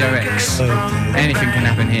on Radio X. Anything can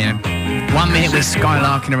happen here. 1 minute we're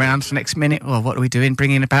skylarking around, next minute, what are we doing?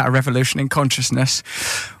 Bringing about a revolution in consciousness.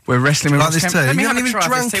 We're wrestling with this tea. Let me You have haven't a even try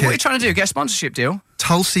drunk this tea. it. What are you trying to do? Get a sponsorship deal?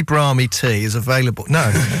 Tulsi Brahmi tea is available. No,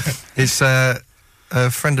 it's a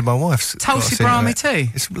friend of my wife's. Tulsi Brahmi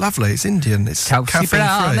tea? It's lovely. It's Indian. It's Tulsi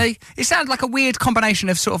caffeine free. It sounds like a weird combination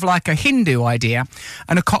of sort of like a Hindu idea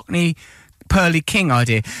and a Cockney Pearly King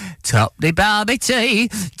idea. Tupney Barbie tea,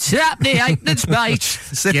 Tupney ain't the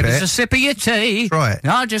spate. Give us a sip of your tea. Right.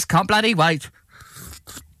 I just can't bloody wait.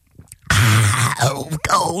 Oh,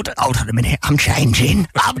 God. Hold on a minute. I'm changing.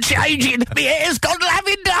 My hair's gone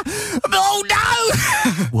lavender. Oh,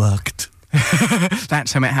 no. Worked.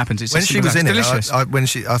 That's how it happens. It's When she was in delicious.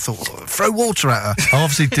 it, I thought, throw water at her. I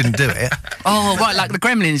obviously didn't do it. Oh, right, like the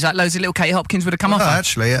Gremlins, like loads of little Katie Hopkins would have come off. No, her.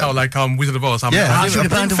 actually, yeah. Oh, like Wizard of Oz. Yeah, I should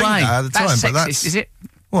have burned away. At the time, That's but sexist, is it?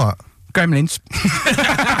 What? Gremlins.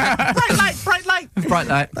 Bright light. Bright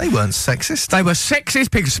light. They weren't sexist. They were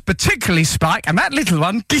sexist pigs, particularly Spike, and that little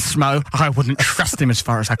one, Gizmo, I wouldn't trust him as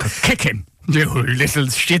far as I could kick him. You little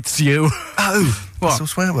shits, you. Oh, What? that's a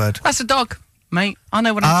swear word. That's a dog, mate. I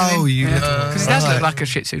know what I'm doing. Oh, you little... Because he does look like a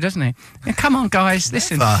Shih Tzu, doesn't he? Yeah, come on, guys,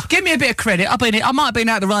 listen. Never. Give me a bit of credit. I might have been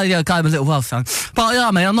out the radio game a little while, son. But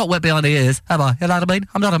I mean, I'm not wet behind the ears, am I? You know what I mean?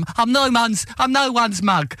 I'm no one's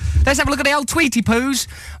mug. Let's have a look at the old Tweety Poos.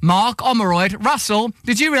 Mark, Omeroyd, Russell,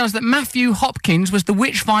 did you realise that Matthew Hopkins was the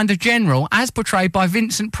Witchfinder General as portrayed by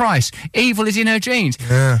Vincent Price? Evil is in her genes.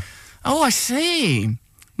 Yeah. Oh, I see.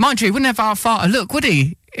 Mind you, he wouldn't have far to look, would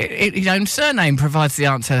he? His own surname provides the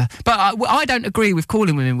answer. But I don't agree with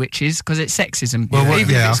calling women witches because it's sexism. Well,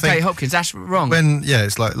 Even yeah, if it's I think Kate Hopkins, that's wrong.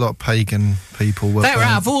 It's like a lot of pagan people were... They were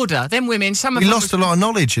out of order. Them women, some of We them... lost a lot of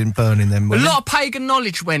knowledge in burning them A women. lot of pagan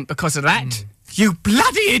knowledge went because of that. You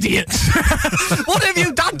bloody idiots! What have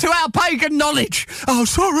you done to our pagan knowledge? Oh,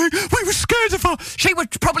 sorry, we were scared of her. She was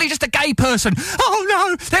probably just a gay person. Oh,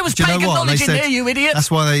 no, there was Do you know pagan what? knowledge They in said there, you idiots. That's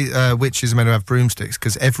why witches are meant to have broomsticks,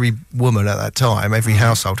 because every woman at that time, every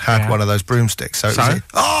household had one of those broomsticks. So it was like,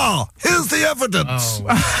 here's the evidence!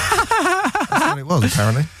 That's what it was,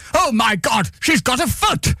 apparently. Oh, my God, she's got a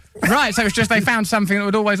foot! Right, so it's just they found something that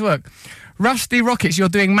would always work. Rusty Rockets, you're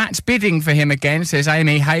doing Matt's bidding for him again, says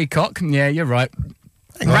Amy Haycock. Yeah, you're right.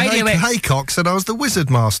 Radio X. Haycock said I was the wizard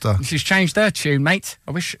master. She's changed her tune, mate.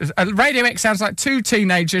 I wish... Radio X sounds like two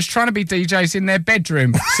teenagers trying to be DJs in their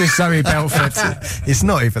bedroom, says Zoe Belford. It's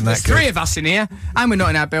not even that There's good. three of us in here, and we're not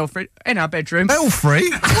in our bedroom. Belfry?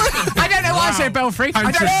 I don't know why I said belfry.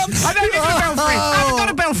 I don't need a belfry. I haven't got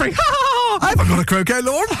a belfry. I haven't got a croquet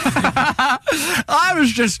lawn. I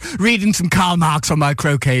was just reading some Karl Marx on my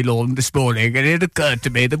croquet lawn this morning, and it occurred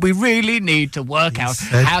to me that we really need to work out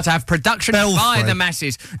how to have production by the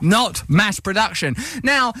masses, not mass production.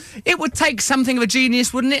 Now, it would take something of a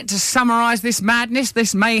genius, wouldn't it, to summarise this madness,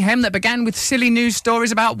 this mayhem that began with silly news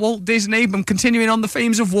stories about Walt Disney and continuing on the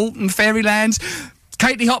themes of Walt and Fairylands.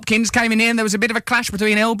 Katie Hopkins came in here and there was a bit of a clash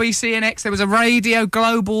between LBC and X. There was a radio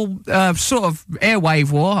global sort of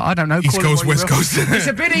airwave war. I don't know. East Coast, West Coast. It's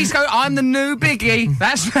a bit East Coast. I'm the new biggie.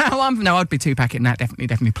 That's how I'm... No, I'd be Tupac in that.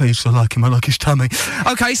 Definitely. Please, I like him. I like his tummy.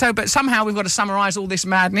 Okay, but somehow we've got to summarise all this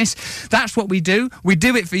madness. That's what we do. We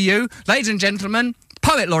do it for you. Ladies and gentlemen,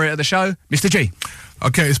 Poet laureate of the show, Mr. G.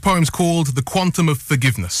 Okay, his poem's called The Quantum of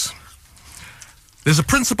Forgiveness. There's a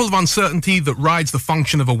principle of uncertainty that rides the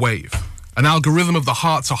function of a wave. An algorithm of the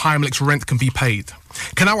heart so Heimlich's rent can be paid.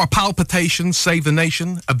 Can our palpitations save the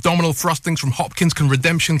nation? Abdominal thrustings from Hopkins, can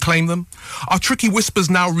redemption claim them? Are tricky whispers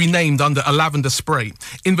now renamed under a lavender spray?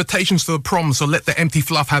 Invitations to the prom, so let the empty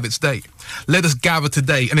fluff have its day. Let us gather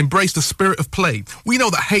today and embrace the spirit of play. We know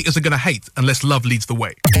that haters are going to hate unless love leads the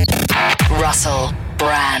way. Russell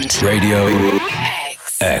Brand Radio X.